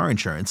for car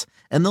insurance,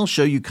 and they'll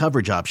show you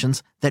coverage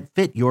options that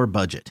fit your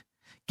budget.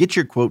 Get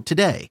your quote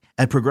today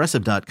at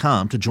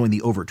Progressive.com to join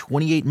the over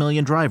 28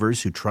 million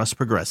drivers who trust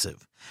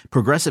Progressive.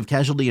 Progressive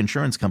Casualty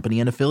Insurance Company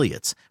and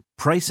Affiliates.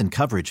 Price and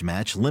coverage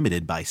match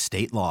limited by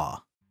state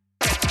law.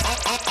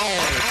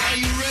 Are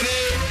you ready?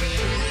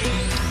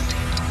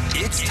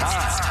 It's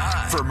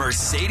time for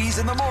Mercedes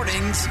in the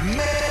Morning's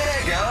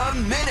Mega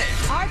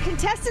Minute. Our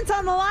contestants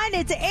on the line,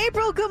 it's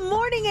April. Good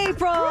morning,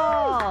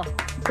 April.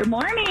 Good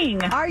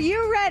morning. Are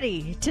you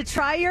ready to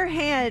try your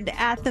hand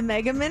at the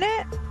Mega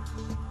Minute?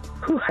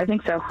 I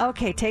think so.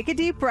 Okay, take a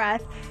deep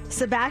breath.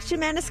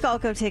 Sebastian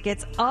Maniscalco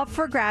tickets up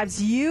for grabs.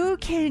 You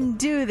can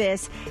do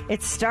this.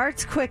 It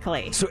starts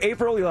quickly. So,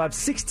 April, you'll have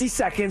 60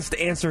 seconds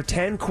to answer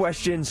 10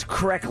 questions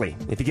correctly.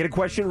 If you get a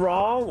question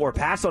wrong or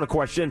pass on a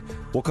question,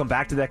 we'll come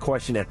back to that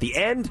question at the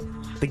end.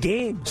 The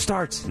game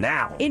starts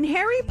now. In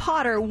Harry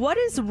Potter, what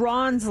is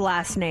Ron's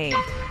last name?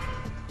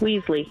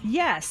 Weasley.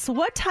 Yes.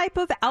 What type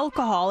of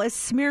alcohol is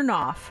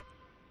Smirnoff?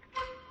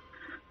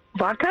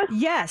 Vodka?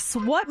 Yes.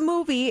 What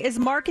movie is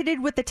marketed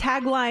with the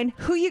tagline,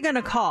 "Who you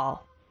gonna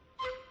call"?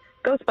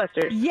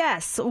 Ghostbusters.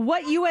 Yes.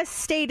 What U.S.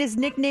 state is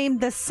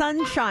nicknamed the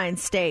Sunshine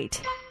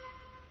State?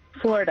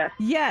 Florida.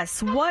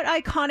 Yes. What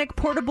iconic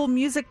portable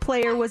music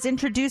player was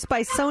introduced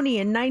by Sony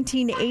in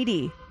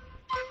 1980?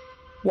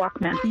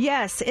 Walkman.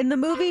 Yes. In the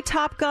movie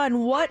Top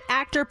Gun, what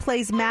actor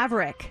plays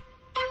Maverick?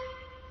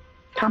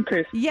 Tom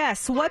Cruise.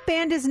 Yes. What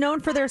band is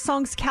known for their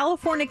songs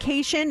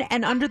Californication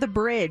and Under the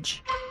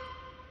Bridge?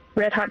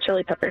 Red Hot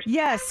Chili Peppers.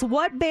 Yes.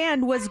 What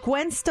band was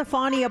Gwen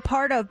Stefani a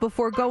part of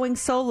before going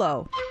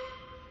solo?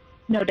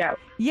 No Doubt.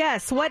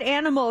 Yes. What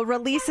animal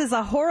releases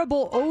a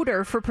horrible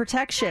odor for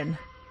protection?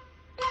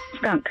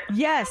 Skunk.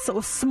 Yes.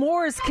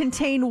 S'mores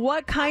contain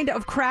what kind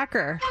of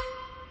cracker?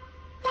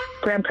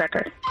 Graham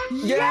cracker.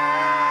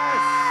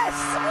 Yes!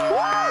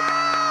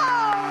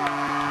 Wow!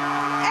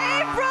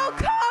 April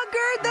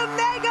conquered the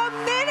Mega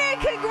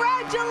Minute.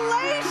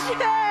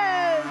 Congratulations!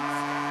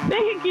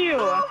 Thank you.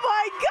 Oh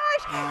my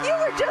gosh! You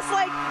were just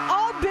like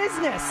all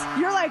business.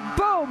 You're like,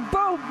 boom,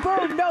 boom,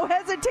 boom, no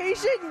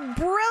hesitation.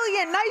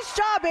 Brilliant. Nice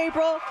job,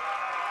 April.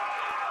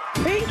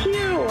 Thank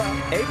you.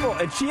 April,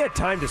 and she had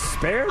time to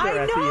spare there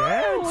at the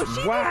end.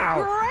 She Wow.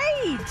 did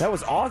great. That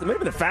was awesome.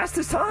 Maybe the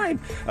fastest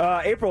time.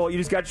 April, you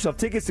just got yourself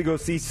tickets to go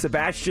see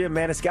Sebastian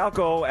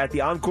Maniscalco at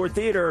the Encore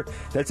Theater.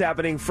 That's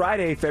happening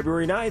Friday,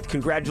 February 9th.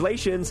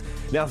 Congratulations.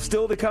 Now,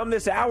 still to come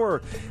this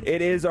hour,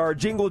 it is our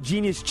Jingle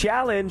Genius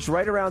Challenge.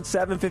 Right around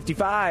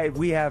 7:55,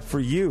 we have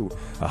for you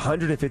a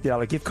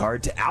 $150 gift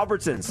card to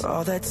Albertsons.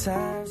 All the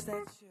times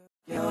that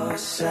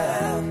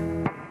yourself.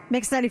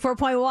 Mix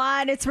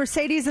 94.1. It's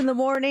Mercedes in the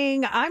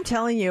morning. I'm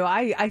telling you,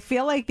 I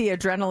feel like the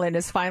adrenaline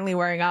is finally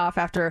wearing off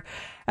after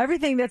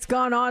everything that's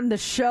gone on the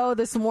show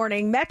this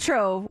morning.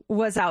 Metro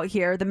was out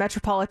here. The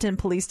Metropolitan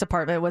Police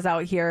Department was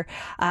out here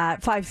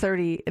at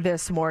 5:30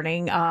 this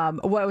morning.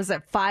 What was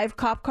it? 5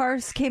 cop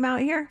cars came out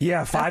here?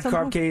 Yeah, 5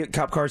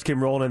 cop cars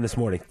came rolling in this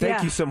morning.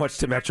 Thank you so much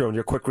to Metro and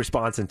your quick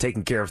response and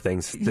taking care of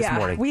things this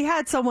morning. We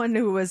had someone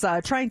who was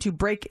trying to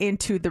break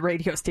into the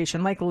radio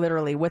station, like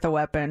literally with a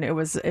weapon. It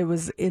was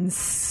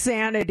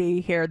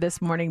insanity here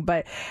this morning,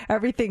 but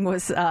everything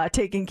was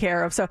taken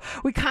care of. So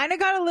we kind of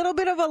got a little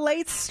bit of a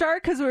late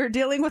start because we were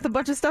dealing with a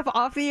bunch of stuff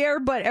off the air,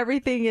 but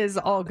everything is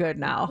all good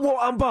now. Well,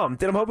 I'm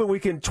bummed, and I'm hoping we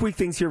can tweak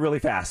things here really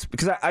fast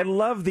because I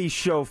love these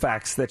show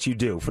facts that you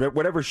do. For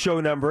whatever show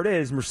number it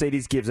is,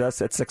 Mercedes gives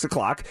us at 6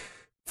 o'clock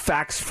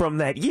facts from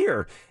that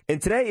year.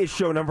 And today is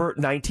show number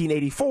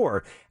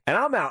 1984. And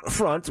I'm out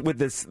front with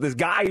this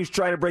guy who's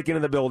trying to break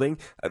into the building,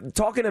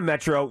 talking to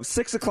Metro.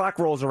 6 o'clock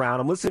rolls around.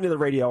 I'm listening to the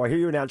radio. I hear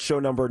you announce show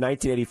number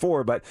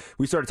 1984, but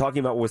we started talking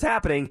about what was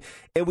happening,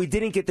 and we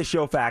didn't get the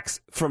show facts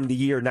from the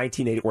year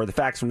 1980, or the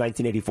facts from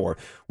 1984,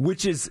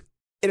 which is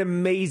an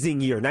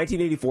amazing year.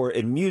 1984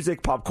 in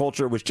music, pop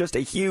culture was just a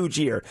huge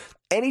year.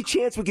 Any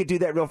chance we could do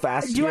that real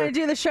fast? Do you want to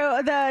do the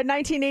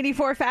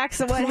 1984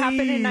 facts of what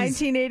happened in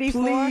 1984?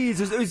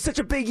 Please. It was such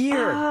a big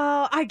year.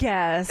 Oh, I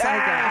guess.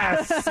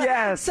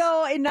 Yes.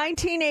 So in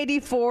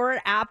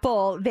 1984,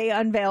 Apple, they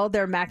unveiled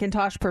their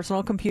Macintosh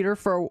personal computer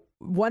for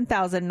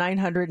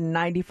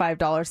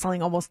 $1,995,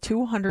 selling almost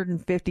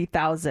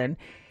 $250,000.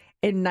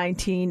 In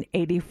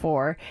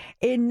 1984.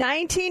 In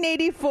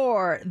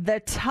 1984, the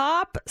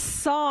top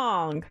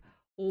song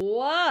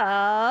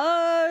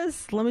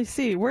was, let me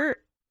see, that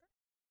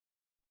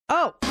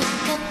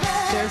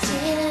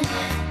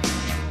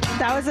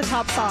was the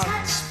top song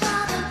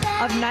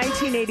of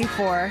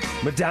 1984.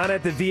 Madonna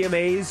at the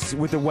VMAs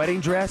with the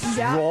wedding dress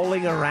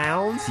rolling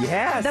around.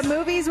 Yes. The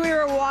movies we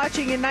were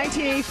watching in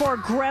 1984,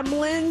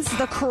 Gremlins,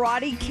 The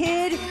Karate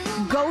Kid,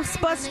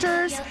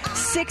 Ghostbusters,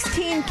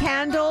 16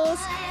 Candles,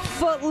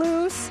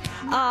 Footloose,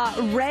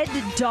 Red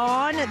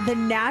Dawn, The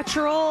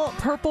Natural,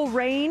 Purple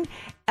Rain,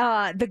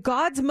 The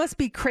Gods Must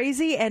Be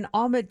Crazy, and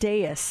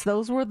Amadeus.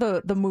 Those were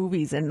the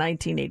movies in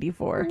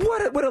 1984.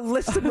 What a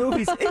list of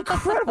movies.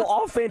 Incredible.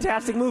 All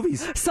fantastic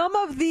movies. Some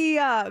of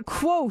the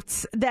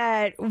quotes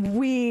that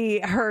we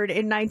heard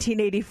in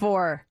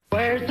 1984.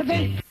 Where's the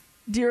beef?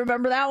 Do you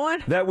remember that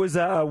one? That was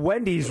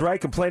Wendy's,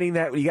 right? Complaining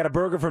that you got a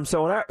burger from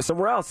somewhere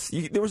else.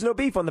 There was no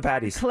beef on the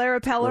patties.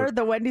 Clara Peller,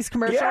 the Wendy's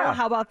commercial. Yeah.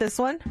 How about this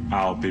one?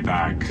 I'll be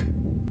back.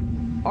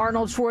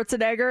 Arnold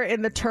Schwarzenegger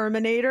in The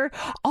Terminator.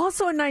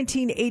 Also in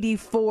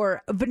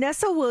 1984,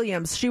 Vanessa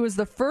Williams, she was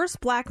the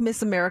first black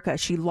Miss America.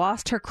 She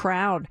lost her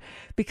crown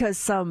because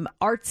some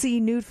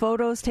artsy nude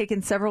photos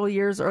taken several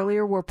years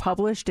earlier were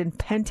published in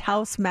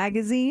Penthouse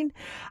magazine.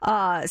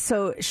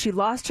 So she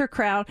lost her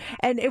crown,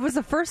 and it was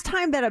the first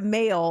time that a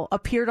male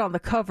appeared on the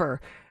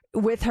cover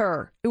with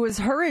her. It was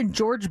her and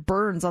George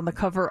Burns on the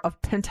cover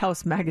of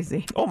Penthouse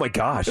magazine. Oh my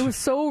gosh. It was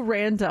so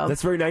random.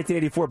 That's very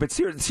 1984. But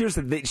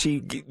seriously,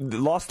 she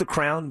lost the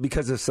crown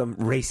because of some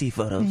racy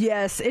photos.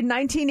 Yes. In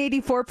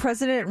 1984,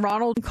 President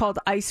Ronald called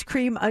ice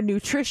cream a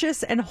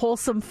nutritious and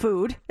wholesome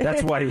food.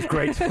 That's why he was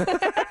great.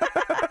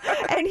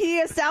 And he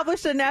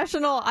established a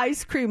National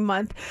Ice Cream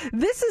Month.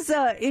 This is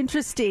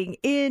interesting.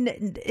 In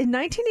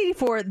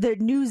 1984, the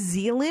New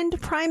Zealand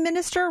Prime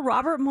Minister,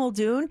 Robert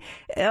Muldoon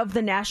of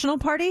the National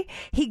Party,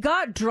 he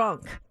got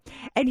drunk.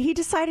 And he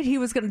decided he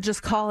was going to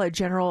just call a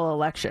general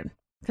election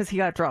because he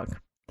got drunk.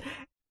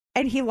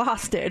 And he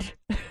lost it.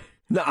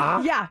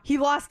 Nuh-uh. Yeah, he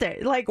lost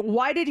it. Like,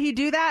 why did he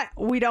do that?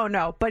 We don't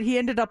know, but he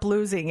ended up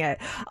losing it.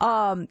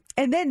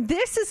 And then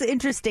this is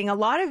interesting. A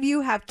lot of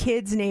you have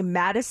kids named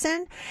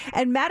Madison,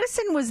 and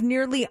Madison was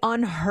nearly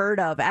unheard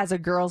of as a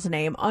girl's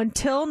name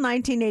until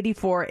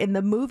 1984. In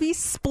the movie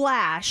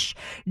Splash,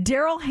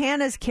 Daryl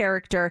Hannah's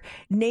character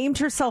named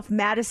herself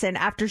Madison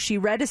after she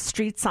read a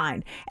street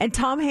sign, and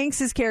Tom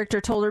Hanks's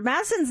character told her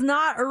Madison's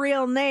not a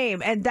real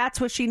name, and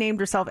that's what she named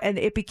herself, and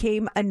it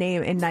became a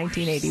name in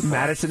 1984.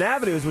 Madison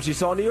Avenue is what she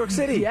saw in New York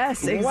City.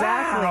 Yes, exactly.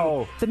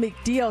 Wow. The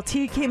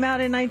McDLT came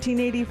out in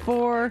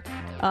 1984.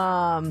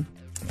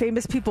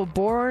 Famous people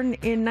born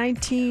in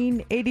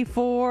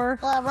 1984.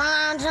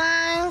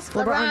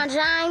 LeBron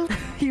James.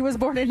 He was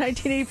born in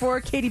 1984.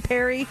 Katy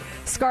Perry,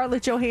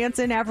 Scarlett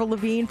Johansson, Avril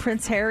Lavigne,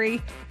 Prince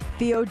Harry,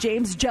 Theo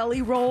James,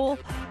 Jelly Roll.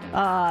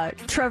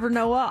 Trevor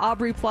Noah,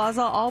 Aubrey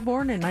Plaza, all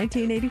born in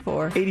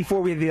 1984.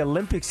 84, we had the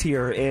Olympics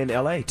here in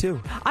L.A.,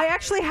 too. I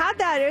actually had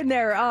that in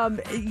there.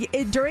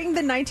 During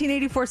the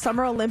 1984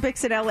 Summer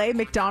Olympics in L.A.,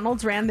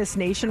 McDonald's ran this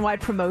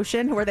nationwide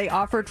promotion where they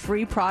offered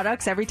free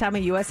products every time a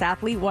U.S.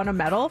 athlete won a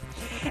medal.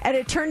 And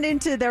it turned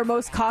into their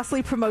most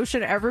costly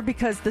promotion ever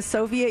because the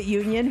Soviet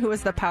Union, who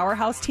was the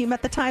powerhouse team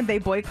at the time, they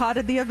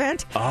boycotted the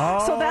event.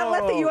 Oh. So that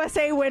let the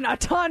USA win a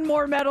ton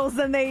more medals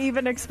than they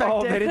even expected.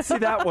 Oh, they didn't see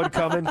that one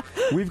coming.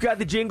 We've got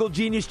the Jingle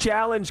Genius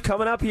Challenge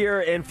coming up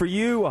here, and for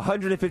you, a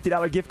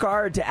 $150 gift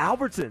card to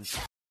Albertsons.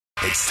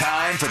 It's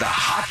time for the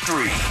Hot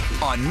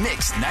 3 on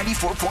Mix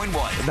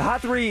 94.1. The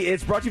Hot 3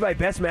 is brought to you by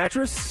Best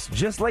Mattress.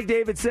 Just like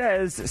David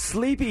says,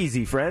 sleep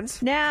easy,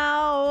 friends.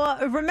 Now,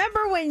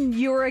 remember when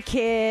you were a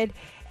kid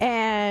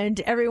and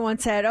everyone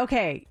said,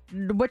 okay,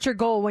 what's your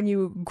goal when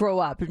you grow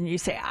up? And you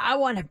say, I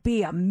want to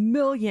be a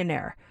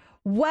millionaire.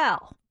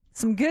 Well,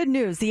 some good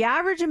news. The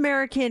average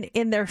American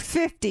in their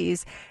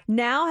 50s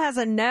now has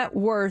a net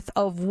worth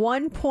of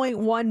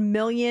 $1.1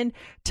 million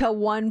to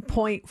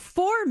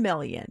 $1.4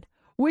 million,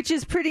 which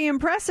is pretty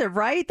impressive,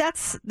 right?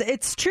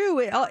 It's true.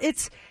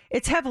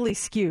 It's heavily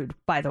skewed,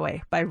 by the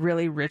way, by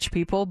really rich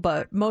people,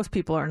 but most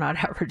people are not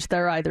average.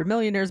 They're either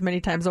millionaires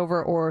many times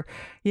over or,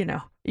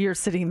 you're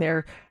sitting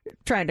there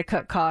trying to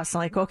cut costs.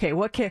 Like, okay,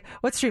 what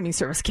streaming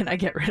service can I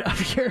get rid of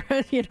here?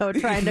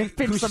 Trying to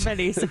pinch some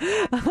pennies.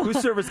 Whose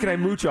service can I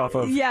mooch off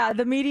of? Yeah,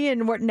 the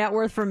median net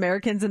worth for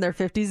Americans in their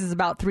 50s is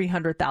about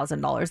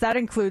 $300,000. That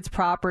includes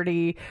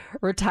property,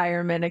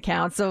 retirement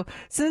accounts. So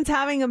since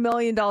having $1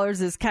 million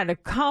is kind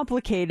of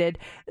complicated,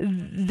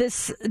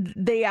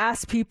 they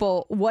asked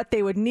people what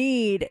they would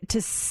need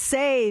to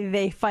say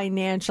they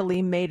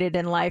financially made it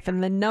in life.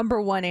 And the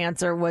number one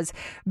answer was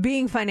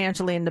being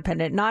financially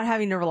independent, not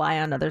having to rely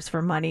on others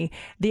for money.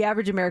 The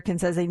average American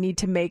says they need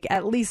to make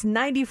at least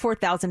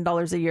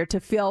 $94,000 a year to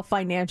feel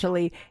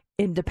financially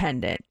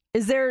independent.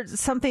 Is there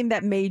something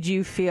that made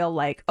you feel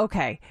like,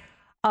 okay,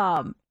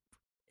 I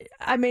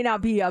may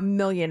not be a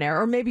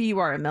millionaire, or maybe you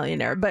are a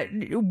millionaire, but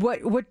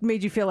what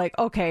made you feel like,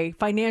 okay,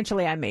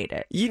 financially I made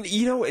it?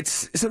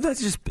 It's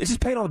sometimes it's just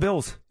paying all the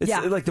bills. It's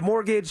like the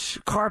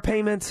mortgage, car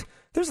payment.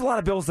 There's a lot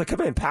of bills that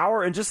come in,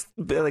 power, and just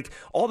like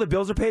all the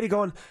bills are paid. And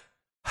going,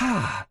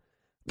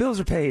 bills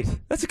are paid.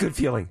 That's a good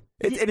feeling.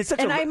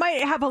 I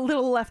might have a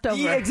little left over.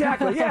 Yeah,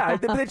 exactly. Yeah,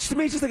 but to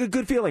me, it's just like a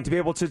good feeling to be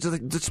able to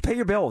just pay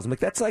your bills. I'm like,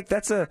 that's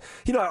a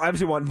I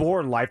obviously want more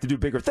in life to do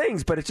bigger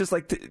things, but it's just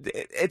like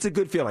it's a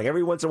good feeling.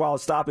 Every once in a while, I'll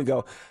stop and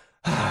go,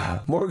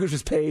 mortgage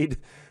was paid,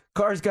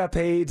 cars got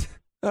paid.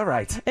 All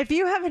right. If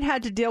you haven't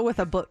had to deal with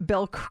a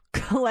bill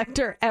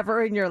collector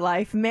ever in your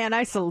life, man,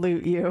 I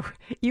salute you.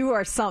 You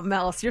are something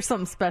else. You're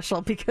something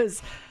special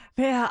because.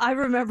 Yeah, I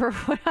remember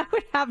when I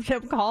would have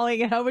them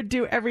calling and I would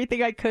do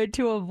everything I could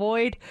to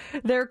avoid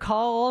their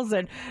calls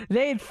and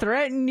they'd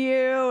threaten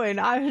you and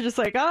I was just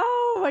like,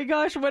 oh my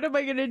gosh, what am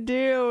I going to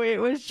do? It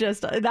was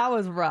just, that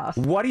was rough.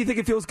 Why do you think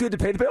it feels good to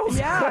pay the bills?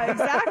 Yeah,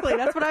 exactly.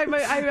 That's what I'm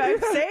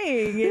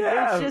saying.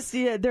 Yeah. It's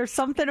just, there's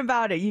something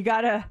about it. You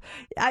got to,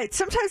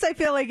 sometimes I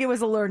feel like it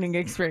was a learning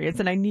experience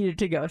and I needed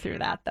to go through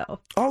that though.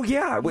 Oh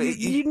yeah.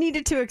 You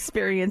needed to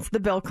experience the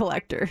bill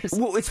collectors.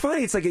 Well, it's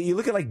funny. It's like you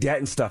look at like debt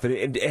and stuff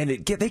and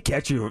they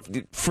catch you.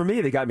 For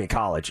me, they got me in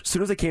college. As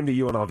soon as I came to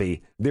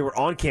UNLV, they were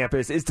on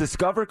campus. Is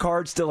Discover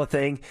Card still a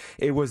thing?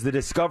 It was the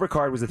Discover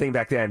Card was the thing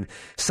back then.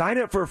 Sign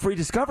up for a free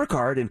Discover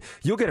Card and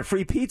you'll get a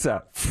free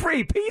pizza.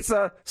 Free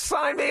pizza?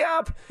 Sign me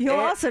up. You'll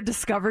also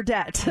discover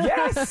debt.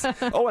 Yes.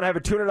 Oh, and I have a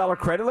 $200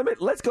 credit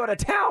limit? Let's go to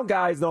town,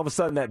 guys. And all of a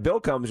sudden that bill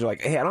comes. You're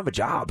like, hey, I don't have a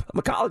job. I'm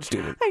a college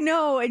student. I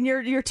know. And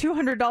your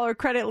 $200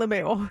 credit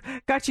limit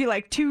got you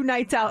like 2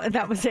 nights out and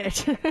that was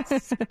it.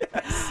 Yes.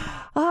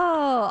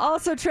 Oh,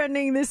 also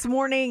trending this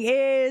morning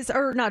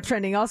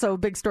also a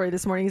big story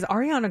this morning is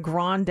Ariana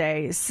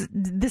Grande.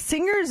 The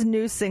singer's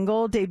new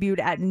single debuted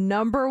at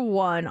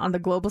 #1 on the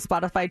global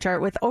Spotify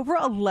chart with over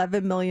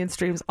 11 million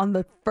streams on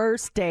the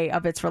first day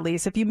of its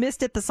release. If you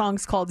missed it, the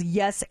song's called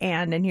Yes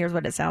and here's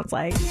what it sounds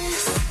like.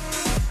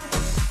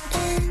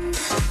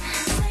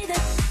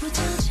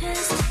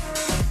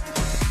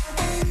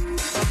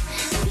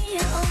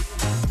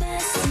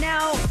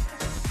 Now,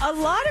 a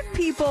lot of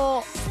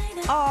people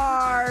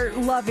are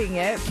loving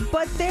it,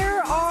 but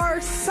there are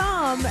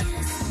some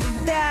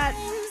that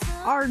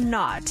are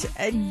not.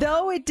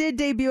 Though it did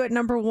debut at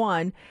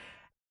 #1,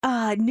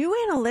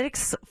 new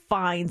analytics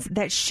finds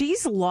that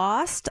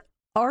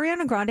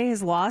Ariana Grande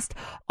has lost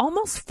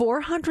almost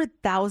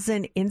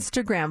 400,000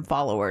 Instagram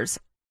followers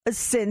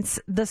since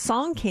the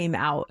song came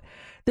out.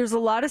 There's a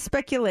lot of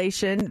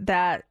speculation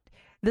that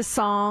the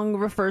song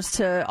refers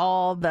to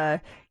all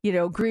the,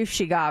 grief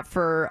she got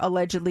for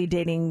allegedly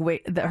dating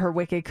her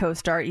Wicked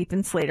co-star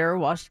Ethan Slater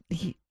while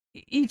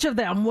each of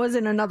them was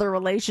in another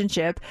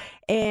relationship.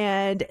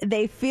 And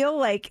they feel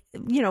like,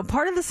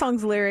 part of the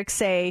song's lyrics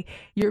say,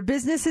 your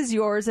business is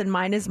yours and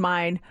mine is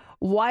mine.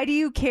 Why do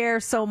you care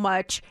so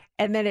much?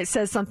 And then it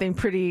says something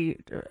pretty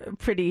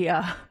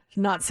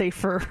not safe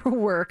for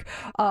work.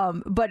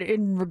 But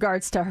in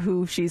regards to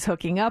who she's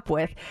hooking up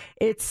with,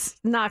 it's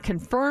not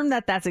confirmed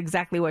that that's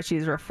exactly what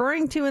she's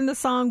referring to in the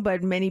song,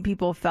 but many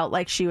people felt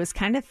like she was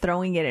kind of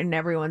throwing it in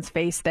everyone's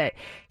face that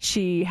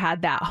she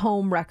had that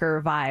home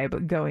wrecker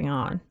vibe going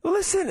on. Well,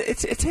 listen, it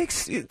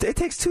takes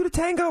two to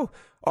tango.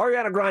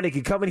 Ariana Grande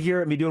can come in here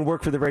and be doing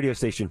work for the radio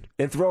station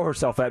and throw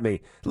herself at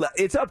me.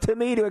 It's up to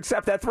me to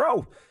accept that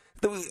throw.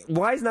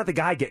 Why is not the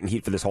guy getting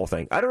heat for this whole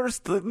thing? I don't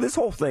understand. This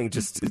whole thing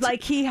just...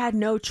 Like he had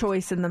no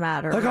choice in the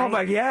matter. Like, right? oh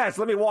my, yes,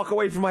 let me walk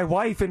away from my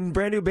wife and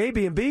brand new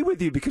baby and be with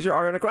you because you're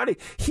Ariana Grande.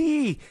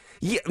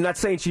 I'm not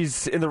saying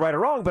she's in the right or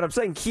wrong, but I'm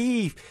saying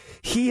he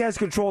has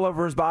control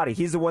over his body.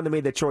 He's the one that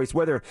made that choice,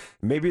 whether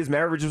maybe his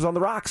marriage was on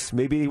the rocks.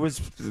 Maybe he was...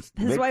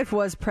 His wife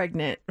was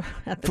pregnant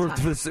at the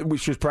time.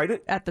 She was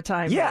pregnant? At the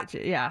time. Yeah.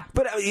 Yeah.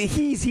 But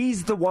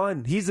he's the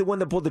one. He's the one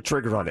that pulled the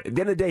trigger on it. At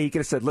the end of the day, he could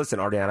have said, listen,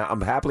 Ariana, I'm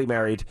happily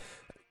married.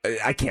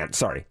 I can't.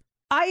 Sorry.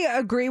 I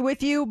agree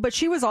with you, but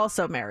she was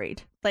also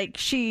married. Like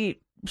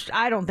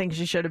I don't think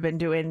she should have been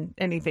doing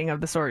anything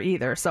of the sort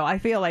either. So I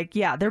feel like,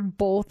 yeah, they're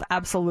both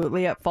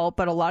absolutely at fault.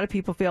 But a lot of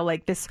people feel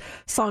like this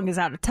song is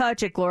out of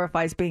touch. It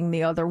glorifies being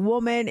the other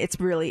woman. It's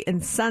really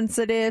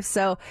insensitive.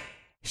 So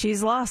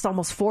she's lost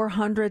almost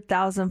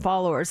 400,000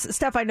 followers.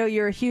 Steph, I know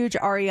you're a huge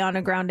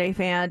Ariana Grande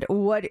fan.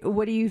 What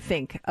do you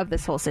think of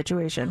this whole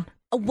situation?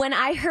 When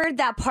I heard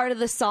that part of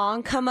the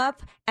song come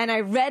up and I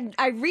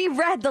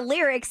reread the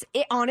lyrics,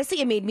 it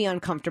made me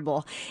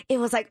uncomfortable. It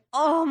was like,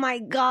 oh my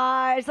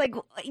gosh, like,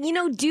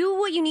 do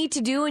what you need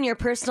to do in your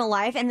personal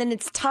life. And then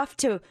it's tough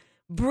to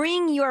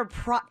bring your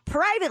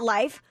private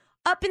life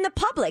up in the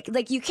public.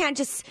 Like you can't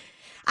just,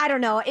 I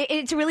don't know.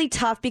 It's really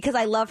tough because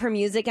I love her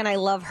music and I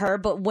love her.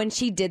 But when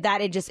she did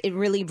that, it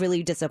really,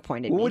 really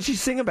disappointed me. What did she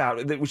sing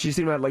about? Was she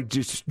singing about like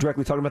just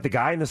directly talking about the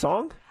guy in the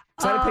song?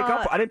 So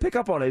I didn't pick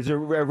up on it. Is there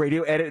a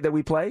radio edit that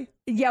we play?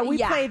 Yeah, we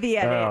play the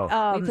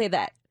edit. We play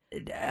that.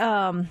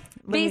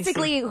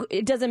 Basically,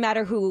 it doesn't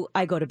matter who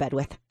I go to bed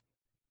with.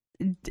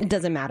 It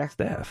doesn't matter.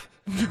 Steph.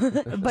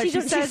 But she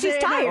says she's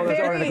it tired.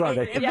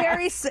 in a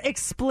very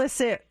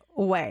explicit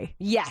way.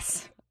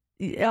 Yes.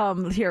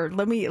 Here,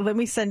 let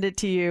me send it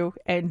to you,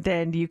 and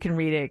then you can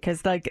read it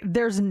because like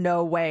there's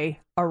no way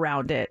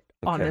around it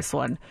on this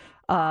one.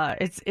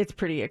 It's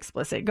pretty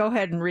explicit. Go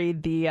ahead and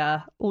read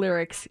the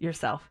lyrics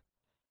yourself.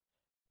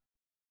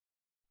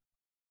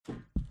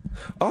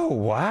 Oh,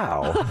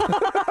 wow.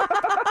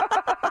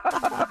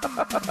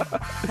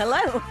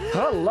 Hello.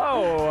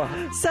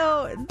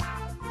 So,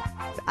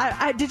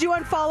 did you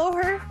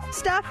unfollow her,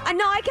 Steph?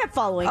 No, I kept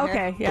following her.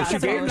 Okay, yeah. She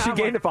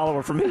gained a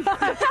follower from me.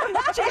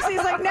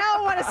 JC's like, now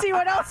I want to see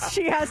what else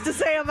she has to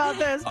say about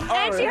this.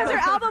 And she has her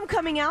album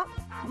coming out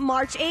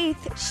March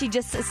 8th. She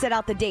just set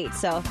out the date.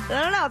 So,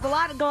 I don't know. It's a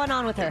lot going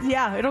on with her.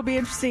 Yeah, it'll be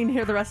interesting to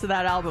hear the rest of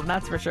that album.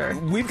 That's for sure.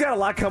 We've got a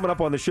lot coming up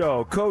on the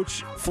show.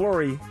 Coach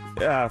Flory,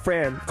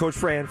 Coach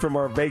Fran from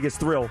our Vegas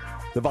Thrill,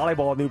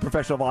 the new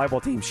professional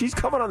volleyball team. She's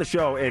coming on the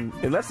show in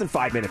less than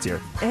 5 minutes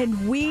here.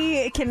 And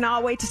we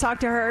cannot wait to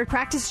talk to her.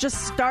 Practice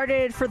just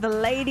started for the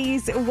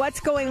ladies. What's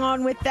going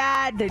on with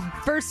that? The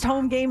first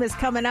home game is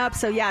coming up.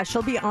 So, yeah,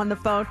 she'll be on the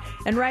phone.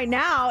 And right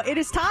now, it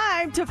is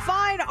time to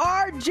find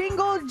our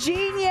Jingle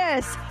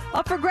Genius.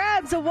 Up for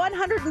grabs, a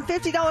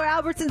 $150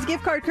 Albertsons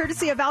gift card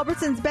courtesy of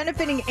Albertsons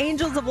benefiting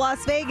Angels of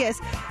Las Vegas.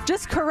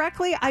 Just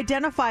correctly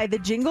identify the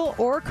jingle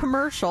or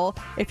commercial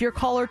if you're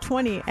caller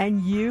 20,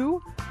 and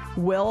you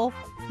will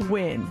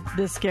win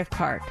this gift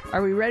card.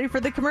 Are we ready for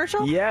the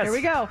commercial? Yes. Here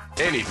we go.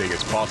 Anything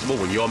is possible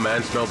when your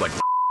man smells like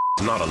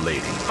not a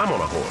lady. I'm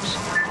on a horse.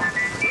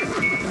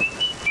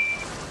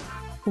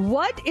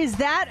 What is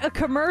that a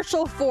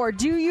commercial for?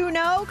 Do you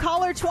know?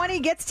 Caller 20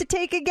 gets to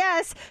take a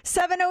guess.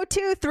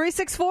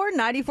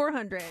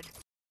 702-364-9400.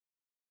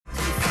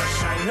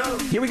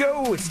 Here we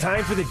go. It's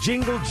time for the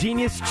Jingle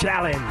Genius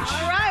Challenge.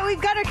 All right, we've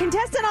got our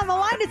contestant on the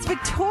line. It's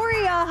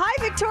Victoria.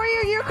 Hi,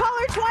 Victoria. You're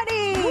caller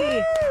 20.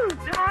 Woo!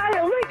 Hi,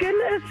 oh my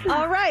goodness.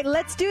 All right,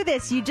 let's do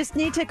this. You just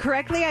need to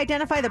correctly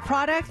identify the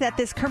product that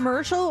this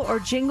commercial or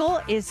jingle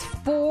is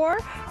for.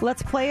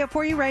 Let's play it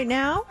for you right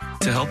now.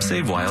 To help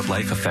save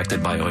wildlife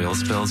affected by oil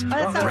spills,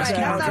 That's not right.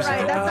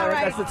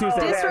 That's the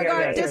Tuesday.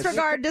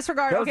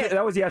 Disregard. Okay.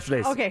 That was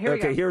yesterday's. Okay, here we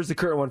go. Here's the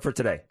current one for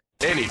today.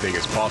 Anything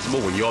is possible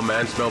when your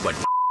man smells like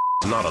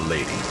not a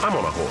lady. I'm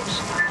on a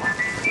horse.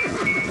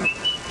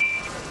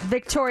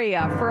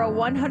 Victoria, for a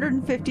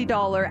 $150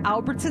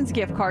 Albertsons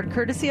gift card,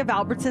 courtesy of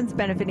Albertsons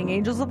benefiting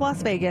Angels of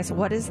Las Vegas,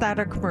 what is that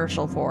a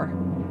commercial for?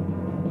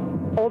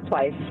 Old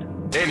Spice.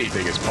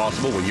 Anything is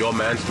possible when your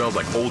man smells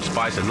like Old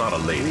Spice and not a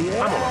lady.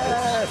 I'm on a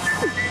horse.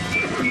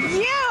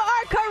 You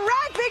are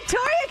correct,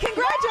 Victoria.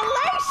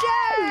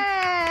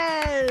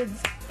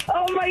 Congratulations.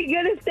 Oh my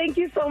goodness, thank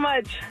you so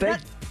much.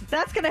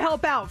 That's going to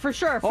help out for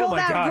sure. Fill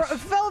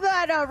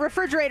that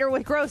refrigerator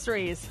with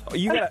groceries.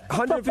 You got a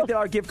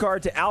 $150 gift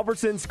card to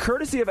Albertsons,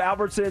 courtesy of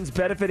Albertsons,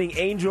 benefiting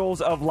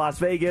Angels of Las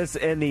Vegas.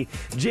 And the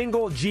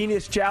Jingle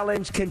Genius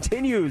Challenge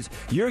continues.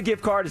 Your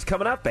gift card is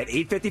coming up at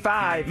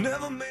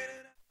 8:55.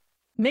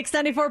 Mix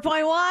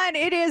 94.1.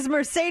 It is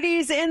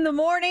Mercedes in the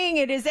morning.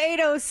 It is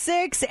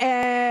 8:06,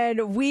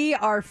 and we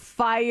are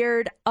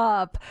fired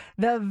up.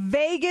 The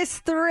Vegas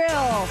Thrill.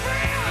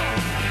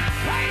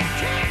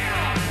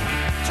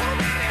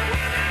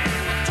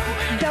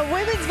 The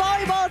women's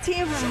volleyball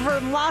team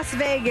from Las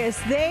Vegas,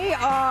 they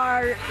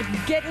are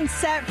getting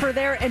set for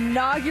their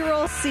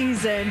inaugural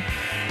season,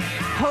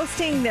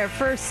 hosting their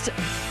first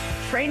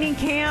training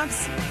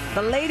camps.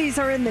 The ladies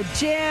are in the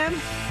gym,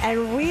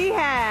 and we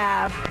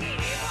have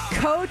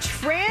Coach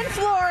Fran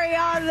Flory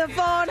on the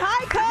phone.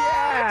 Hi, Coach.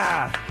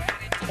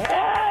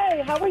 Yeah.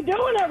 Hey, how we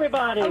doing,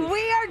 everybody?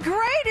 We are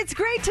great. It's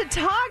great to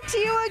talk to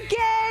you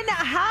again.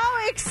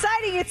 How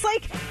exciting. It's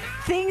like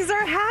things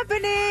are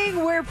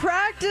happening. We're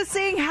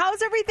practicing.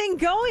 How's everything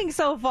going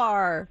so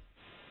far?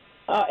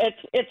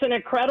 It's an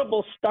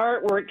incredible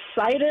start. We're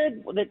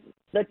excited.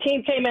 The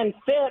team came in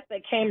fit.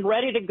 They came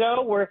ready to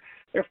go.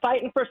 They're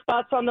fighting for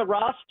spots on the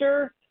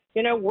roster.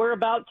 You know, we're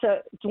about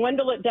to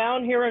dwindle it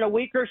down here in a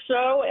week or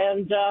so,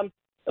 and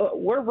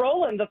we're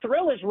rolling. The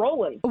thrill is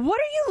rolling. What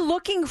are you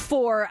looking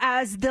for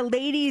as the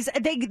ladies?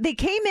 They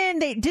came in.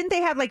 Didn't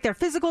they have like their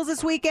physicals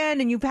this weekend?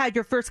 And you've had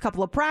your first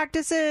couple of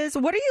practices.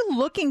 What are you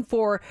looking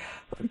for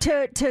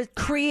to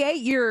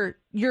create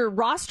your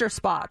roster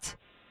spots?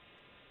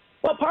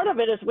 Well, part of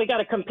it is we got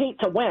to compete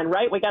to win,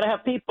 right? We got to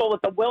have people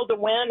with the will to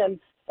win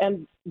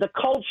and the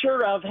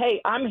culture of, hey,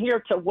 I'm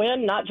here to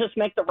win, not just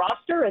make the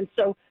roster. And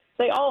so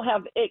they all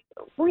have a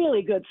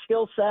really good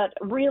skill set,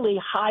 really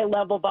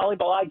high-level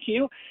volleyball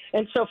IQ.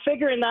 And so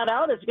figuring that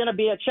out is going to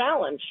be a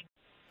challenge.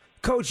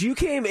 Coach, you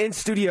came in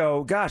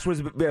studio, gosh, was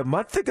it a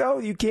month ago?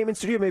 You came in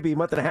studio maybe a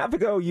month and a half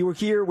ago. You were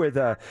here with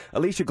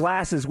Alicia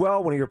Glass as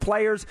well, one of your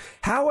players.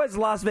 How has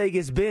Las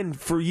Vegas been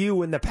for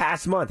you in the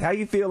past month? How are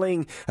you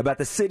feeling about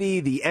the city,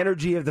 the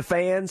energy of the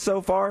fans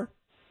so far?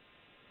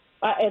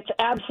 It's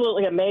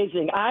absolutely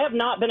amazing. I have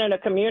not been in a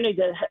community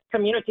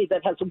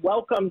that has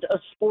welcomed a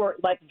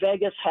sport like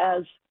Vegas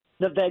has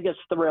the Vegas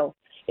Thrill.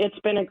 It's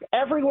been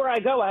everywhere I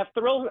go. I have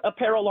Thrill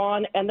apparel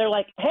on, and they're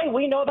like, hey,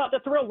 we know about the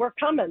Thrill. We're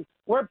coming.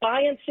 We're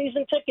buying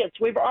season tickets.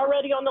 We're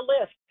already on the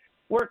list.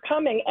 We're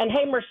coming. And,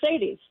 hey,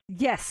 Mercedes.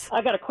 Yes.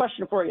 I got a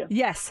question for you.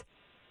 Yes.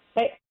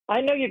 Hey,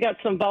 I know you got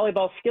some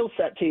volleyball skill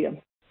set to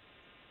you.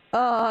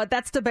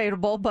 That's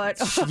debatable, but.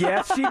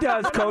 Yes, she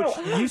does, Coach.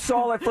 You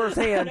saw it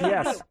firsthand,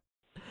 yes.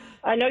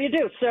 I know you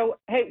do. So,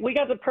 hey, we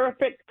got the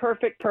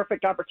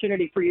perfect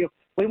opportunity for you.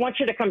 We want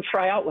you to come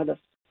try out with us.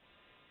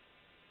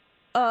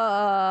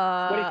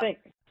 What do you think?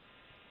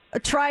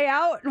 Try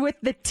out with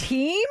the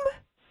team?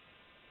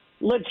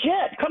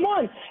 Legit. Come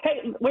on.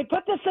 Hey, we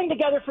put this thing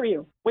together for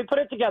you. We put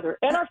it together.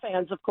 And our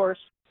fans, of course.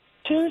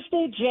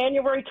 Tuesday,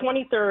 January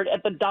 23rd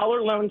at the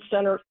Dollar Loan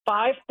Center,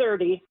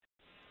 5:30.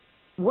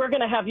 We're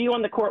going to have you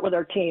on the court with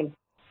our team.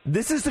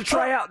 This is to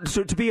try out,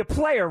 so to be a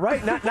player,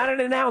 right? Not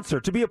an announcer,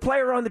 to be a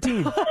player on the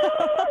team.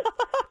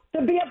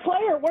 To be a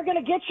player, we're going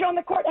to get you on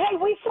the court. Hey,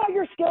 we saw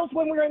your skills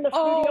when we were in the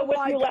studio with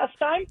you last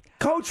time.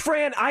 Coach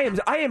Fran, I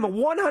am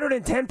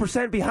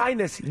 110% behind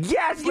this.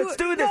 Yes, let's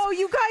do this. No,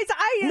 you guys,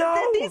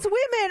 these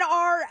women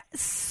are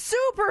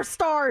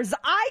superstars.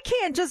 I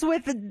can't just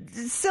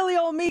with silly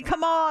old me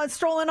come on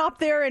strolling up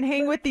there and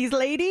hang with these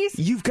ladies.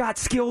 You've got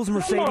skills,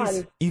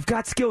 Mercedes. You've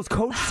got skills.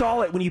 Coach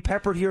saw it when you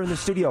peppered here in the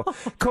studio.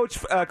 Coach,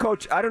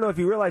 I don't know if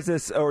you realize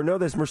this or know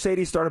this.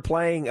 Mercedes started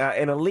playing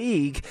in a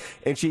league,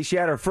 and she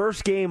had her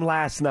first game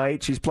last night.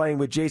 She's playing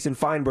with Jason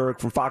Feinberg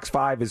from Fox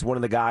 5 is one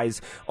of the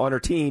guys on her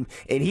team,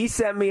 and he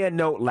sent me a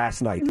note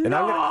last night. And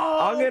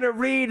I'm going to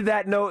read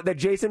that note that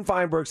Jason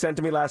Feinberg sent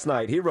to me last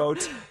night. He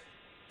wrote,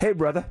 hey,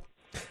 brother,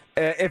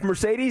 if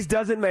Mercedes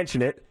doesn't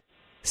mention it,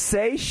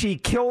 say she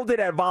killed it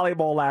at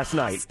volleyball last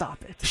night.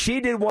 Stop it. She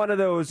did one of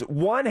those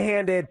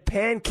one-handed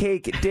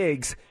pancake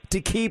digs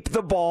to keep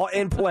the ball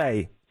in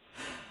play.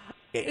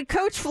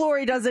 Coach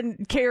Flory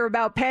doesn't care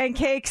about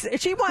pancakes.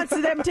 She wants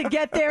them to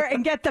get there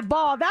and get the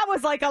ball. That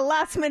was like a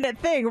last-minute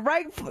thing,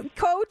 right,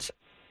 Coach?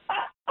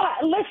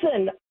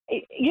 Listen,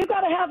 you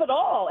got to have it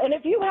all. And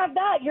if you have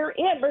that, you're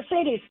in.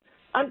 Mercedes,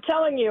 I'm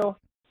telling you,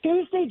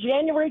 Tuesday,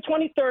 January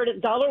 23rd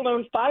at Dollar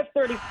Loan,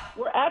 5:30,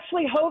 we're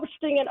actually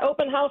hosting an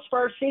open house for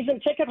our season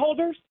ticket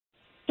holders.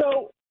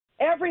 So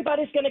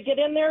everybody's going to get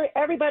in there.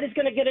 Everybody's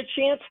going to get a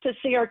chance to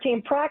see our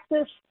team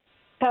practice,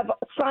 have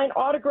signed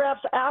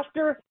autographs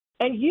after.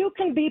 And you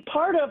can be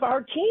part of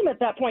our team at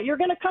that point. You're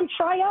going to come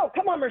try out.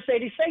 Come on,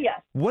 Mercedes, say yes.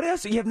 What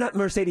else? You have not,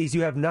 Mercedes.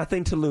 You have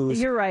nothing to lose.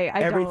 You're right.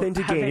 I everything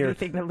don't to gain have here.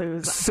 Anything to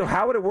lose. So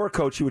how would it work,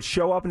 Coach? You would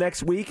show up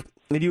next week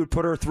and you would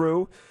put her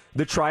through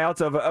the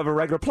tryouts of a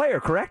regular player,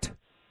 correct?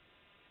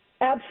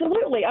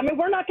 Absolutely. I mean,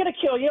 we're not going to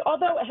kill you.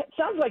 Although it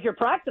sounds like you're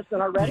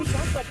practicing already.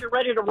 Sounds like you're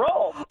ready to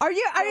roll. Are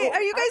you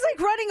guys like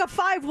running a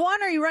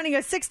 5-1? Are you running a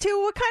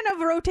 6-2? What kind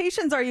of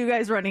rotations are you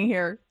guys running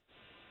here?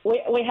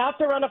 We have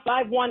to run a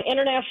 5-1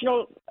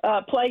 international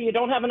play. You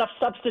don't have enough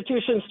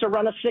substitutions to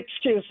run a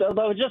 6-2, so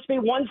there'll just be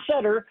one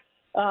setter,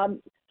 and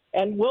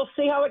we'll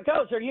see how it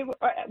goes.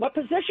 What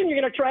position are you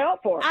going to try out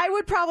for? I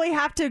would probably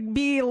have to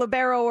be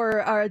libero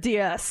or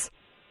DS.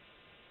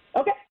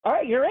 Okay. All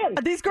right, you're in.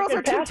 These girls You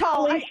are can too pass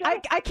tall.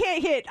 Felicia. I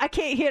can't hit. I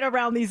can't hit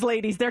around these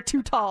ladies. They're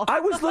too tall. I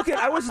was looking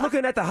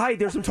at the height.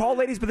 There's some tall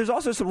ladies, but there's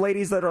also some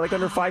ladies that are like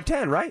under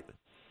 5'10", right?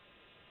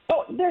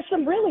 Oh, there's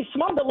some really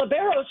small. The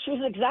liberos, she's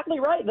exactly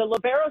right. The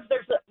liberos,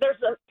 there's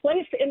a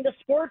place in the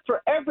sport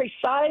for every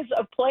size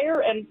of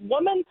player and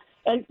woman.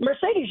 And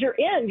Mercedes, you're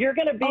in. You're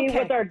going to be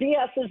with our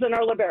DSs and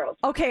our liberos.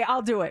 Okay,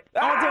 I'll do it.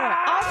 I'll do it.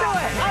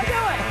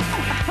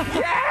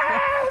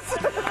 Yes!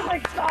 I'm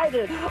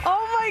excited.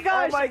 Oh my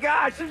gosh! Oh my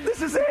gosh!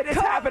 This is it. It's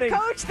happening.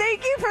 Coach,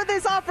 thank you for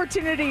this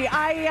opportunity.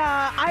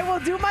 I will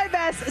do my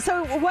best.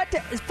 So what?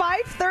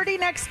 5:30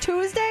 next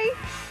Tuesday.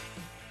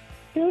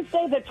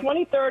 Tuesday the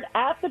 23rd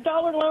at the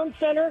Dollar Loan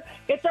Center.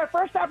 It's our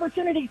first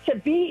opportunity to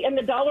be in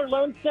the Dollar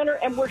Loan Center,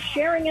 and we're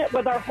sharing it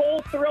with our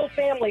whole Thrill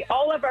family.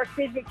 All of our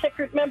season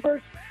ticket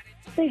members,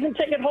 season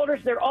ticket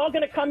holders, they're all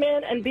going to come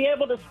in and be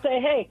able to say,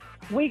 hey,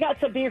 we got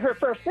to be here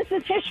first. This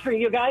is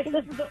history, you guys.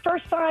 This is the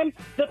first time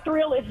the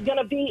Thrill is going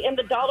to be in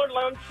the Dollar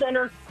Loan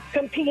Center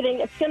competing.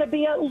 It's going to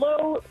be a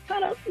low,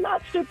 kind of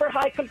not super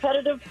high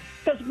competitive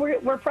because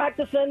we're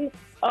practicing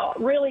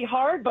really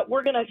hard, but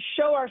we're going to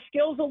show our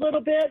skills a little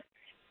bit,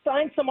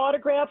 sign some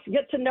autographs,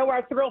 get to know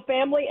our Thrill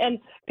family, and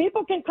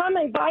people can come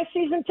and buy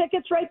season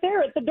tickets right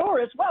there at the door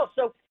as well.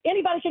 So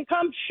anybody can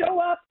come, show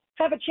up,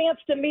 have a chance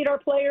to meet our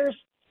players,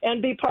 and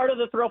be part of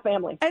the Thrill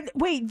family. And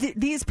wait,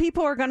 these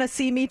people are going to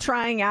see me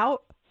trying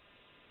out?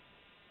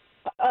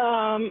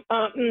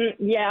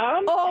 Yeah.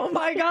 Oh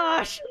my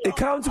gosh! It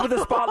comes with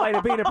the spotlight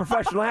of being a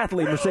professional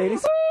athlete,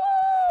 Mercedes.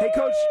 Hey,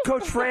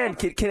 Coach Fran,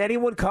 can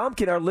anyone come?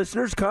 Can our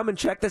listeners come and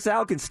check this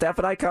out? Can Steph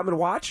and I come and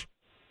watch?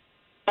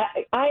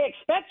 I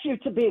expect you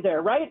to be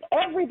there, right?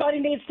 Everybody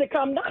needs to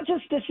come, not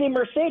just to see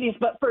Mercedes,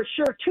 but for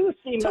sure to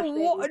see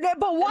Mercedes.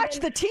 But watch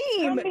the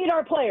team. Meet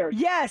our players.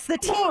 Yes, the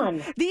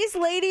team. These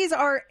ladies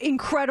are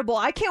incredible.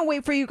 I can't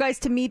wait for you guys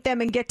to meet them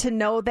and get to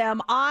know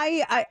them.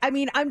 I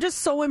mean, I'm just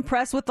so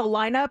impressed with the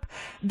lineup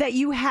that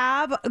you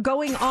have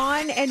going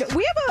on. And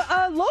we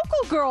have a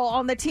local girl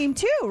on the team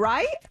too,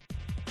 right?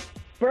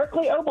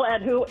 Berkeley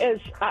Oblad, who is,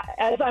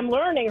 as I'm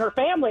learning, her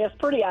family is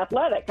pretty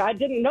athletic. I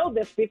didn't know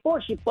this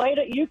before. She played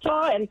at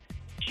Utah, and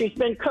she's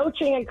been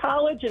coaching in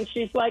college, and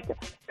she's like,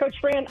 Coach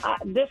Fran,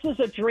 this is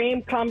a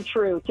dream come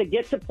true to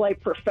get to play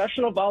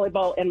professional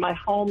volleyball in my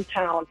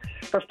hometown.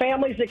 Her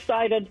family's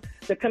excited.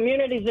 The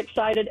community's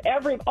excited.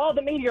 All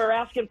the media are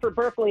asking for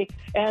Berkeley,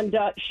 and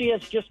she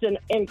is just an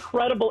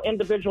incredible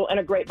individual and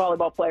a great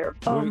volleyball player.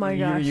 Oh, my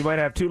gosh. You might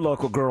have two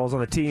local girls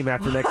on the team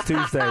after next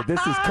Tuesday.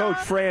 This is Coach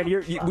Fran.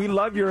 We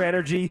love your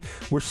energy.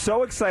 We're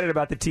so excited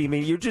about the team.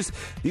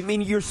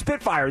 You're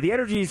Spitfire. The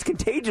energy is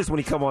contagious when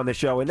you come on the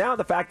show. And now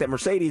the fact that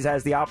Mercedes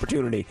has the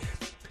opportunity.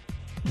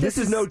 This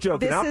is no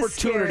joke. An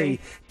opportunity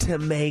to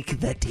make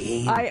the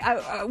team.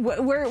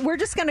 We're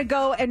just going to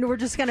go and we're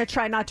just going to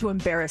try not to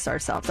embarrass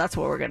ourselves. That's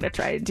what we're going to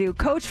try to do.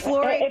 Coach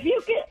Flory. If you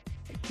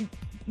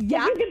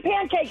can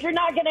pancake, you're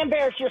not going to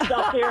embarrass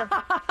yourself here.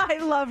 I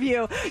love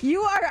you.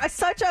 You are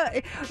such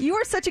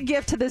a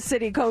gift to the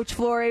city, Coach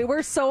Flory.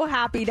 We're so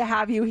happy to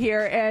have you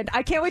here, and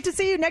I can't wait to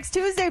see you next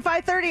Tuesday,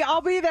 5:30.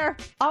 I'll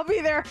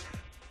be there.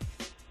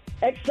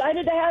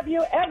 Excited to have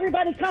you.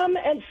 Everybody come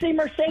and see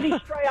Mercedes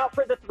try out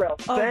for the Thrill.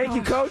 Thank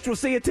you, Coach. We'll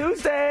see you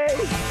Tuesday.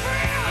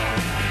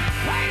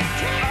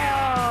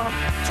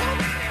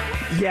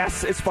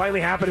 Yes, it's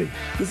finally happening.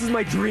 This is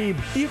my dream.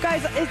 You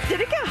guys,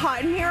 did it get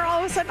hot in here all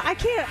of a sudden? I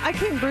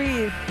can't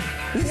breathe.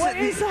 What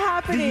is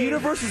happening? The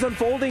universe is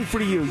unfolding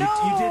for you.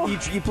 No.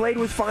 You played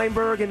with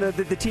Feinberg and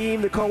the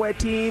team, the co-ed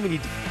team, and you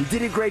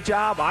did a great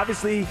job.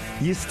 Obviously,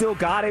 you still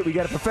got it. We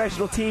got a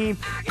professional team.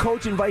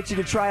 Coach invites you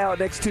to try out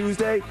next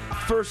Tuesday.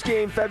 First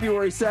game,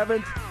 February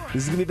 7th.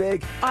 This is going to be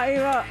big.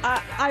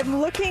 I'm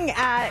looking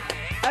at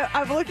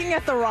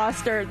the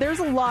roster. There's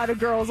a lot of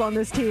girls on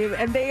this team,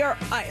 and they are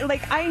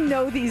I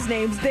know these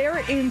names. They're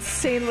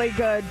insanely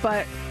good,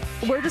 but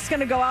we're just going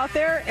to go out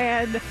there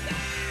and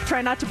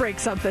try not to break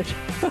something.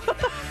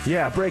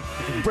 Yeah, break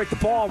the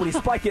ball when you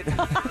spike it.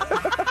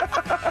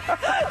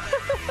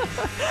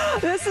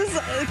 This is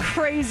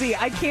crazy.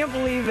 I can't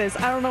believe this.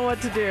 I don't know what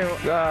to do.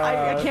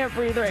 I can't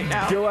breathe right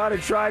now. Go out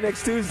and try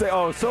next Tuesday.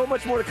 Oh, so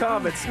much more to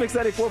come. It's Mix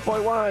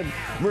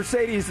 94.1.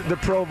 Mercedes, the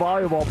pro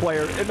volleyball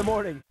player, in the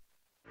morning.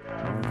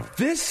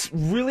 This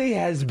really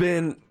has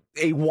been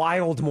a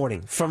wild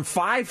morning from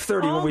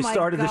 5:30 when we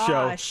started the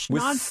show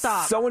with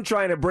nonstop. Someone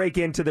trying to break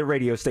into the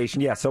radio station.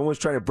 Yeah, someone was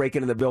trying to break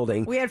into the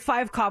building. We had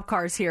 5 cop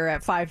cars here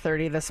at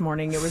 5:30 this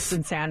morning. It was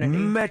insanity.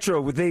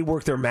 Metro, they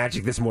worked their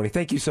magic this morning.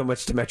 Thank you so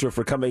much to Metro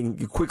for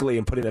coming quickly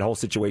and putting that whole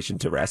situation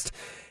to rest.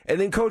 And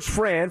then Coach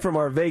Fran from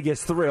our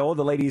Vegas Thrill,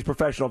 the ladies'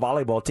 professional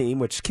volleyball team,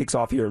 which kicks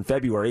off here in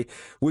February,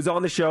 was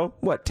on the show,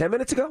 10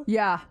 minutes ago?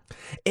 Yeah.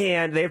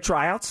 And they have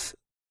tryouts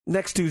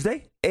next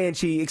Tuesday, and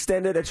she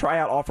extended a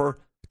tryout offer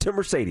to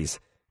Mercedes.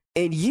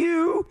 And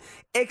you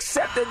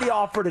accepted the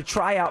offer to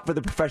try out for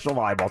the professional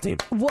volleyball team.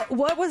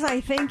 What was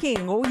I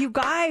thinking? Oh, you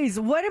guys,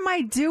 what am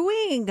I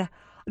doing?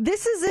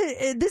 This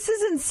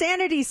is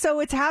insanity.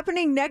 So it's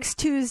happening next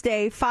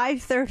Tuesday,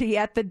 5:30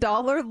 at the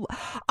Dollar.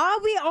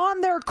 I'll be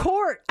on their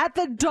court at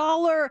the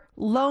Dollar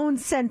Loan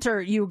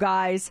Center, you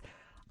guys.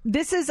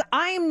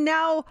 I'm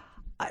now,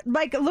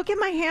 like, look at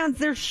my hands.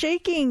 They're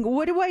shaking.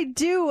 What do I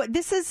do?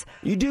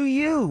 You do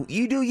you.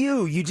 You do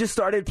you. You just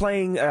started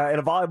playing in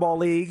a volleyball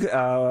league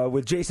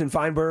with Jason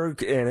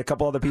Feinberg and a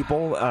couple other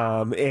people.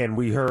 And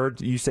we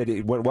heard you said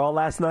it went well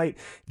last night.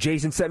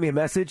 Jason sent me a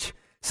message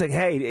saying,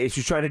 hey,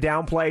 she's trying to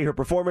downplay her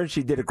performance.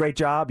 She did a great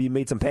job. You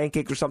made some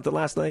pancakes or something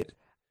last night.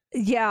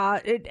 Yeah.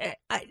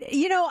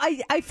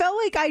 I felt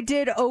like I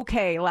did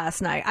okay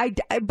last night.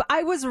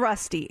 I was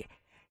rusty.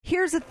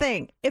 Here's the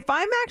thing. If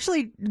I'm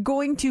actually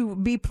going to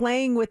be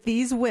playing with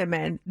these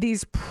women,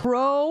 these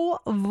pro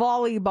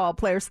volleyball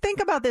players,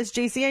 think about this,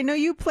 JC. I know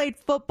you played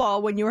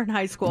football when you were in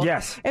high school.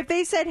 Yes. If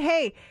they said,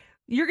 hey,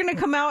 you're going to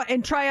come out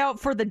and try out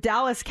for the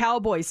Dallas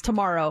Cowboys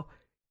tomorrow,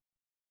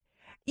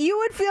 you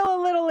would feel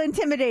a little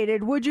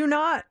intimidated, would you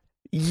not?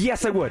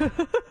 Yes, I would.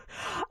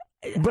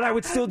 But I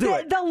would still do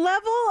it. The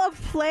level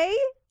of play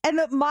and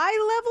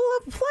my level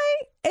of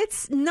play,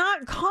 it's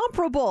not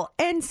comparable.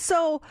 And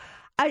so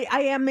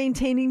I am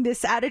maintaining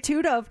this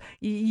attitude of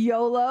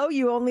YOLO,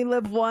 you only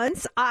live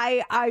once.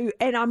 And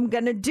I'm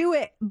going to do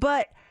it.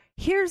 But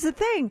here's the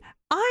thing.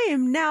 I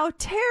am now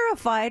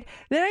terrified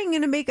that I'm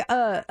going to make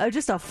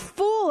just a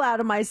fool out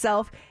of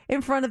myself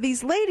in front of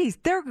these ladies.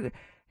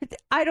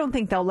 I don't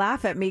think they'll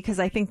laugh at me because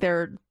I think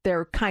they're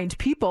kind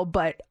people.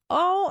 But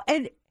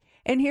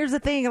and here's the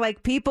thing,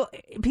 like people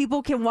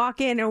can walk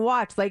in and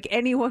watch. Like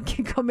anyone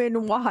can come in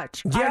and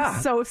watch. Yeah.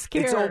 I'm so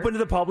scared. It's open to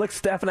the public.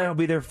 Steph and I will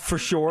be there for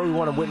sure. We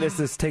want to witness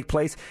this take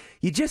place.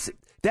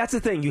 That's the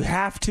thing. You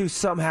have to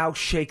somehow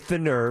shake the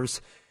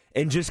nerves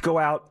and just go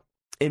out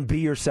and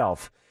be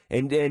yourself.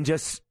 And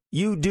just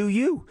you do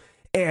you.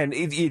 And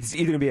it's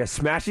either going to be a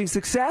smashing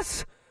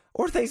success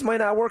or things might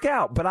not work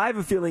out. But I have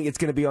a feeling it's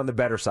going to be on the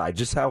better side,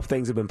 just how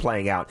things have been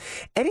playing out.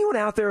 Anyone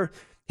out there,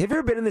 have you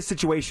ever been in this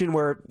situation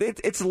where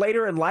it's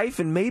later in life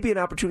and maybe an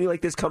opportunity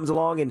like this comes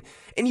along and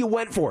you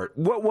went for it?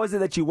 What was it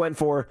that you went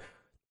for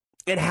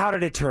and how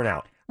did it turn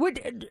out?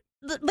 What's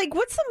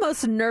the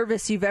most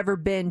nervous you've ever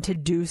been to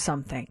do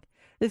something?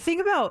 The thing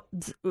about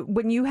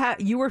when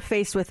you were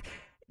faced with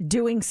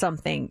doing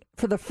something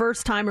for the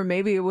first time, or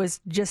maybe it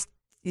was just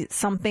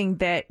something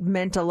that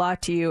meant a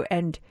lot to you,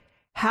 and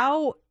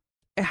how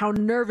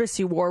nervous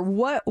you were.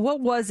 What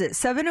was it?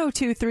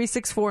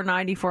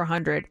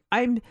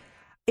 702-364-9400.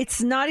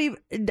 It's not even,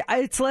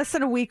 it's less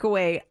than a week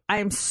away.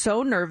 I'm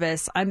so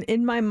nervous. I'm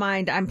in my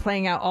mind. I'm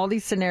playing out all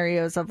these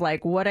scenarios of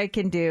like what I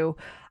can do.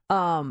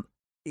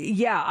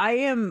 Yeah, I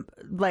am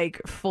like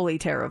fully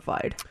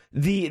terrified.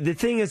 The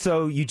thing is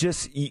though,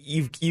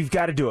 you've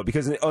got to do it,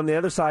 because on the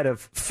other side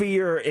of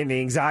fear and the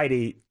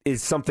anxiety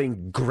is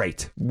something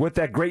great. What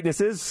that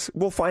greatness is,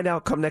 we'll find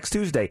out come next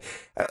Tuesday.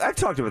 I've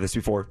talked about this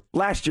before.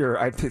 Last year,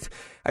 I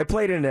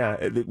played in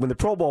when the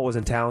Pro Bowl was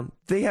in town.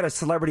 They had a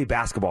celebrity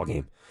basketball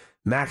game.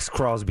 Max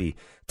Crosby,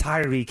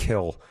 Tyreek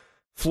Hill,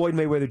 Floyd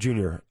Mayweather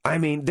Jr. I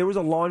mean, there was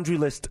a laundry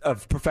list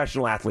of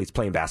professional athletes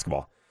playing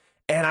basketball.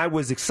 And I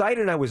was excited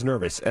and I was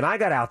nervous. And I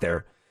got out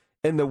there,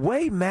 and the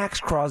way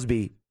Max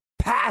Crosby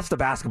passed the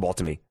basketball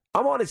to me,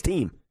 I'm on his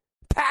team,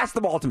 passed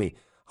the ball to me.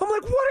 I'm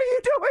like, what are you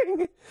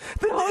doing?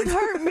 Don't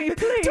hurt me,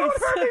 please.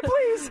 Don't hurt me,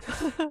 please.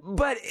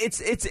 But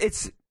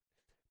it's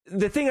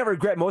the thing I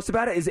regret most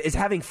about it is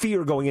having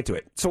fear going into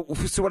it. So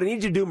what I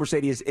need you to do,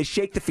 Mercedes, is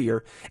shake the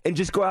fear and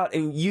just go out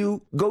and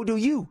you go do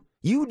you.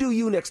 You do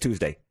you next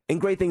Tuesday,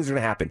 and great things are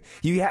going to happen.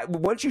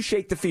 Once you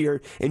shake the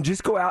fear and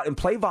just go out and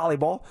play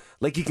volleyball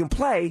like you can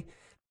play,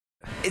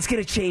 it's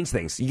going to change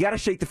things. You got to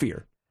shake the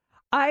fear.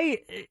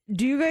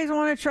 Do you guys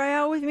want to try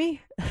out with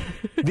me?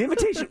 The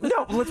invitation?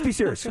 No, let's be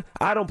serious.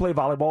 I don't play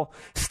volleyball.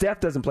 Steph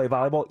doesn't play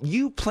volleyball.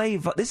 You play.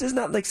 This is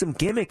not like some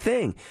gimmick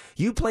thing.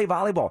 You play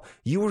volleyball.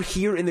 You were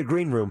here in the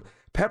green room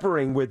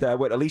peppering with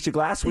Alicia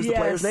Glass was the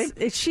player's name?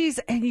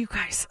 And you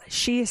guys,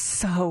 she is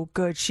so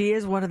good. She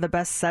is one of the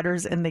best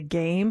setters in the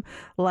game.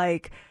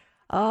 Like,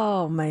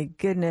 oh my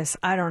goodness.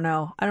 I don't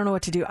know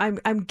what to do.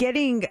 I'm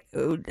getting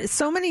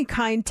so many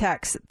kind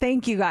texts.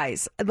 Thank you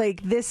guys.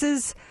 Like, this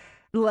is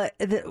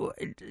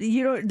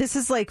this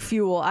is like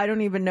fuel. I don't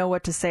even know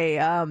what to say.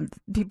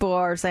 People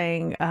are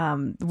saying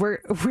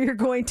we're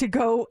going to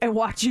go and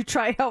watch you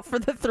try out for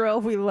the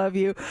thrill. We love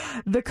you.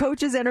 The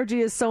coach's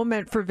energy is so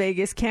meant for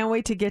Vegas. Can't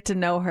wait to get to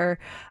know her.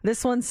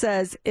 This one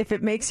says, if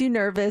it makes you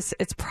nervous,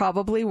 it's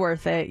probably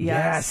worth it.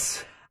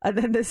 Yes. And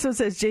then this one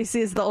says,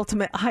 JC is the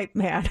ultimate hype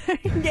man.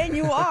 And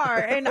you are.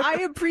 And I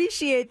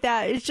appreciate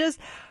that. It's just,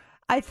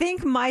 I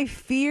think my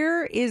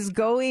fear is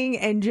going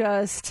and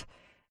just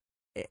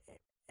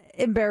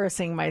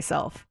embarrassing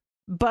myself.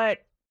 But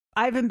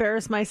I've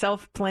embarrassed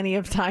myself plenty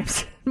of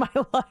times in my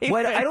life.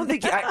 Well, I don't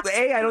think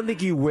I don't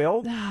think you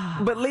will.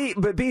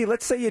 But B,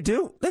 let's say you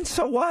do. Then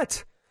so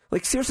what?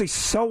 Like, seriously,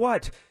 so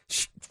what?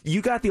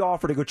 You got the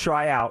offer to go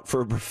try out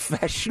for a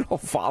professional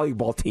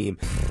volleyball team.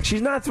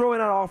 She's not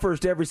throwing out offers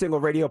to every single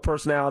radio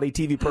personality,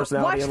 TV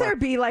personality. Watch there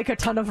be like a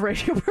ton of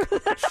radio.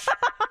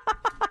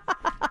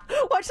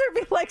 Watch Watch there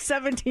be like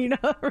 17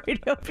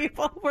 radio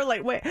people. We're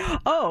like, wait,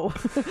 oh.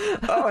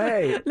 Oh,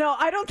 hey. No,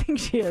 I don't think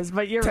she is,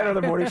 but you're 10 right.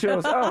 other morning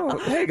shows. Oh,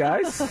 hey,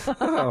 guys.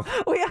 Oh.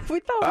 We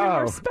thought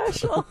we were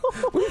special.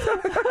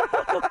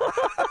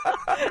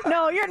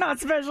 No, you're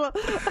not special.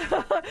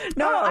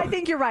 No, I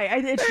think you're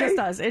right. It's just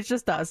us. It's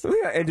just us.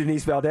 And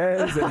Denise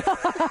Valdez.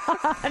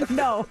 And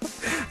no.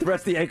 The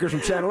rest of the anchors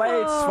from Channel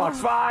 8, Fox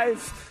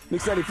 5,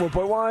 Mix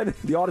 94.1,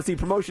 the Odyssey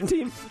promotion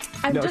team.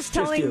 I'm No, just it's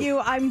telling you,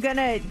 I'm going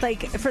to,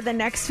 like, for the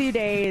next few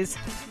days,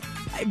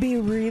 be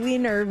really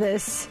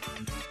nervous.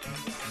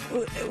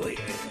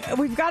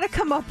 We've got to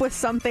come up with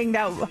something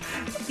that,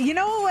 you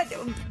know what?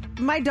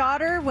 My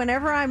daughter,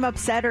 whenever I'm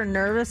upset or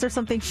nervous or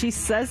something, she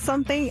says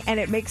something and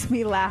it makes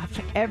me laugh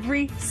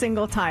every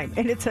single time.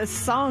 And it's a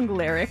song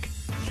lyric.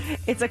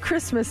 It's a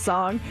Christmas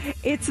song.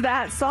 It's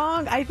that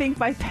song, I think,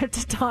 by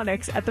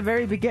Pentatonics at the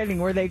very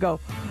beginning where they go,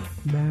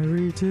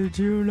 Mary, did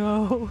you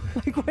know?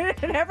 Like,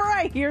 whenever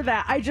I hear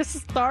that, I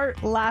just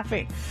start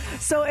laughing.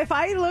 So if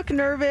I look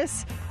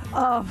nervous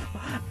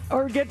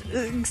or get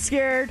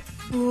scared,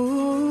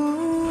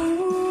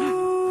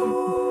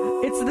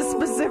 it's the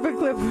specific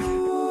clip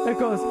that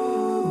goes,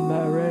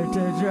 Mary,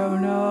 did you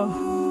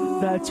know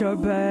that your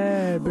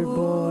baby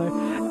boy?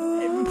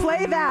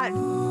 Play that,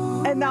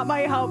 and that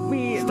might help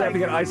me. It's time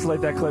to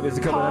isolate that clip. Is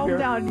it coming up here?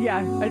 Calm down.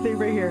 Yeah, I think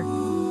right here.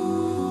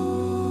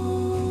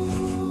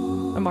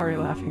 I'm already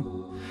laughing.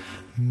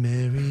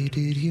 Mary,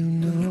 did you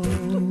know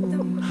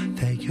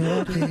that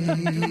your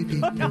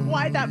baby I don't know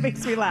why that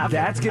makes me laugh.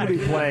 That's going to be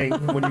playing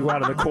when you go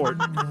out on the court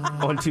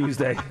on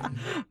Tuesday.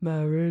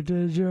 Mary,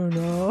 did you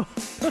know?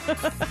 Do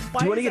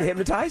you want to get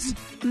hypnotized?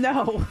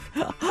 No.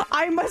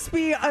 I must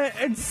be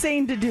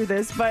insane to do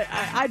this, but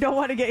I don't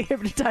want to get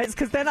hypnotized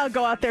because then I'll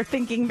go out there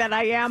thinking that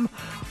I am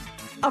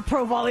a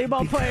pro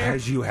volleyball player.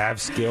 Because you have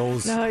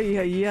skills.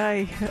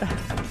 Ay.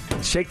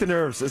 Shake the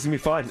nerves. This is going to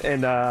be fun.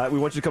 And we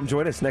want you to come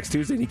join us next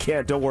Tuesday. And you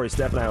can't. Don't worry.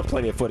 Steph and I have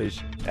plenty of footage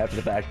after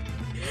the fact.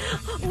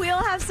 We'll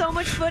have so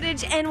much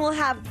footage, and we'll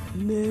have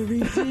Mary,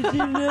 did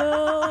you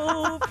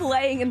know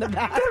playing in the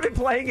back. It's going to be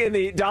playing in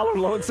the Dollar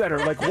Loan Center.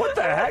 Like, what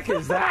the heck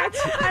is that?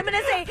 I'm going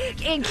to say,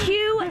 in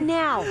cue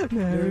now.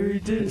 Mary,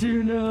 did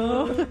you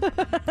know?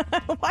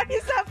 Why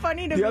is that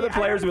funny to me? The other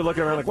players will be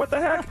looking around like, what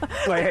the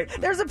heck? Like, hey.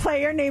 There's a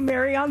player named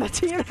Mary on the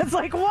team that's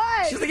like,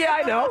 what? She's like, yeah,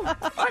 I know,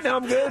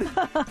 I'm good.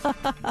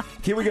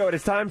 Here we go. It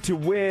is time to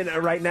win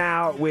right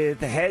now with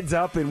Heads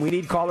Up, and we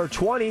need caller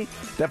 20.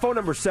 That phone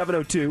number is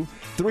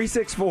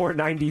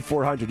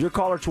 702-364-9400. You're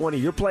caller 20.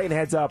 You're playing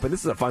Heads Up, and this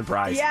is a fun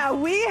prize. Yeah,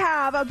 we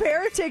have a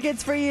pair of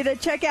tickets for you to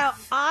check out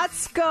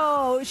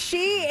Atsuko.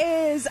 She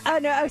is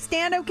a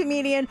stand-up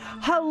comedian,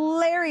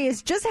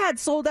 hilarious, just had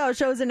sold-out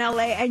shows in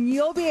LA, and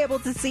you'll be able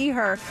to see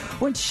her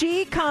when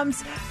she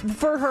comes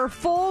for her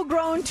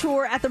full-grown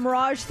tour at the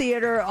Mirage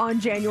Theater on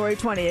January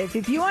 20th.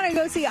 If you want to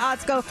go see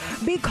Atsuko,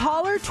 be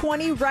caller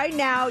 20 right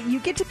now. You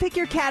get to pick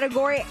your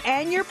category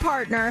and your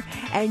partner,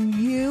 and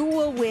you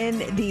will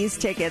win these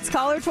tickets.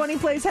 Caller 20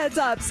 plays Heads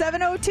Up,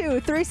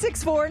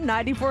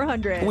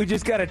 702-364-9400. We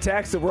just got a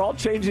text that we're all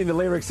changing the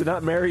lyrics to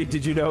not Mary,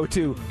 did you know,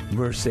 to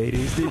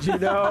Mercedes, did you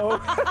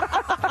know?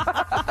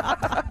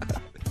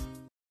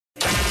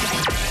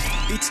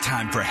 It's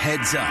time for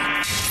Heads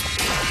Up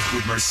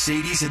with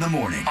Mercedes in the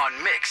morning on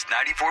Mix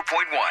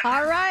 94.1.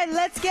 All right,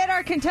 let's get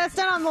our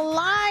contestant on the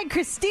line.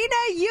 Christina,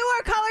 you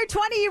are caller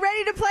 20. You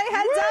ready to play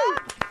Heads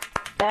Up?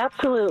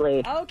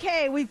 Absolutely.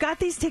 Okay, we've got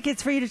these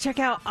tickets for you to check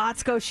out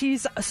Atsuko.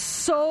 She's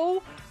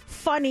so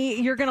funny.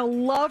 You're going to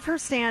love her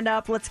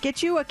stand-up. Let's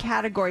get you a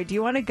category. Do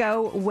you want to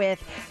go with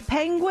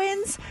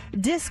penguins,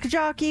 disc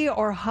jockey,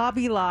 or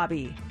Hobby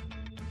Lobby?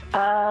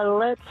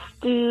 Let's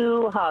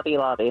do Hobby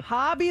Lobby.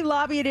 Hobby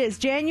Lobby it is.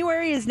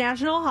 January is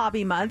National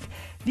Hobby Month.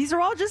 These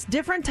are all just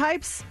different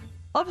types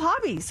of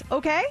hobbies,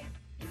 okay?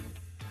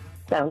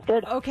 Sounds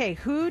good. Okay,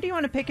 who do you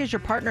want to pick as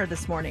your partner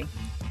this morning?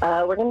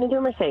 We're going to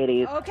do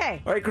Mercedes.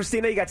 Okay. All right,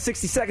 Christina, you got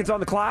 60 seconds on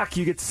the clock.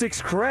 You get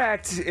 6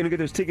 correct, and you get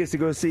those tickets to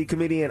go see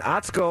comedian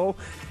Atsuko,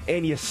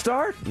 and you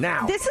start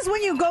now. This is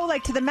when you go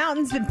like to the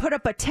mountains and put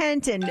up a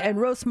tent and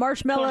roast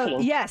marshmallow.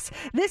 Camping. Yes.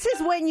 This is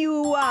when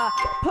you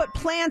put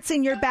plants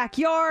in your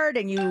backyard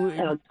and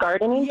you...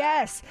 gardening?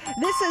 Yes.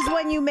 This is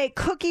when you make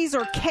cookies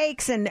or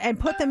cakes and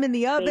put them in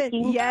the oven.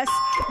 Baking. Yes.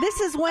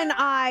 This is when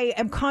I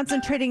am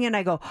concentrating and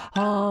I go,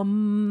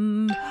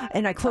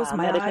 and I close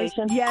my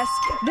meditation. eyes. Yes.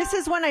 This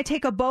is when I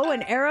take a bow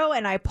and arrow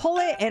and I pull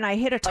it and I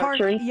hit a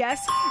target. Archery.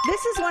 Yes.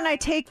 This is when I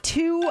take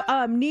 2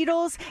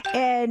 needles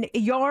and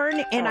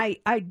yarn and I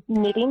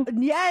knitting.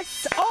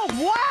 Yes.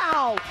 Oh,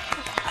 wow.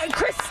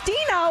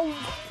 Christina,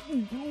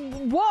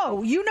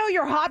 whoa, you know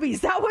your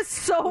hobbies. That was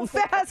so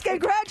fast.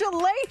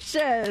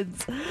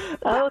 Congratulations.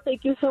 Oh,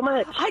 thank you so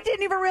much. I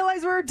didn't even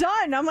realize we were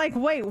done. I'm like,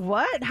 wait,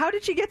 what? How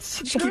did she get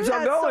She through keeps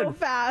on that going. so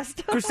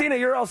fast? Christina,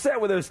 you're all set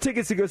with those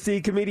tickets to go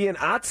see comedian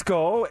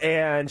Atsuko,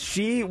 and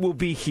she will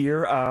be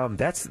here.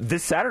 That's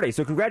this Saturday,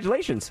 so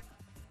congratulations.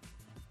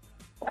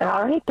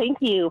 All right, thank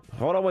you.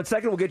 Hold on one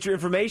second. We'll get your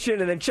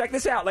information, and then check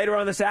this out. Later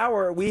on this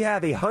hour, we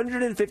have a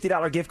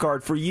 $150 gift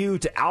card for you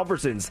to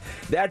Albertsons.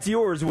 That's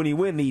yours when you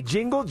win the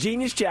Jingle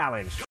Genius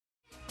Challenge.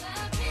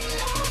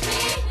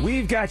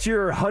 We've got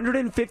your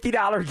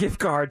 $150 gift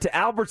card to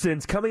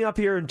Albertsons coming up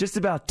here in just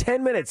about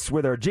 10 minutes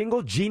with our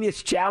Jingle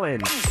Genius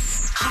Challenge.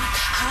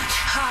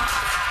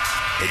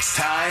 It's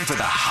time for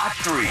the Hot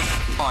 3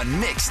 on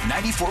Mix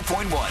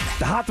 94.1.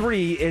 The Hot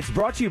 3, it's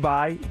brought to you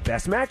by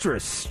Best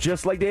Mattress.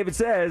 Just like David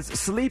says,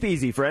 sleep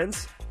easy,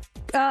 friends.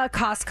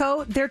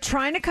 Costco, they're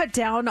trying to cut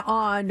down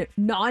on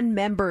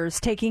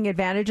non-members taking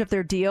advantage of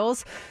their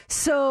deals.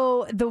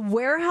 So the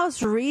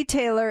warehouse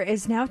retailer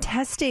is now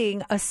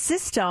testing a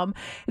system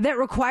that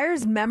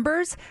requires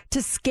members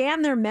to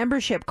scan their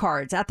membership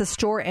cards at the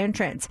store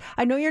entrance.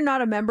 I know you're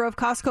not a member of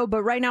Costco,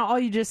 but right now all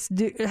you just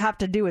have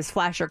to do is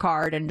flash your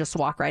card and just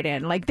walk right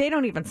in. Like, they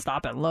don't even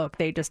stop and look.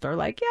 They just are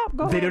like, yeah,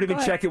 go ahead. They don't even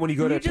check it when you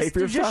go to pay for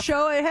your stuff? You just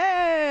show it,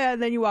 hey,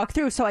 and then you walk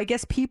through. So I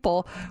guess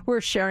people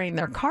were sharing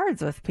their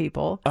cards with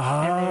people.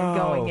 And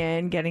they're going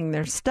in, getting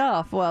their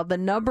stuff. Well, the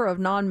number of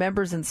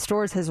non-members in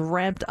stores has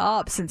ramped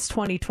up since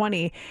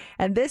 2020,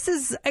 and this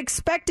is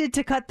expected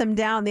to cut them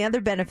down. The other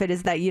benefit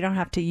is that you don't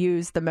have to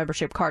use the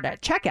membership card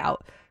at checkout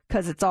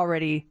because it's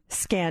already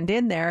scanned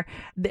in there.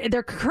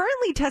 They're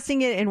currently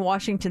testing it in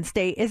Washington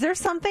State. Is there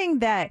something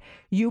that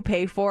you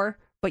pay for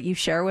but you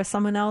share with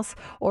someone else,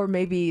 or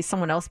maybe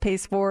someone else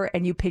pays for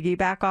and you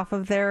piggyback off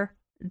of their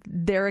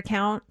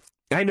account?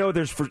 I know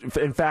there's,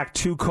 in fact,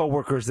 2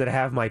 coworkers that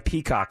have my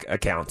Peacock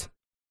account,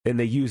 and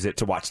they use it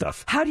to watch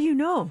stuff. How do you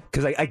know?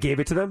 Because I gave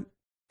it to them,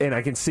 and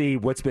I can see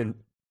what's been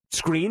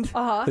screened.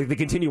 Like, they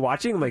continue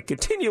watching. I'm like,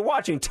 continue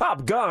watching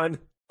Top Gun.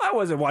 I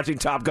wasn't watching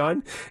Top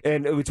Gun.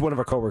 And it's one of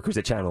our coworkers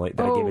at Channel 8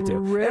 that I gave it to.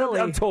 Really?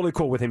 And I'm totally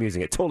cool with him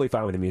using it. Totally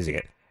fine with him using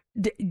it.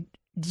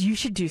 You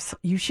should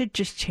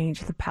just change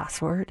the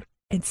password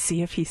and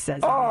see if he says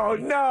Oh,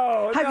 anything.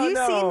 no. Have you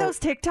no. seen those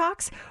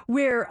TikToks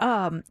where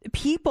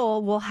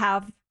people will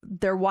have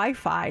their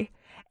Wi-Fi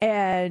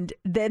and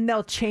then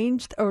they'll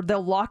change or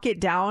they'll lock it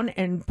down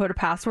and put a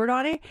password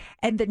on it,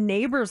 and the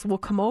neighbors will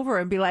come over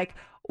and be like,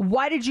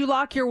 why did you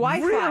lock your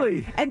Wi-Fi?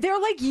 Really? And they're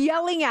like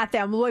yelling at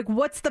them, like,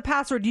 what's the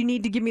password? You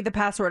need to give me the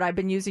password. I've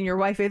been using your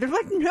Wi-Fi. They're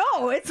like,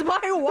 no, it's my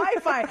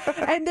Wi-Fi.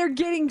 And they're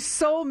getting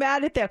so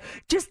mad at them.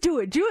 Just do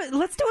it.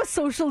 Let's do a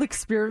social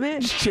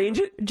experiment. Just change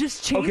it?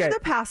 Just change the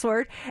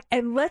password,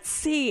 and let's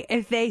see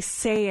if they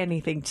say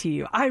anything to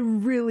you.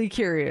 I'm really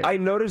curious. I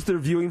noticed their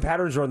viewing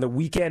patterns are on the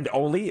weekend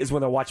only is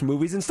when they watch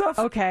movies and stuff.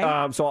 Okay.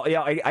 So,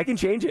 yeah, I can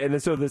change it. And then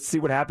so let's see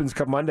what happens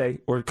come Monday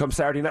or come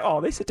Saturday night. Oh,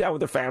 they sit down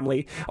with their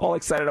family, all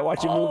excited to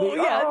watch a movie.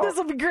 Yeah, this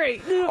will be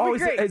great.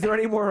 Is there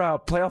any more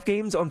playoff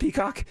games on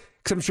Peacock?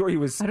 Because I'm sure he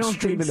was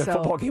streaming the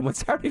football game on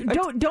Saturday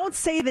night. Don't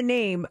say the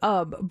name.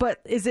 But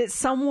is it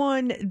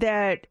someone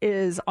that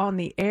is on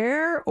the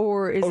air,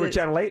 or is Over it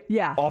Channel 8?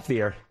 Yeah, off the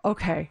air.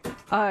 Okay.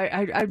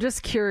 I'm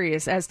just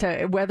curious as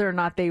to whether or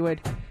not they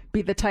would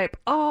be the type.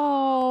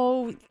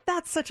 Oh,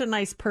 that's such a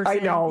nice person.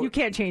 I know. You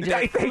can't change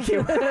it. Thank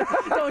you.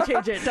 Don't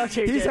change it. Don't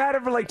change it. He's had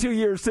it for like 2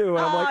 years too, and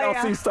I'm like, I'll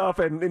yeah. see stuff,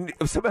 and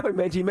somehow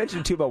he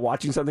mentioned too about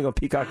watching something on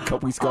Peacock a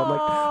couple weeks ago. I'm like,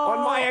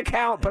 on my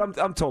account, but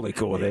I'm totally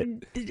cool with it.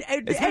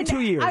 It's been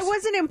 2 years. I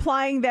wasn't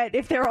implying that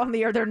if they're on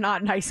the air, they're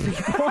not nice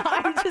people.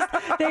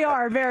 They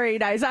are very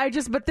nice.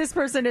 But this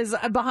person is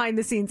behind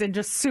the scenes and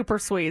just super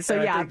sweet. So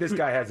and yeah, I think this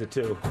guy has it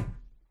too.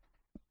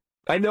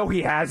 I know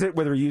he has it,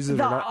 whether he uses it or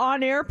not. The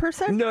on-air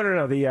person? No,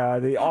 the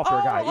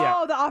off-air guy. Yeah.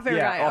 Oh, the off-air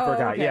guy. Yeah, off-air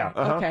guy. Okay. Yeah.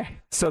 Uh-huh. Okay.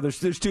 So there's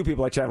 2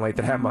 people at Channel 8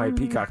 that have my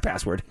Peacock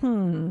password.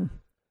 I'm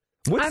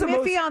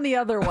iffy on the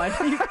other one.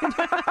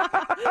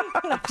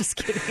 I'm just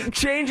kidding.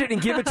 Change it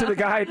and give it to the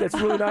guy that's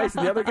really nice,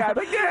 and the other guy,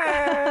 like,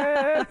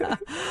 yeah.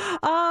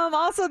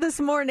 Also this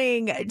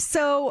morning,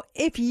 so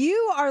if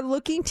you are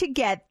looking to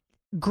get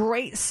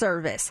great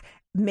service,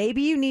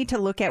 maybe you need to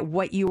look at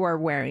what you are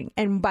wearing.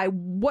 And by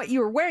what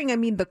you're wearing, I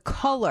mean the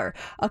color.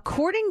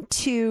 According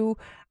to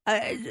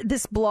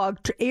this blog,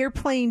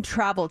 Airplane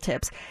Travel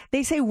Tips,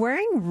 they say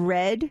wearing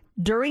red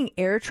during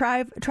air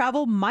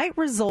travel might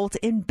result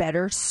in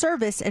better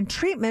service and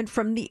treatment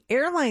from the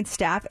airline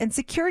staff and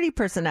security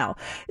personnel.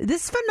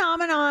 This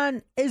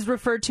phenomenon is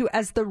referred to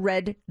as the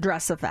red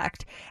dress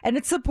effect, and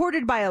it's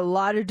supported by a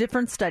lot of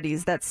different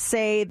studies that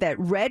say that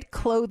red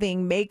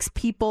clothing makes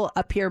people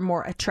appear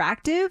more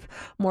attractive,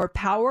 more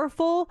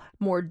powerful,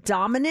 more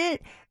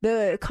dominant.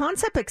 The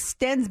concept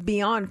extends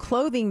beyond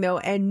clothing, though,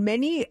 and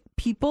many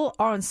people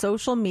on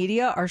social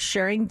media are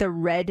sharing the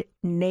red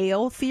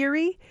nail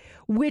theory,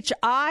 which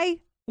I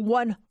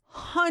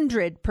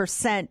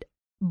 100%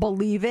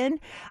 believe in.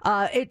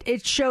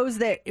 It shows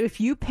that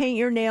if you paint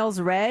your nails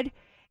red,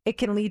 it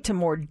can lead to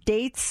more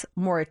dates,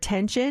 more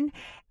attention.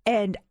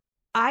 And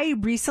I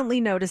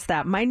recently noticed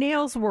that my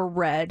nails were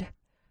red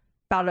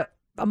about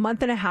a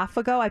month and a half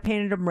ago. I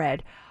painted them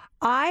red.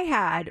 I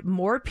had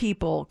more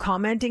people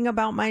commenting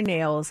about my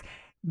nails,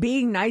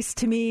 being nice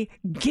to me,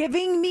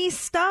 giving me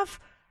stuff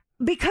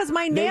because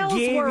my nails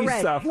were red.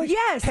 Stuff. Like,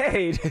 yes.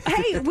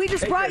 Hey, we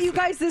just brought you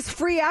guys this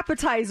free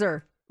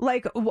appetizer.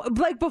 Like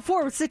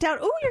before, sit down.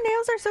 Oh, your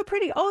nails are so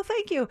pretty. Oh,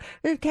 thank you.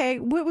 Okay,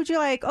 what would you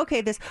like?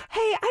 Okay, this. Hey,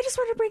 I just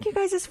want to bring you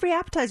guys this free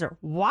appetizer.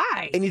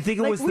 Why? And you think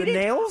it was the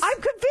nails? I'm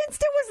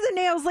convinced it was the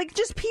nails. Like,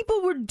 just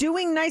people were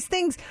doing nice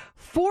things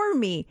for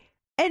me.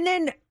 And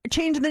then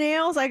change the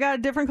nails. I got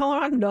a different color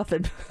on.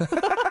 Nothing.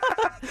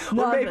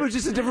 Or maybe it was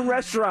just a different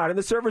restaurant and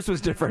the service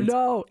was different.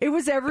 No, it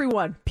was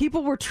everyone.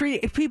 People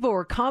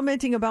were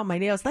commenting about my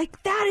nails.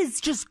 Like, that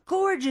is just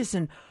gorgeous.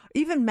 And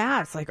even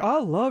Matt's like, I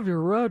love your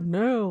red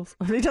nails.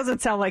 It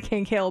doesn't sound like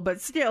Hank Hill,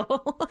 but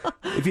still.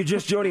 If you're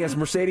just joining us,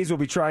 Mercedes will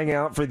be trying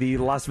out for the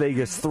Las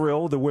Vegas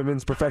Thrill, the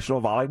women's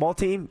professional volleyball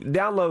team.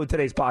 Download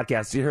today's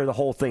podcast to hear the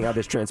whole thing, how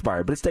this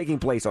transpired. But it's taking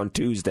place on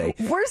Tuesday.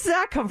 Where's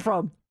that come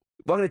from?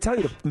 Well, I'm going to tell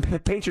you to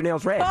paint your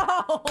nails red.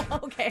 Oh,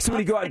 okay. So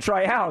when you go out and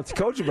try out,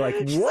 coach will be like,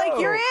 whoa. She's like,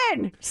 you're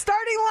in.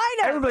 Starting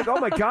lineup. Everyone will be like, oh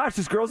my gosh,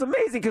 this girl's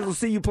amazing, because we'll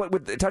see you play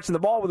with touching the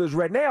ball with those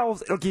red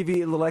nails. It'll give you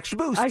a little extra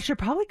boost. I should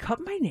probably cut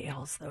my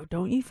nails, though,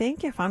 don't you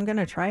think, if I'm going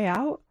to try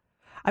out?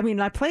 I mean,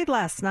 I played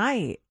last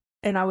night,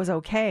 and I was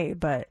okay,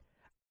 but...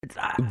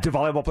 Do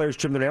volleyball players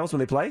trim their nails when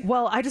they play?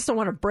 Well, I just don't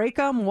want to break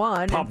them,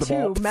 one, Pop and the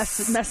ball. two, mess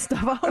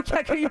stuff up.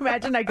 Yeah, can you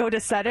imagine I go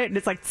to set it, and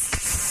it's like...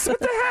 What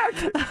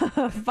the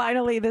heck?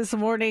 Finally, this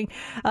morning,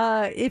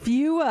 if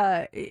you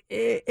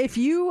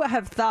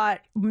have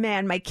thought,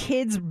 man, my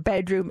kid's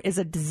bedroom is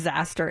a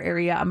disaster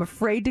area, I'm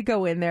afraid to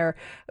go in there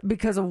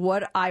because of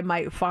what I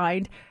might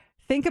find,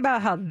 think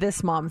about how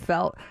this mom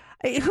felt.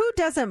 Who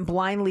doesn't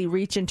blindly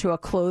reach into a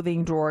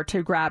clothing drawer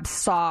to grab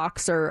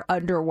socks or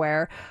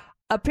underwear?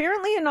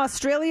 Apparently in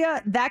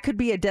Australia, that could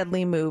be a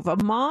deadly move.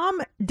 A mom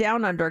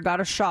down under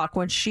got a shock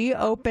when she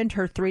opened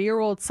her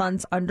 3-year-old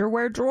son's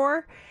underwear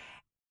drawer,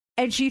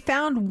 and she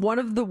found one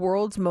of the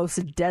world's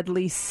most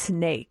deadly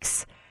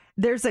snakes.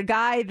 There's a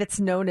guy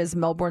that's known as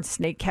Melbourne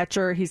Snake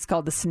Catcher. He's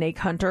called the Snake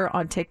Hunter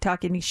on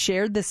TikTok, and he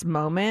shared this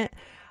moment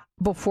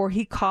before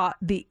he caught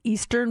the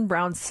eastern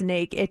brown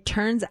snake. It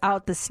turns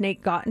out the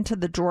snake got into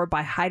the drawer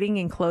by hiding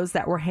in clothes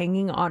that were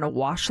hanging on a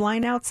wash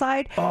line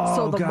outside. Oh,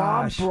 so the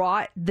gosh. mom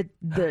brought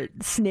the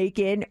snake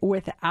in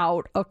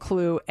without a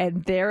clue,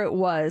 and there it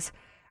was,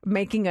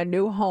 making a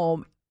new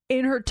home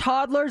in her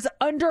toddler's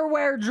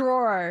underwear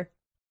drawer.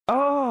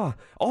 Oh,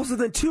 also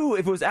then too,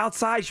 if it was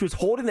outside, she was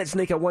holding that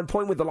snake at one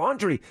point with the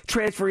laundry,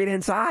 transferring it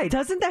inside.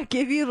 Doesn't that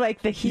give you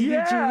like the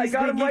heebie-jeebies? Yeah, I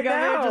got him right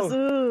now. Just,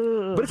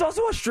 but it's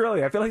also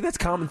Australia. I feel like that's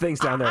common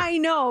things down there. I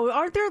know.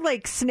 Aren't there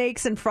like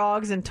snakes and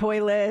frogs and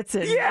toilets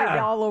and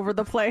all over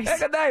the place?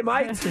 Good day,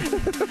 mate.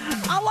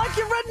 I like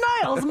your red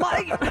nails,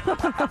 mate.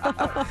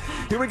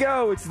 Here we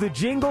go. It's the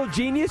Jingle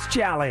Genius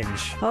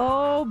Challenge.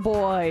 Oh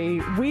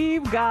boy,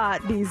 we've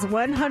got these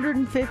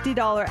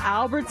 $150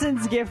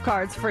 Albertsons gift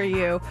cards for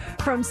you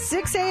from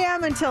 6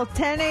 a.m. until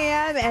 10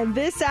 a.m. and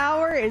this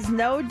hour is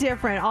no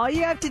different. All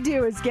you have to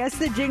do is guess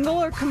the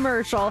jingle or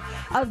commercial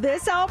of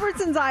this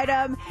Albertsons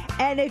item,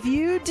 and if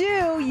you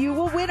do, you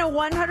will win a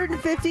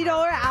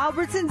 $150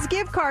 Albertsons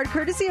gift card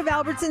courtesy of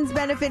Albertsons,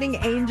 benefiting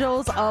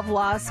Angels of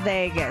Las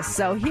Vegas.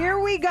 So here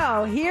we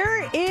go.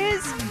 Here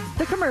is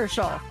the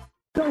commercial.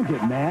 Don't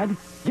get mad.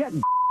 Get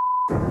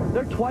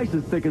They're twice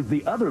as thick as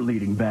the other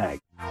leading bag.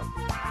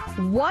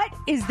 What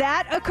is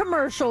that a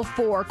commercial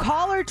for?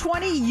 Caller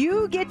 20,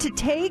 you get to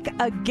take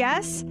a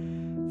guess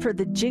for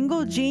the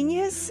Jingle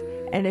Genius.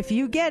 And if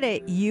you get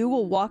it, you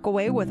will walk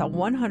away with a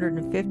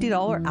 $150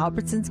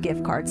 Albertsons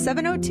gift card.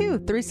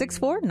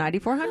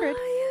 702-364-9400.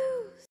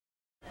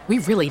 We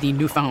really need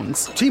new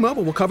phones.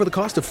 T-Mobile will cover the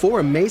cost of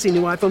 4 amazing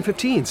new iPhone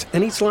 15s,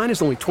 and each line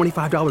is only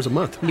 $25 a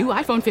month. New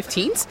iPhone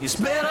 15s? It's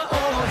better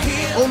over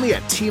here. Only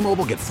at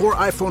T-Mobile, get 4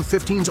 iPhone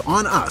 15s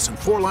on us and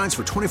 4 lines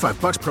for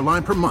 $25 per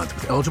line per month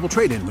with eligible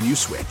trade-in when you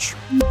switch.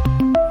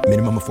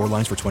 Minimum of 4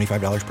 lines for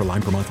 $25 per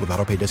line per month with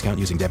autopay discount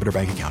using debit or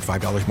bank account.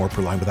 $5 more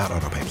per line without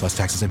autopay, plus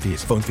taxes and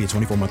fees. Phone fee at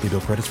 24 monthly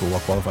bill credits for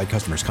well-qualified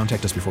customers.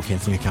 Contact us before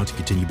canceling account to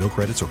continue bill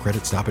credits or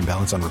credit stop and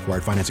balance on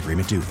required finance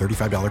agreement due.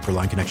 $35 per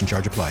line connection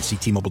charge applies. See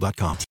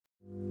T-Mobile.com. I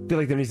feel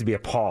like there needs to be a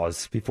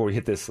pause before we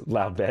hit this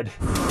loud bed.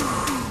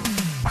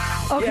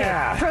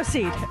 Okay,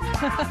 proceed.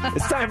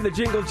 It's time for the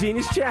Jingle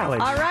Genius Challenge.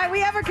 All right,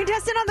 we have our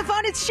contestant on the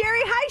phone. It's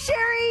Sherry. Hi,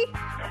 Sherry.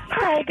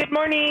 Hi, good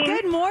morning.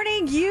 Good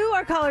morning. You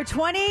are caller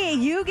 20.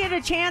 You get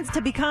a chance to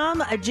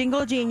become a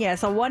Jingle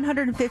Genius. A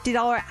 $150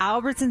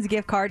 Albertsons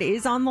gift card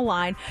is on the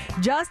line.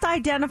 Just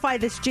identify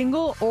this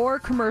jingle or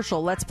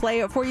commercial. Let's play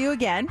it for you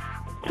again.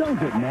 Don't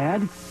get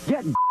mad.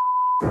 Get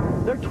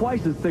They're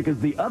twice as thick as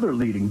the other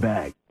leading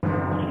bag.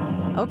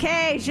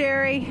 Okay,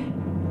 Sherry.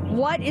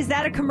 What is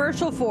that a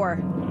commercial for?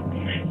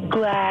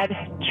 Glad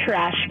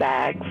trash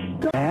bags.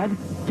 Glad?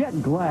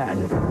 Get Glad.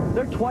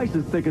 They're twice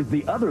as thick as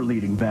the other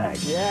leading bag.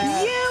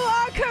 Yeah. You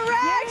are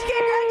correct.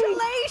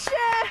 Congratulations.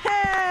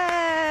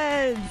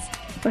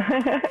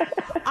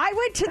 I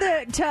went to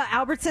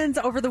Albertsons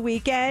over the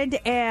weekend,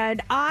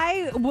 and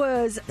I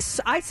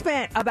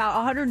spent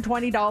about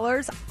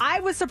 $120. I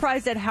was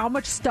surprised at how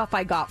much stuff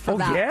I got for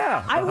that.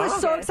 Yeah. I was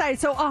so excited.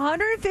 So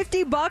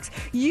 $150,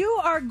 you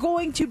are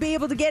going to be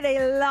able to get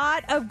a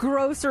lot of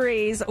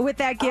groceries with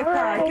that gift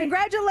card.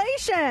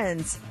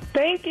 Congratulations.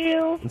 Thank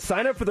you. And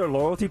sign up for their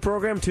loyalty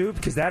program, too,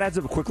 because that adds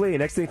up quickly. And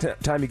next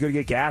time you go to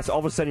get gas, all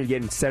of a sudden you're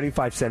getting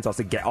 75 cents off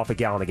a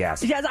gallon of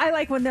gas. Yes, I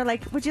like when they're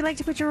like, would you like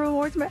to put your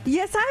rewards?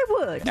 Yes, Yes, I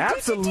would.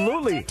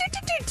 Absolutely.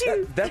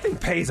 That thing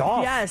pays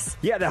off. Yes.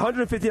 Yeah, the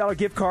 $150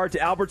 gift card to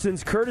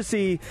Albertsons,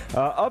 courtesy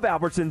of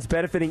Albertsons,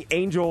 benefiting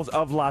Angels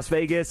of Las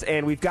Vegas.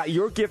 And we've got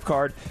your gift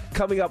card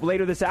coming up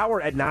later this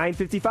hour at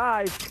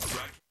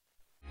 9:55.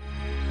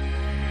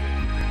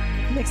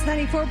 Mix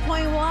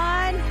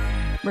 94.1.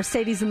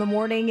 Mercedes in the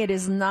morning. It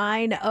is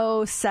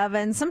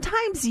 9:07.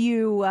 Sometimes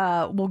you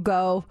will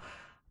go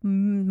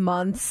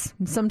months,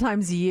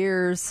 sometimes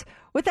years,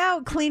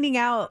 without cleaning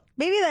out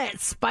maybe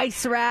that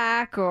spice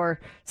rack or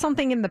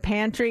something in the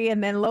pantry.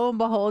 And then lo and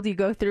behold, you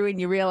go through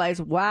and you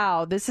realize,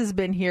 wow, this has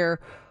been here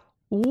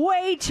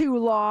way too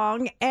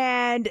long.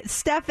 And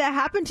Steph, that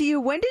happened to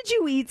you. When did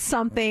you eat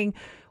something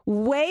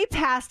way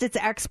past its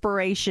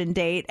expiration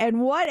date? And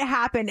what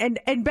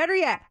happened? And better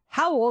yet,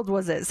 how old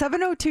was it?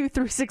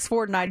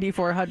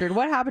 702-364-9400.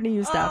 What happened to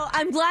you, Steph? Oh,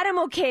 I'm glad I'm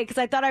okay because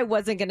I thought I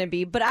wasn't going to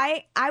be. But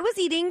I was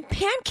eating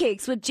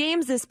pancakes with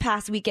James this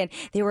past weekend.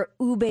 They were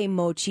ube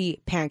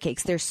mochi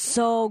pancakes. They're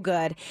so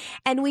good.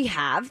 And we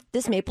have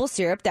this maple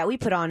syrup that we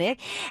put on it.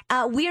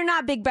 We are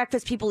not big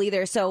breakfast people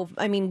either. So,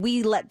 I mean,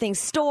 we let things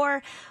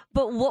store.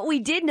 But what we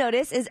did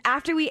notice is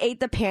after we ate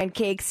the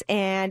pancakes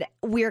and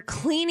we're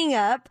cleaning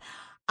up,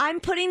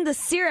 I'm putting the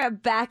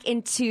syrup back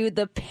into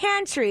the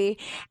pantry,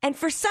 and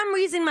for some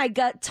reason my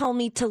gut told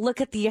me to look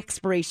at the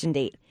expiration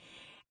date.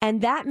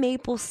 And that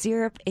maple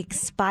syrup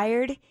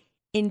expired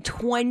in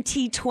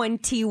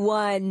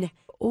 2021.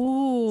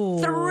 Ooh.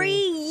 3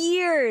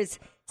 years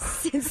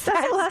since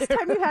That's the last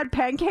time you had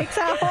pancakes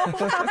at home?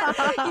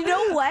 You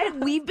know what?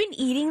 We've been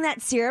eating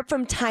that syrup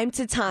from time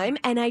to time,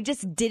 and I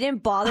just didn't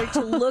bother to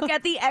look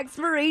at the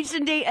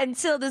expiration date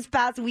until this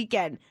past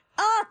weekend.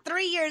 Oh,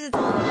 3 years.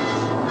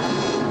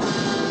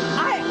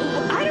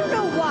 I don't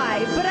know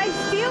why, but I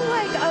feel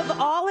like of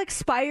all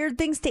expired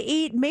things to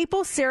eat,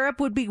 maple syrup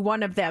would be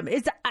one of them.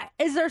 Is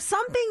there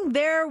something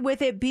there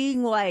with it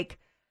being like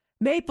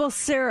maple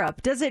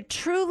syrup? Does it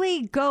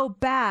truly go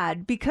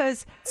bad?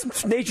 Because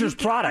it's nature's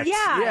product.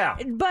 Yeah,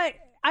 but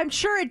I'm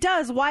sure it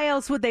does. Why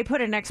else would they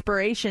put an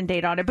expiration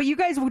date on it? But you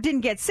guys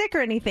didn't get sick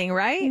or anything,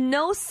 right?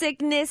 No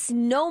sickness,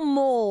 no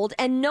mold,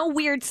 and no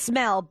weird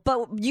smell.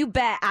 But you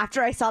bet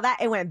after I saw that,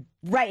 it went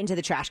right into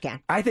the trash can.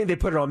 I think they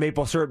put it on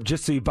maple syrup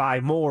just so you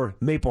buy more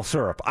maple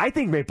syrup. I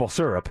think maple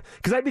syrup,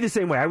 because I'd be the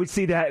same way. I would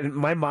see that and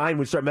my mind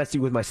would start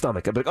messing with my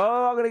stomach. I'd be like,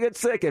 oh, I'm going to get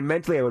sick. And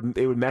mentally,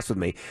 it would mess with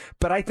me.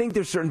 But I think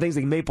there's certain things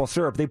like maple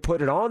syrup. They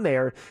put it on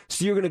there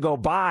so you're going to go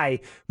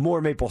buy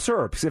more maple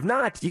syrup. Because if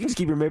not, you can just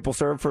keep your maple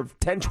syrup for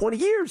 10, 20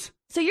 years.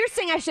 So you're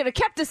saying I should have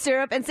kept the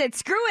syrup and said,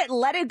 screw it,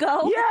 let it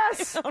go?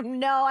 Yes. Oh,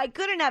 no, I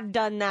couldn't have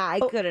done that. I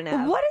couldn't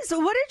have. What is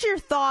your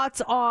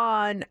thoughts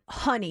on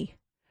honey?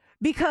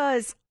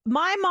 Because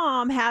my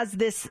mom has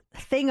this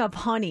thing of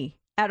honey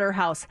at her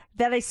house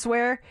that I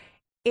swear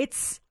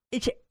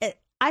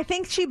I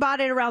think she bought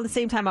it around the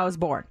same time I was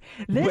born.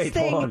 This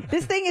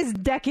thing is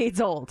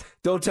decades old.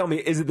 Don't tell me,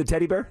 is it the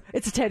teddy bear?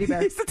 It's a teddy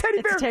bear. It's the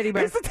teddy bear. It's a teddy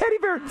bear. It's the teddy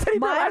bear. Teddy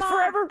bear lasts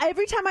forever.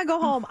 Every time I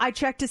go home, I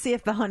check to see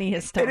if the honey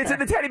is still there. And it's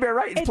there. in the teddy bear,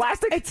 right? It's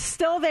plastic? It's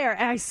still there.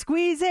 And I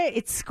squeeze it.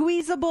 It's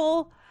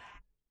squeezable.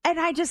 And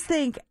I just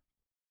think,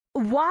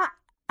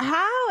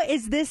 how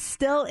is this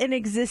still in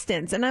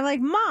existence? And I'm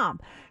like, Mom,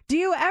 do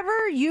you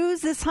ever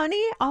use this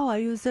honey? Oh, I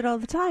use it all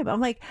the time.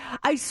 I'm like,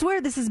 I swear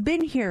this has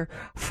been here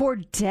for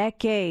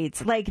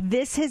decades. Like,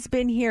 this has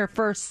been here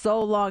for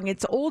so long.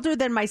 It's older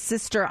than my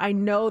sister. I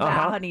know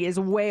that honey is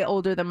way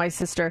older than my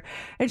sister.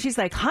 And she's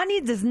like, honey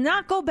does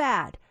not go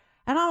bad.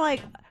 And I'm like,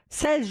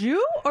 says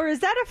you? Or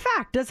is that a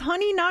fact? Does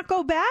honey not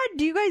go bad?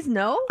 Do you guys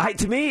know?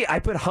 To me, I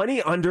put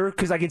honey under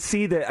because I can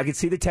see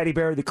the teddy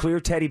bear, the clear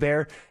teddy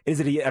bear. I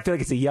feel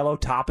like it's a yellow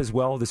top as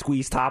well, the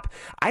squeeze top.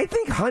 I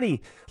think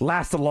honey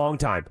lasts a long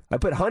time. I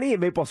put honey and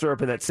maple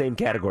syrup in that same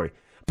category.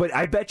 But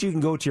I bet you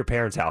can go to your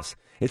parents' house.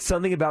 It's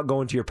something about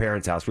going to your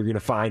parents' house where you're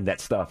going to find that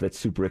stuff that's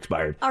super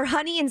expired. Are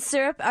honey and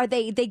syrup,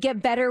 they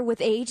get better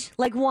with age,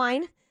 like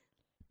wine?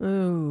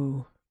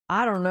 Ooh,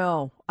 I don't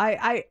know.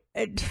 I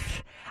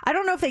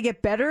don't know if they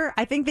get better.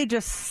 I think they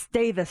just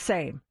stay the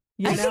same.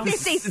 I think they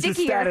stay stickier. It's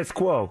the status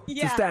quo.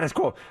 Yeah. It's the status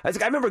quo. I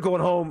remember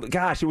going home.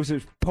 Gosh, it was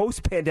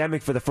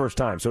post-pandemic for the first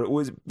time. So it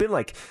was been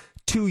like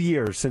 2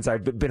 years since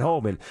I've been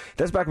home. And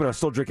that's back when I was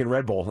still drinking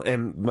Red Bull.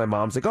 And my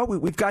mom's like, oh,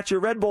 we've got your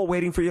Red Bull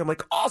waiting for you. I'm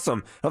like,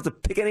 awesome. I don't have to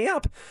pick any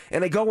up.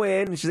 And I go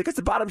in, and she's like, it's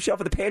the bottom shelf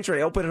of the pantry.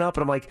 I open it up,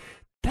 and I'm like,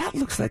 that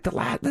looks like the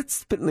last.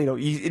 That's been,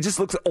 it just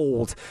looks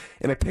old.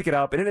 And I pick it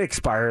up, and it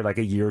expired like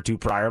a year or two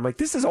prior. I'm like,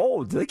 this is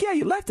old. They're like, yeah,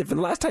 you left it from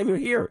the last time you were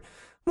here.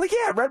 I'm like,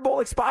 yeah, Red Bull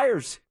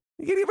expires.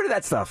 You can get rid of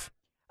that stuff.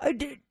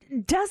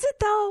 Does it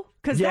though?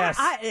 Because yes.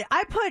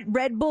 I put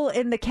Red Bull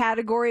in the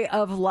category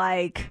of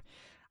like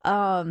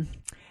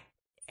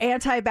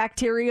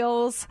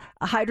antibacterials,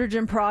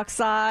 hydrogen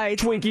peroxide,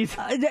 Twinkies.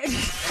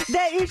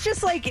 That it's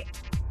just like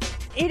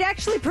it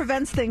actually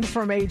prevents things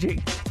from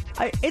aging.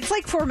 It's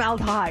like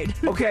formaldehyde.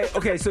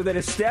 Okay. So then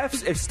if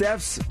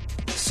Steph's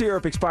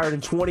syrup expired in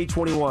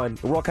 2021,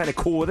 we're all kind of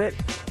cool with it.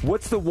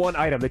 What's the one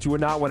item that you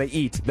would not want to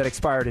eat that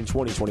expired in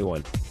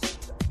 2021?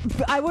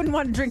 I wouldn't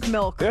want to drink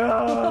milk.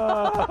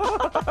 That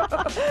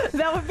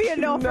would be a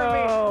no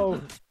for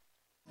me.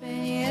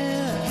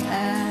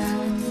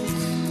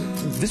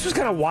 This was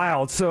kind of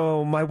wild.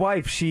 So my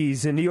wife,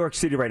 she's in New York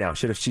City right now.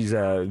 She's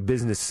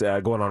business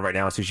going on right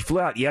now. So she flew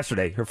out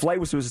yesterday. Her flight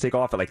was supposed to take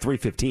off at like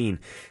 3:15.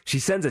 She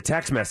sends a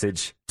text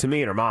message to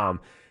me and her mom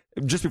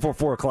just before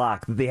 4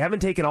 o'clock. They haven't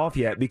taken off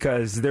yet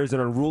because there's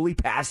an unruly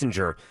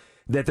passenger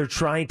that they're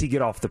trying to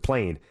get off the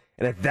plane.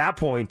 And at that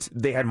point,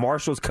 they had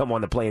marshals come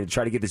on the plane to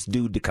try to get this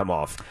dude to come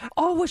off.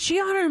 Oh, was she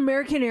on an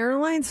American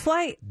Airlines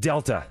flight?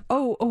 Delta.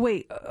 Oh,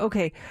 wait.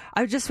 Okay.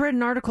 I just read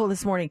an article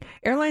this morning.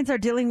 Airlines are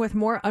dealing with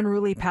more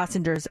unruly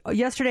passengers.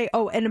 Yesterday,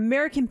 an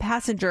American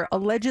passenger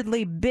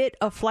allegedly bit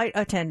a flight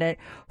attendant,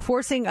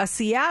 forcing a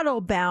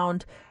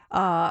Seattle-bound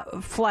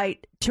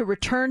flight to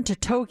return to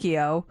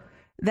Tokyo.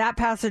 That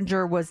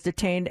passenger was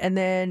detained. And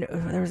then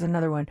there was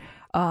another one.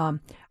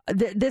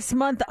 This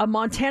month, a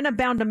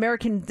Montana-bound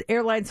American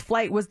Airlines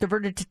flight was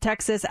diverted to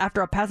Texas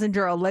after a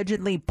passenger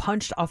allegedly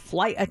punched a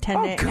flight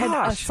attendant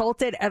and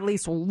assaulted at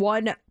least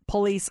one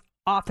police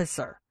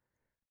officer.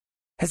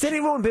 Has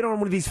anyone been on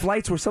one of these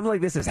flights where something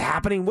like this is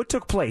happening? What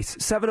took place?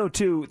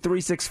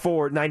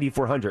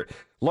 702-364-9400.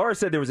 Laura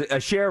said there was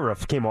a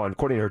sheriff came on,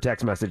 according to her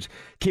text message,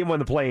 came on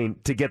the plane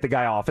to get the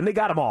guy off, and they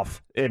got him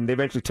off, and they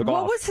eventually took off.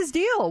 What was his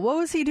deal? What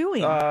was he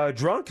doing?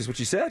 Drunk is what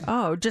she said.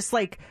 Oh, just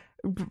like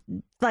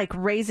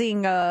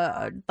raising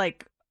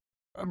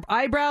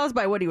eyebrows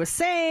by what he was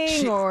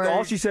saying, or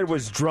all she said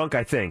was drunk,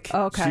 I think.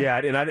 Okay. Yeah,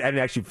 and I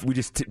actually we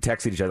just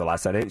texted each other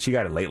last night. She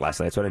got in late last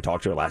night, so I didn't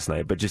talk to her last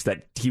night. But just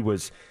that he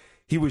was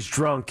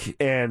drunk,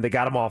 and they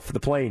got him off the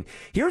plane.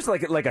 Here's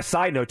like a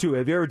side note too.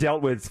 Have you ever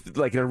dealt with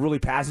like an unruly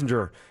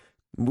passenger?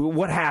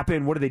 What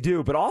happened? What did they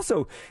do? But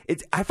also,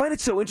 I find it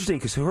so interesting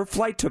because her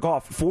flight took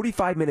off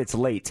 45 minutes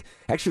late.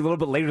 Actually, a little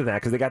bit later than that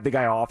because they got the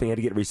guy off and he had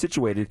to get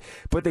resituated.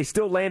 But they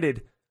still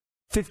landed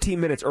 15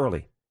 minutes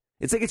early.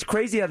 It's like it's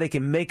crazy how they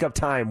can make up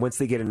time once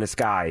they get in the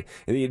sky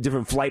and the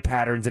different flight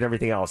patterns and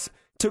everything else.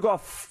 Took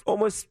off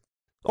almost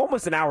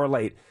an hour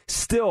late.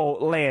 Still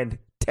land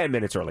 10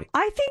 minutes early.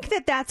 I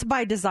think that's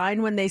by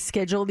design when they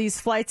schedule these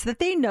flights, that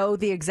they know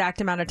the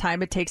exact amount of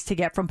time it takes to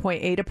get from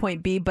point A to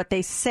point B, but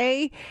they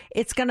say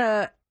it's going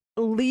to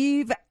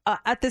leave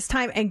at this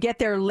time and get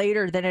there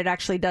later than it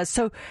actually does.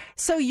 So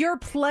you're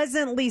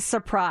pleasantly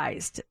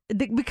surprised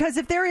because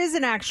if there is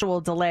an actual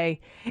delay,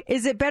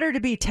 is it better to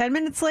be 10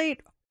 minutes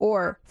late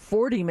or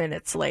 40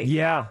 minutes late?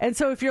 Yeah. And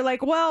so if you're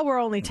like, well, we're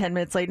only 10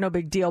 minutes late, no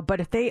big deal. But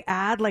if they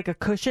add like a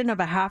cushion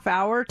of a half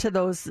hour to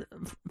those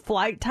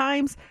flight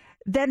times,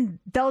 then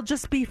they'll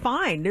just be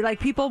fine. Like,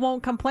 people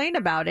won't complain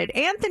about it.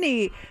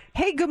 Anthony,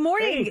 hey, good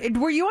morning. Hey.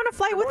 Were you on a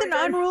flight with an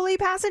unruly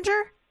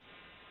passenger?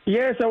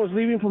 Yes, I was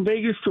leaving from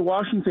Vegas to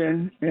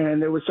Washington, and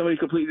there was somebody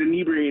completely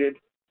inebriated,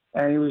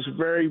 and he was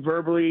very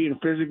verbally and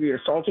physically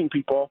assaulting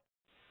people,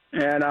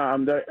 and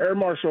the air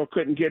marshal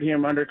couldn't get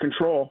him under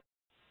control.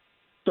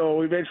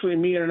 So eventually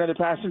me and another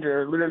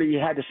passenger literally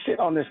had to sit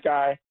on this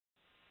guy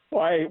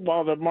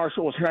while the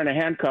marshal was trying to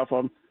handcuff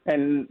him,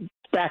 and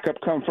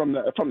backup come from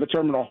the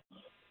terminal.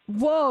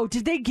 Whoa,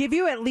 did they give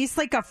you at least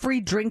like a free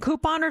drink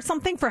coupon or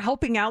something for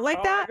helping out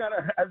like that?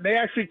 They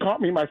actually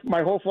caught me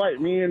my whole flight,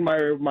 me and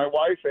my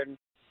wife and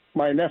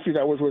my nephew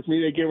that was with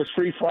me. They gave us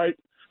free flight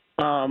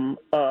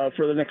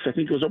for the next, I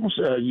think it was almost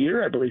a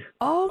year, I believe.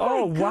 Oh,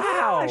 my wow.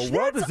 gosh,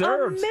 Well that's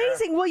deserved.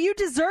 amazing. Well, you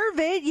deserve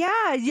it.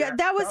 Yeah,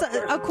 that was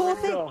a cool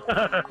thing.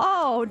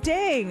 Oh,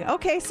 dang.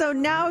 Okay, so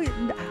now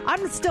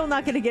I'm still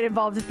not going to get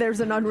involved if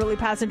there's an unruly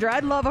passenger.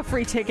 I'd love a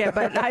free ticket,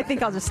 but I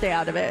think I'll just stay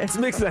out of it. It's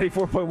Mix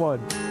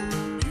 94.1.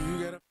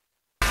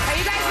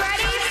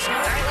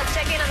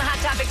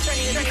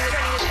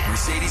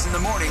 Mercedes in the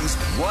mornings.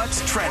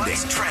 What's trending?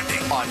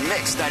 On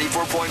Mix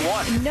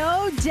 94.1.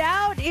 No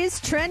Doubt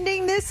is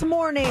trending this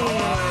morning. The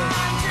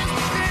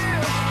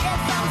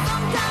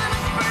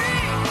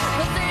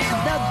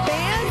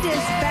band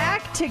is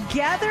back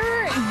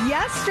together.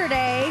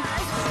 Yesterday,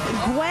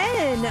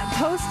 Gwen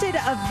posted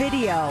a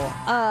video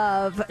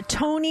of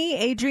Tony,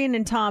 Adrian,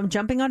 and Tom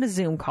jumping on a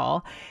Zoom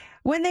call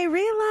when they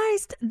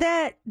realized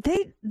that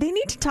they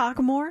need to talk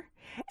more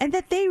and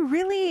that they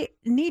really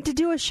need to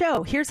do a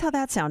show. Here's how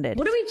that sounded.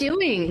 What are we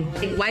doing?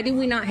 Why do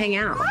we not hang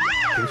out?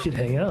 We should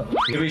hang out.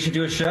 Maybe we should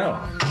do a show.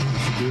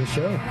 Do a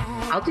show.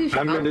 I'll do a show.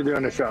 I'm going to do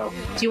a show.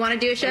 Do you want to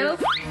do a show?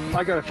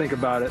 I got to think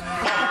about it.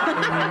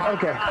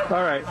 Okay.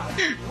 All right.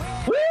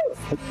 Woo!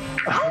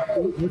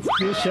 Let's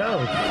do a show.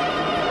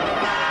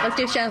 Let's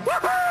do a show.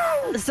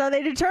 So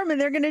they determined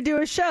they're going to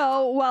do a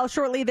show, while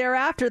shortly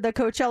thereafter, the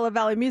Coachella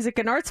Valley Music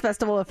and Arts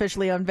Festival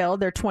officially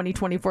unveiled their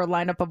 2024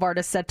 lineup of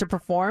artists set to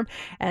perform.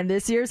 And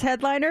this year's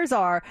headliners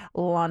are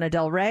Lana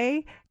Del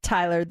Rey,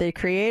 Tyler, the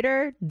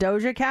Creator,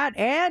 Doja Cat,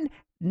 and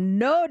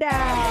No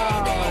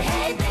Doubt.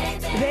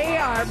 They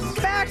are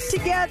back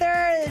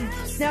together.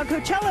 Now,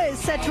 Coachella is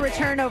set to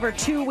return over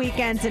 2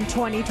 weekends in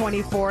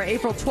 2024,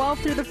 April 12th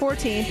through the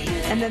 14th,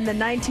 and then the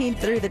 19th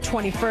through the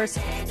 21st.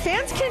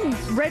 Fans can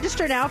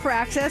register now for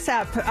access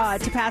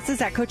to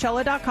passes at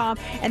Coachella.com,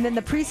 and then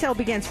the pre-sale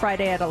begins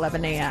Friday at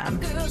 11 a.m.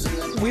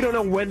 We don't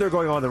know when they're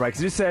going on the right,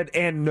 because you said,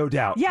 and no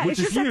doubt. Yeah, which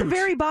it's is just at the huge.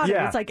 very bottom.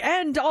 Yeah. It's like,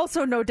 and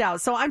also no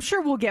doubt. So I'm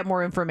sure we'll get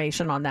more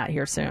information on that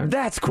here soon.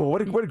 That's cool.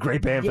 What a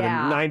great band for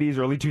Yeah. the 90s,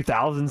 early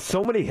 2000s.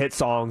 So many hit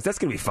songs. That's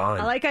going to be fun.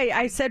 Like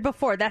I said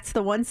before, that's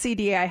the one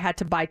CD I had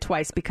to buy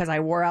twice because I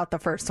wore out the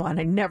first one.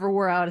 I never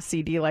wore out a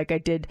CD like I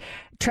did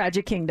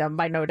Tragic Kingdom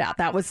by No Doubt.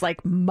 That was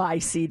like my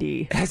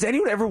CD. Has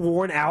anyone ever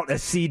worn out a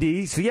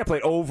CD? So yeah,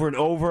 played over and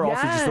over.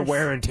 Also just the Yes.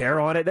 wear and tear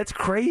on it. That's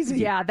crazy.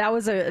 Yeah, that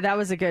was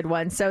a good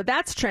one. So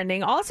that's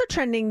trending. Also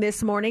trending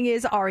this morning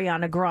is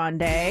Ariana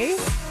Grande.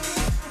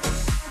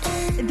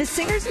 The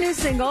singer's new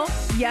single,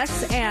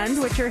 Yes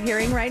And, which you're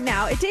hearing right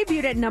now, it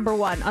debuted at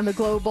 #1 on the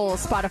global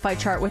Spotify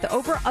chart with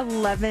over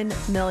 11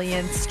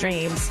 million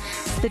streams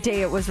the day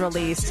it was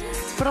released.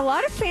 But a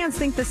lot of fans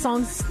think the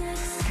song's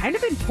kind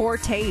of in poor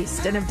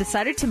taste and have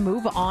decided to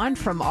move on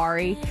from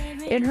Ari.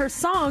 In her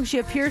song, she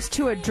appears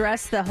to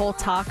address the whole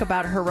talk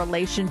about her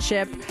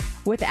relationship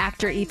with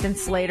actor Ethan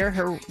Slater,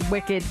 her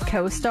Wicked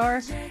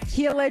co-star.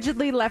 He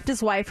allegedly left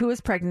his wife, who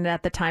was pregnant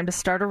at the time, to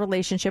start a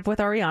relationship with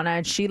Ariana,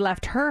 and she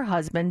left her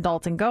husband,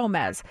 Dalton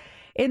Gomez.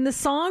 In the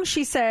song,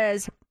 she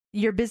says,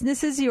 "Your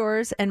business is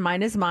yours and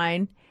mine is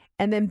mine,"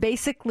 and then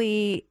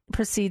basically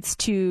proceeds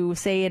to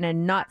say in a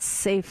not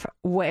safe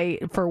way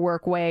for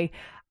work way,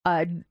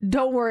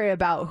 "Don't worry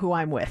about who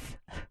I'm with."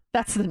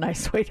 That's the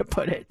nice way to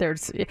put it.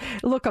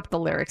 Look up the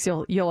lyrics;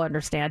 you'll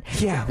understand.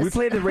 Yeah, we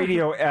played the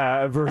radio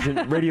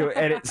radio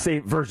edit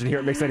safe version here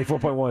at Mix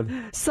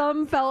 94.1.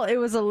 Some felt it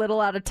was a little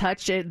out of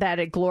touch, that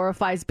it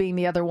glorifies being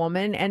the other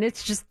woman, and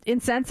it's just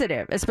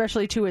insensitive,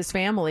 especially to his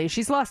family.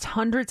 She's lost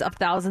hundreds of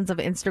thousands of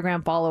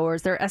Instagram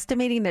followers. They're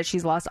estimating that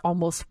she's lost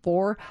almost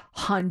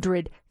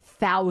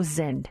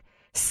 400,000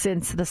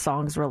 since the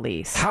song's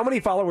release. How many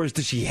followers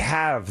does she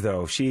have,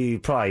 though? She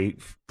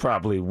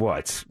probably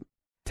what?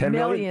 10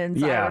 million?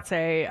 Millions, Yeah. I would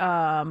say.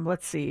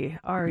 Let's see.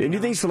 And do you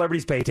think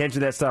celebrities pay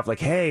attention to that stuff? Like,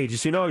 hey,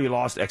 just so you know, you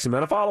lost X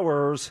amount of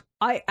followers.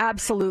 I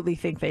absolutely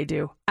think they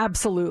do.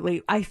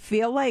 Absolutely. I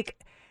feel like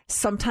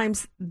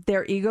sometimes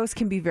their egos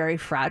can be very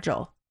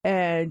fragile.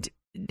 And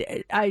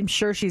I'm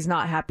sure she's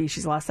not happy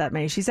she's lost that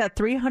many. She's at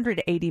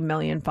 380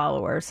 million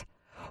followers.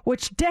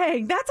 Which,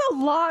 dang, that's a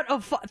lot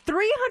of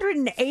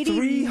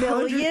 380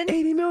 million.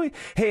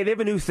 Hey, they have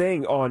a new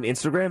thing on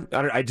Instagram.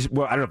 I don't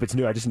know if it's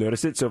new. I just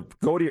noticed it. So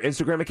go to your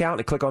Instagram account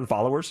and click on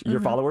followers,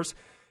 your followers,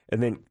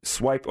 and then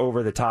swipe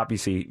over the top. You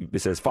see it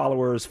says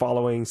followers,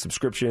 following,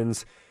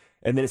 subscriptions,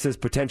 and then it says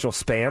potential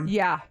spam.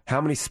 Yeah.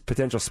 How many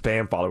potential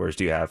spam followers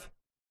do you have?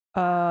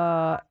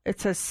 It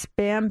says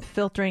spam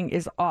filtering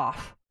is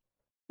off.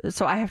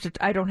 So I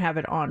don't have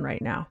it on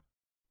right now.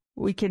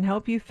 We can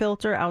help you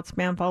filter out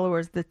spam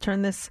followers.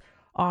 Turn this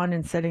on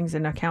in settings,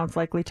 and accounts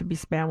likely to be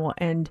spam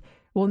and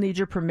we'll need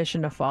your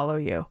permission to follow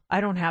you. I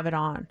don't have it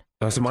on.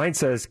 Oh, so mine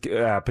says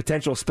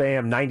potential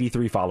spam,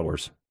 93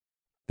 followers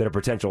that are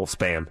potential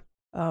spam.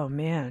 Oh,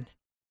 man.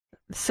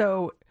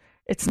 So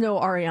it's no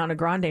Ariana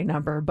Grande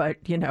number,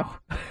 but, you know.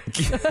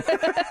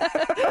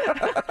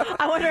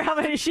 I wonder how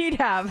many she'd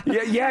have.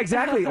 Yeah,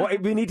 exactly. Well,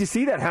 we need to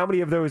see that. How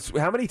many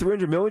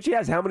 300 million she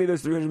has? How many of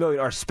those 300 million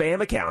are spam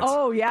accounts?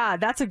 Oh, yeah,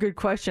 that's a good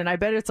question. I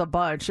bet it's a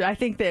bunch. I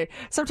think that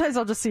sometimes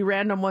I'll just see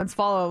random ones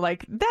follow,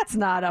 like, that's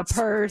not a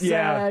person.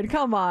 Yeah.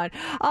 Come on.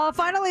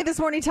 Finally, this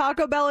morning,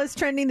 Taco Bell is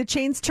trending. The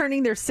chain's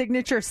turning their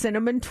signature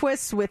cinnamon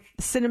twists with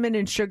cinnamon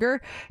and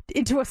sugar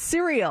into a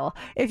cereal.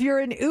 If you're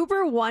an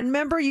Uber One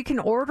member, you can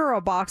order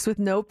a box with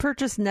no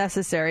purchase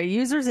necessary.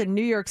 Users in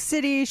New York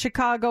City,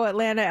 Chicago,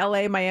 Atlanta,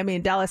 LA, Miami,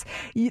 and Dallas,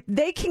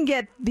 they can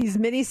get these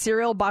mini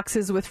cereal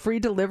boxes with free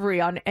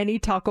delivery on any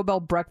Taco Bell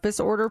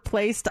breakfast order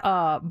placed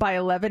by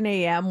 11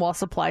 a.m. while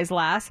supplies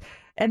last.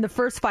 And the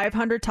first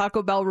 500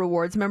 Taco Bell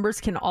Rewards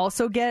members can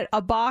also get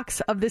a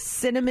box of this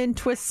cinnamon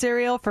twist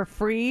cereal for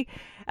free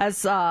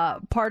as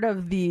part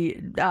of the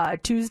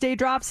Tuesday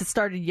drops. It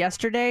started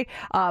yesterday,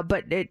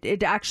 but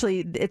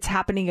it's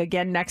happening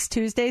again next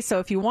Tuesday. So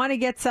if you want to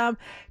get some,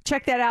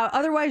 check that out.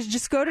 Otherwise,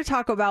 just go to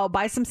Taco Bell,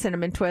 buy some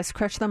cinnamon twists,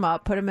 crush them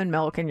up, put them in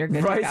milk, and you're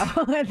good to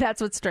go.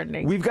 That's what's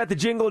trending. We've got the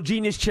Jingle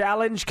Genius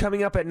Challenge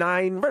coming up at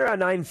right around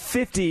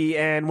 9:50,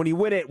 and when you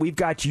win it, we've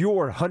got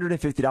your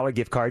 $150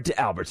 gift card to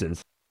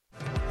Albertsons.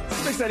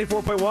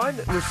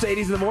 94.1,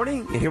 Mercedes in the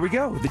morning, and here we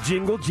go, the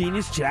Jingle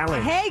Genius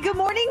Challenge. Hey, good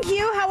morning,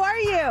 Hugh. How are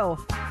you?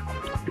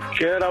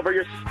 Good. How about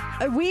yours?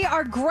 We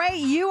are great.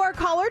 You are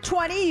caller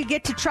 20. You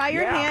get to try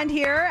your hand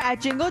here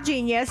at Jingle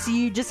Genius.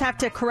 You just have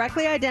to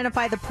correctly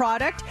identify the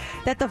product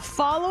that the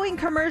following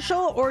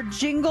commercial or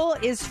jingle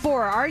is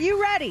for. Are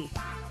you ready?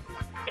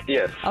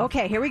 Yes.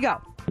 Okay, here we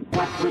go.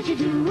 What would you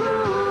do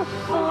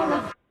for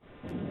a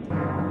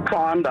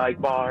Klondike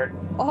bar.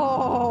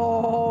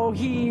 Oh,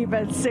 he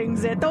even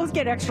sings it. Those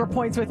get extra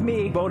points with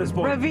me. Bonus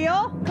point.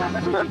 Reveal?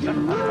 What would you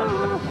do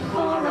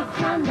for a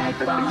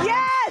Klondike bar?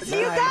 Yes,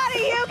 you got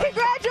it, you.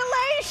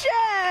 Congratulations.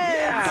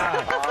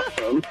 Yeah.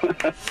 Awesome.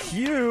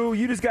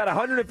 You just got a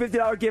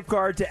 $150 gift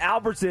card to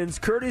Albertsons,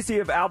 courtesy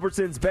of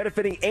Albertsons,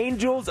 benefiting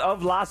Angels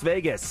of Las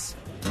Vegas.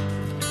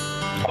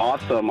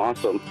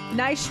 Awesome.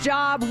 Nice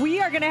job.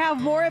 We are going to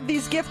have more of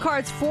these gift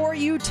cards for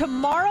you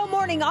tomorrow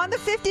morning on the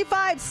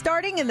 55,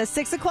 starting in the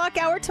 6 o'clock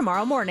hour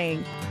tomorrow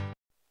morning.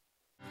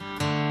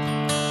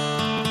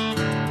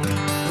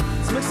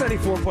 It's Mix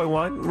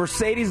 94.1,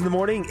 Mercedes in the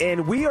morning,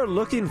 and we are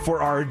looking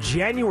for our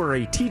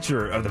January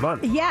Teacher of the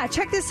Month. Yeah,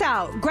 check this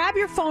out. Grab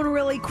your phone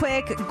really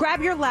quick,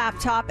 grab your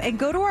laptop, and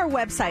go to our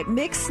website,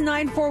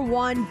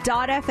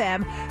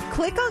 mix941.fm.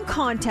 Click on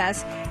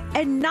contest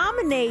and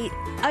nominate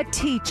a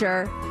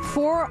teacher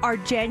for our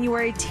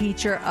January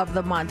Teacher of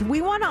the Month.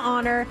 We want to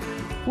honor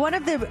one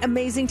of the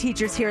amazing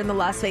teachers here in the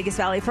Las Vegas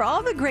Valley for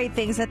all the great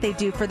things that they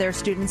do for their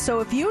students. So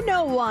if you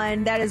know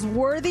one that is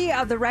worthy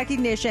of the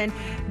recognition,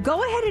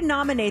 go ahead and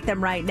nominate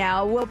them right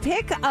now. We'll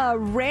pick a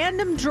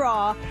random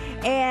draw,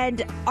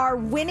 and our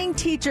winning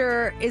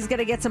teacher is going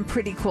to get some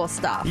pretty cool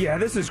stuff. Yeah,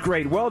 this is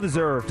great.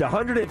 Well-deserved.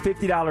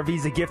 $150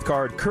 Visa gift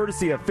card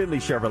courtesy of Findlay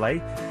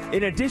Chevrolet.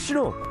 An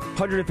additional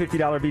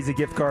 $150 Visa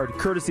gift card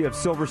courtesy of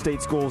Silver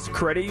State Schools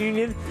Credit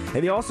Union.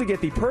 And they also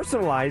get the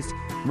personalized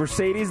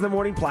Mercedes in the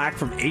Morning plaque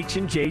from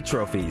H&J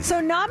Trophies.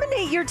 So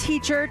nominate your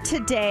teacher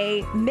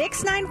today,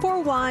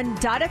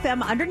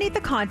 mix941.fm, underneath the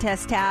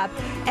contest tab.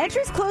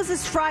 Entries close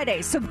this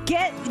Friday, so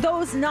get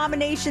those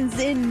nominations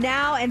in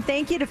now. And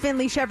thank you to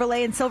Findlay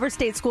Chevrolet and Silver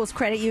State Schools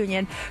Credit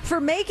Union for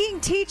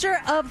making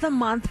Teacher of the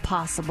Month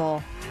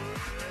possible.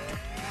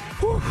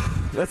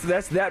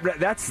 That's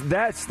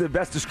the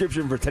best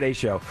description for today's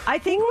show. I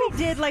think we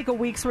did like a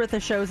week's worth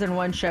of shows in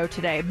one show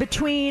today.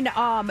 Between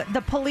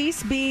the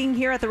police being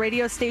here at the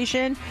radio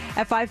station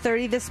at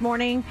 5:30 this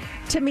morning,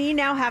 to me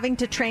now having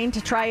to train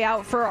to try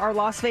out for our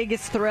Las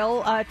Vegas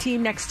Thrill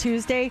team next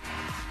Tuesday,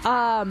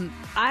 I'm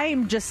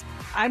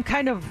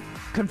kind of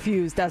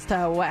confused as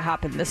to what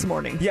happened this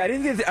morning. Yeah, I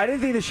didn't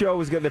think the show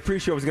was the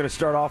pre-show was going to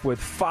start off with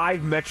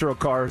 5 Metro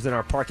cars in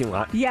our parking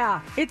lot.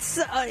 Yeah, it's.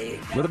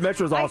 Well, the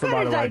Metro's awesome,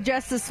 by the way. I'm going to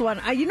digest this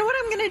one. You know what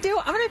I'm going to do?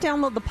 I'm going to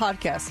download the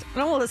podcast. I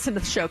don't want to listen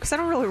to the show because I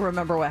don't really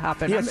remember what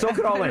happened. Yeah, soak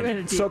it all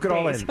in. Soak it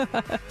all in.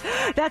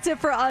 That's it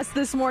for us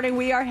this morning.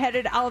 We are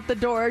headed out the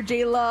door.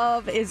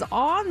 J-Love is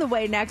on the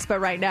way next, but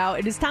right now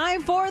it is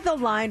time for the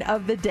line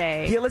of the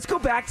day. Yeah, let's go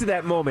back to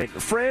that moment.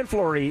 Fran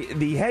Flory,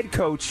 the head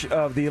coach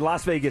of the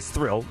Las Vegas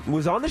Thrill,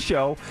 was on the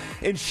show,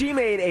 and she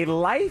made a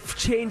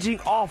life-changing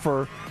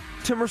offer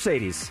to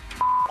Mercedes.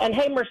 And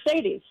hey,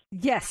 Mercedes.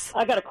 Yes.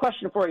 I got a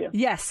question for you.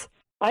 Yes.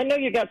 I know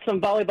you got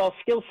some volleyball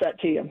skill set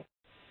to you.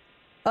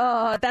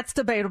 That's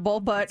debatable,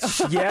 but...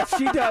 Yes,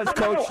 she does,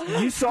 Coach.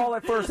 You saw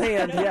it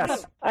firsthand,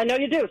 yes. I know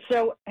you do.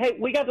 So, hey,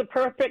 we got the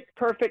perfect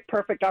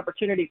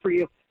opportunity for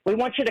you. We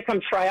want you to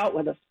come try out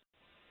with us.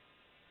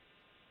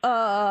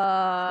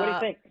 What do you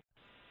think?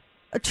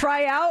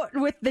 Try out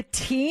with the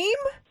team?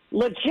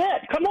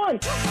 Legit. Come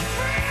on.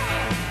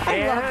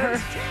 I love her.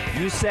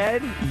 You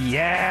said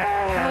yes.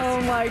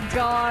 Oh, my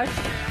gosh.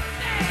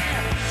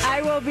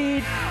 I will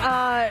be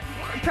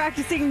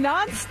practicing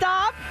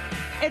nonstop.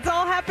 It's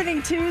all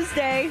happening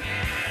Tuesday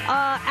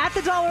at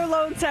the Dollar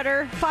Loan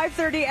Center,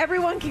 5:30.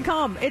 Everyone can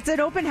come. It's an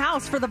open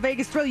house for the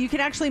Vegas Thrill. You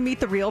can actually meet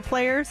the real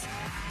players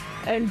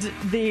and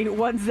the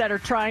ones that are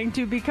trying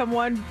to become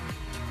one.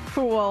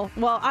 Well,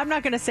 I'm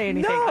not going to say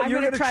anything. No, I'm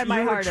going to try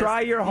my hardest. You're going to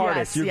try your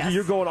hardest. Yes,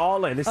 you're going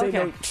all in. This ain't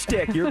no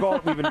stick. We've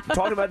been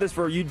talking about this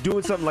for you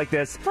doing something like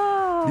this.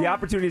 Oh. The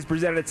opportunity has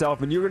presented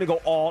itself, and you're going to go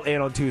all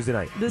in on Tuesday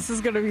night. This is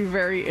going to be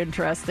very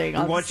interesting.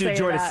 We want you to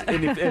join us.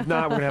 And if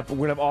not, we're going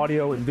to have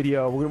audio and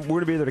video. We're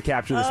going to be there to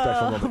capture the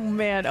special moment. Oh,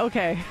 man.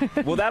 Okay.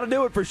 Well, that'll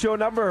do it for show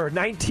number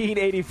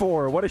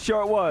 1984. What a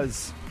show it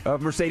was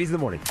of Mercedes in the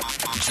Morning.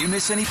 Did you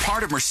miss any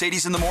part of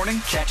Mercedes in the Morning?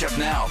 Catch up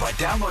now by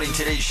downloading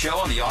today's show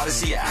on the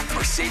Odyssey app.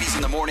 Mercedes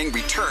in the Morning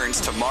returns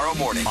tomorrow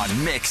morning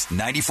on Mix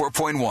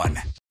 94.1.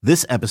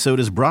 This episode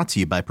is brought to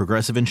you by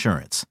Progressive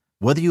Insurance.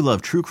 Whether you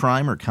love true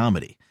crime or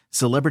comedy,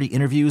 celebrity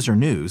interviews or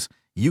news,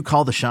 you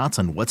call the shots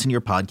on what's in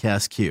your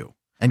podcast queue.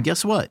 And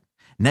guess what?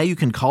 Now you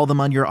can call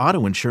them on your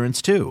auto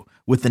insurance too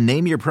with the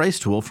Name Your Price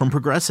tool from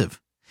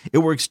Progressive. It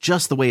works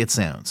just the way it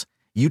sounds.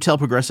 You tell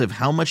Progressive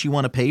how much you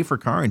want to pay for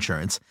car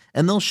insurance,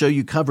 and they'll show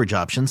you coverage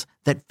options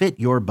that fit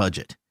your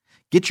budget.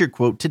 Get your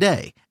quote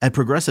today at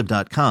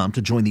Progressive.com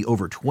to join the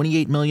over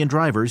 28 million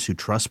drivers who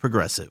trust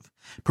Progressive.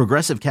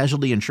 Progressive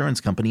Casualty Insurance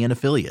Company and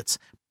Affiliates.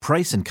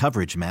 Price and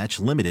coverage match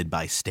limited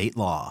by state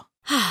law.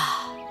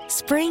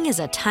 Spring is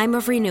a time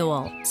of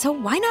renewal, so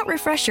why not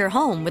refresh your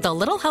home with a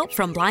little help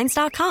from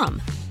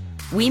Blinds.com?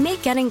 We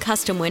make getting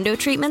custom window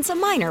treatments a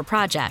minor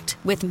project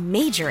with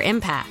major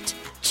impact.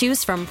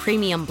 Choose from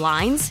premium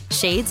blinds,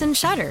 shades, and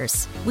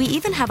shutters. We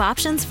even have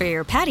options for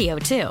your patio,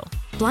 too.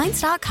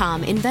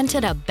 Blinds.com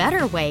invented a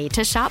better way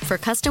to shop for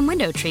custom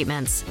window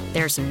treatments.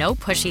 There's no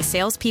pushy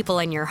salespeople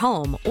in your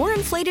home or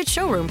inflated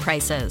showroom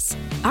prices.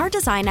 Our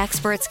design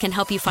experts can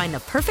help you find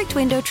the perfect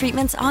window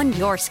treatments on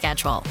your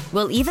schedule.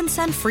 We'll even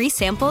send free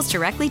samples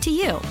directly to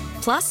you.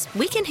 Plus,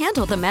 we can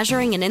handle the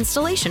measuring and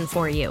installation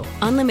for you.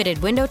 Unlimited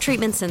window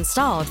treatments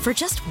installed for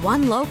just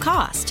one low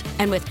cost.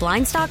 And with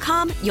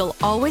Blinds.com, you'll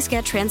always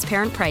get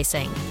transparent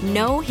pricing.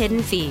 No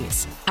hidden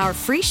fees. Our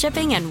free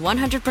shipping and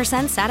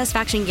 100%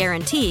 satisfaction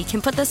guarantee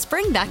can put the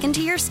spring back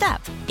into your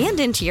step and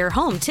into your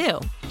home,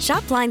 too.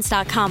 Shop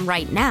Blinds.com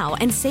right now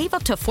and save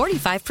up to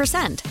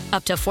 45%.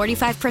 Up to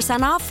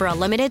 45% off for a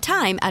limited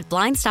time at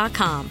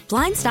Blinds.com.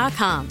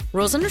 Blinds.com.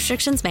 Rules and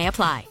restrictions may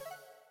apply.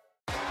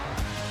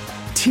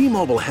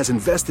 T-Mobile has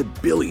invested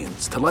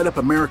billions to light up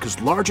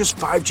America's largest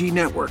 5G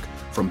network,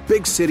 from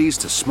big cities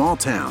to small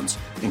towns,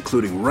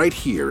 including right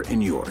here in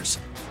yours.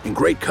 And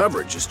great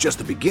coverage is just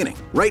the beginning.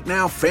 Right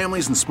now,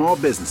 families and small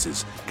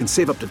businesses can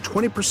save up to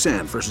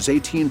 20% versus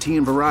AT&T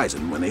and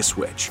Verizon when they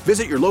switch.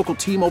 Visit your local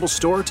T-Mobile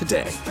store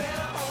today.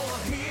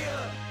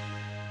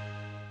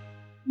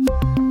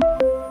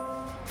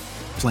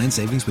 Plan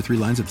savings with 3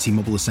 lines of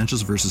T-Mobile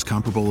Essentials versus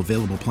comparable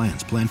available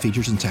plans. Plan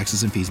features and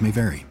taxes and fees may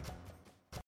vary.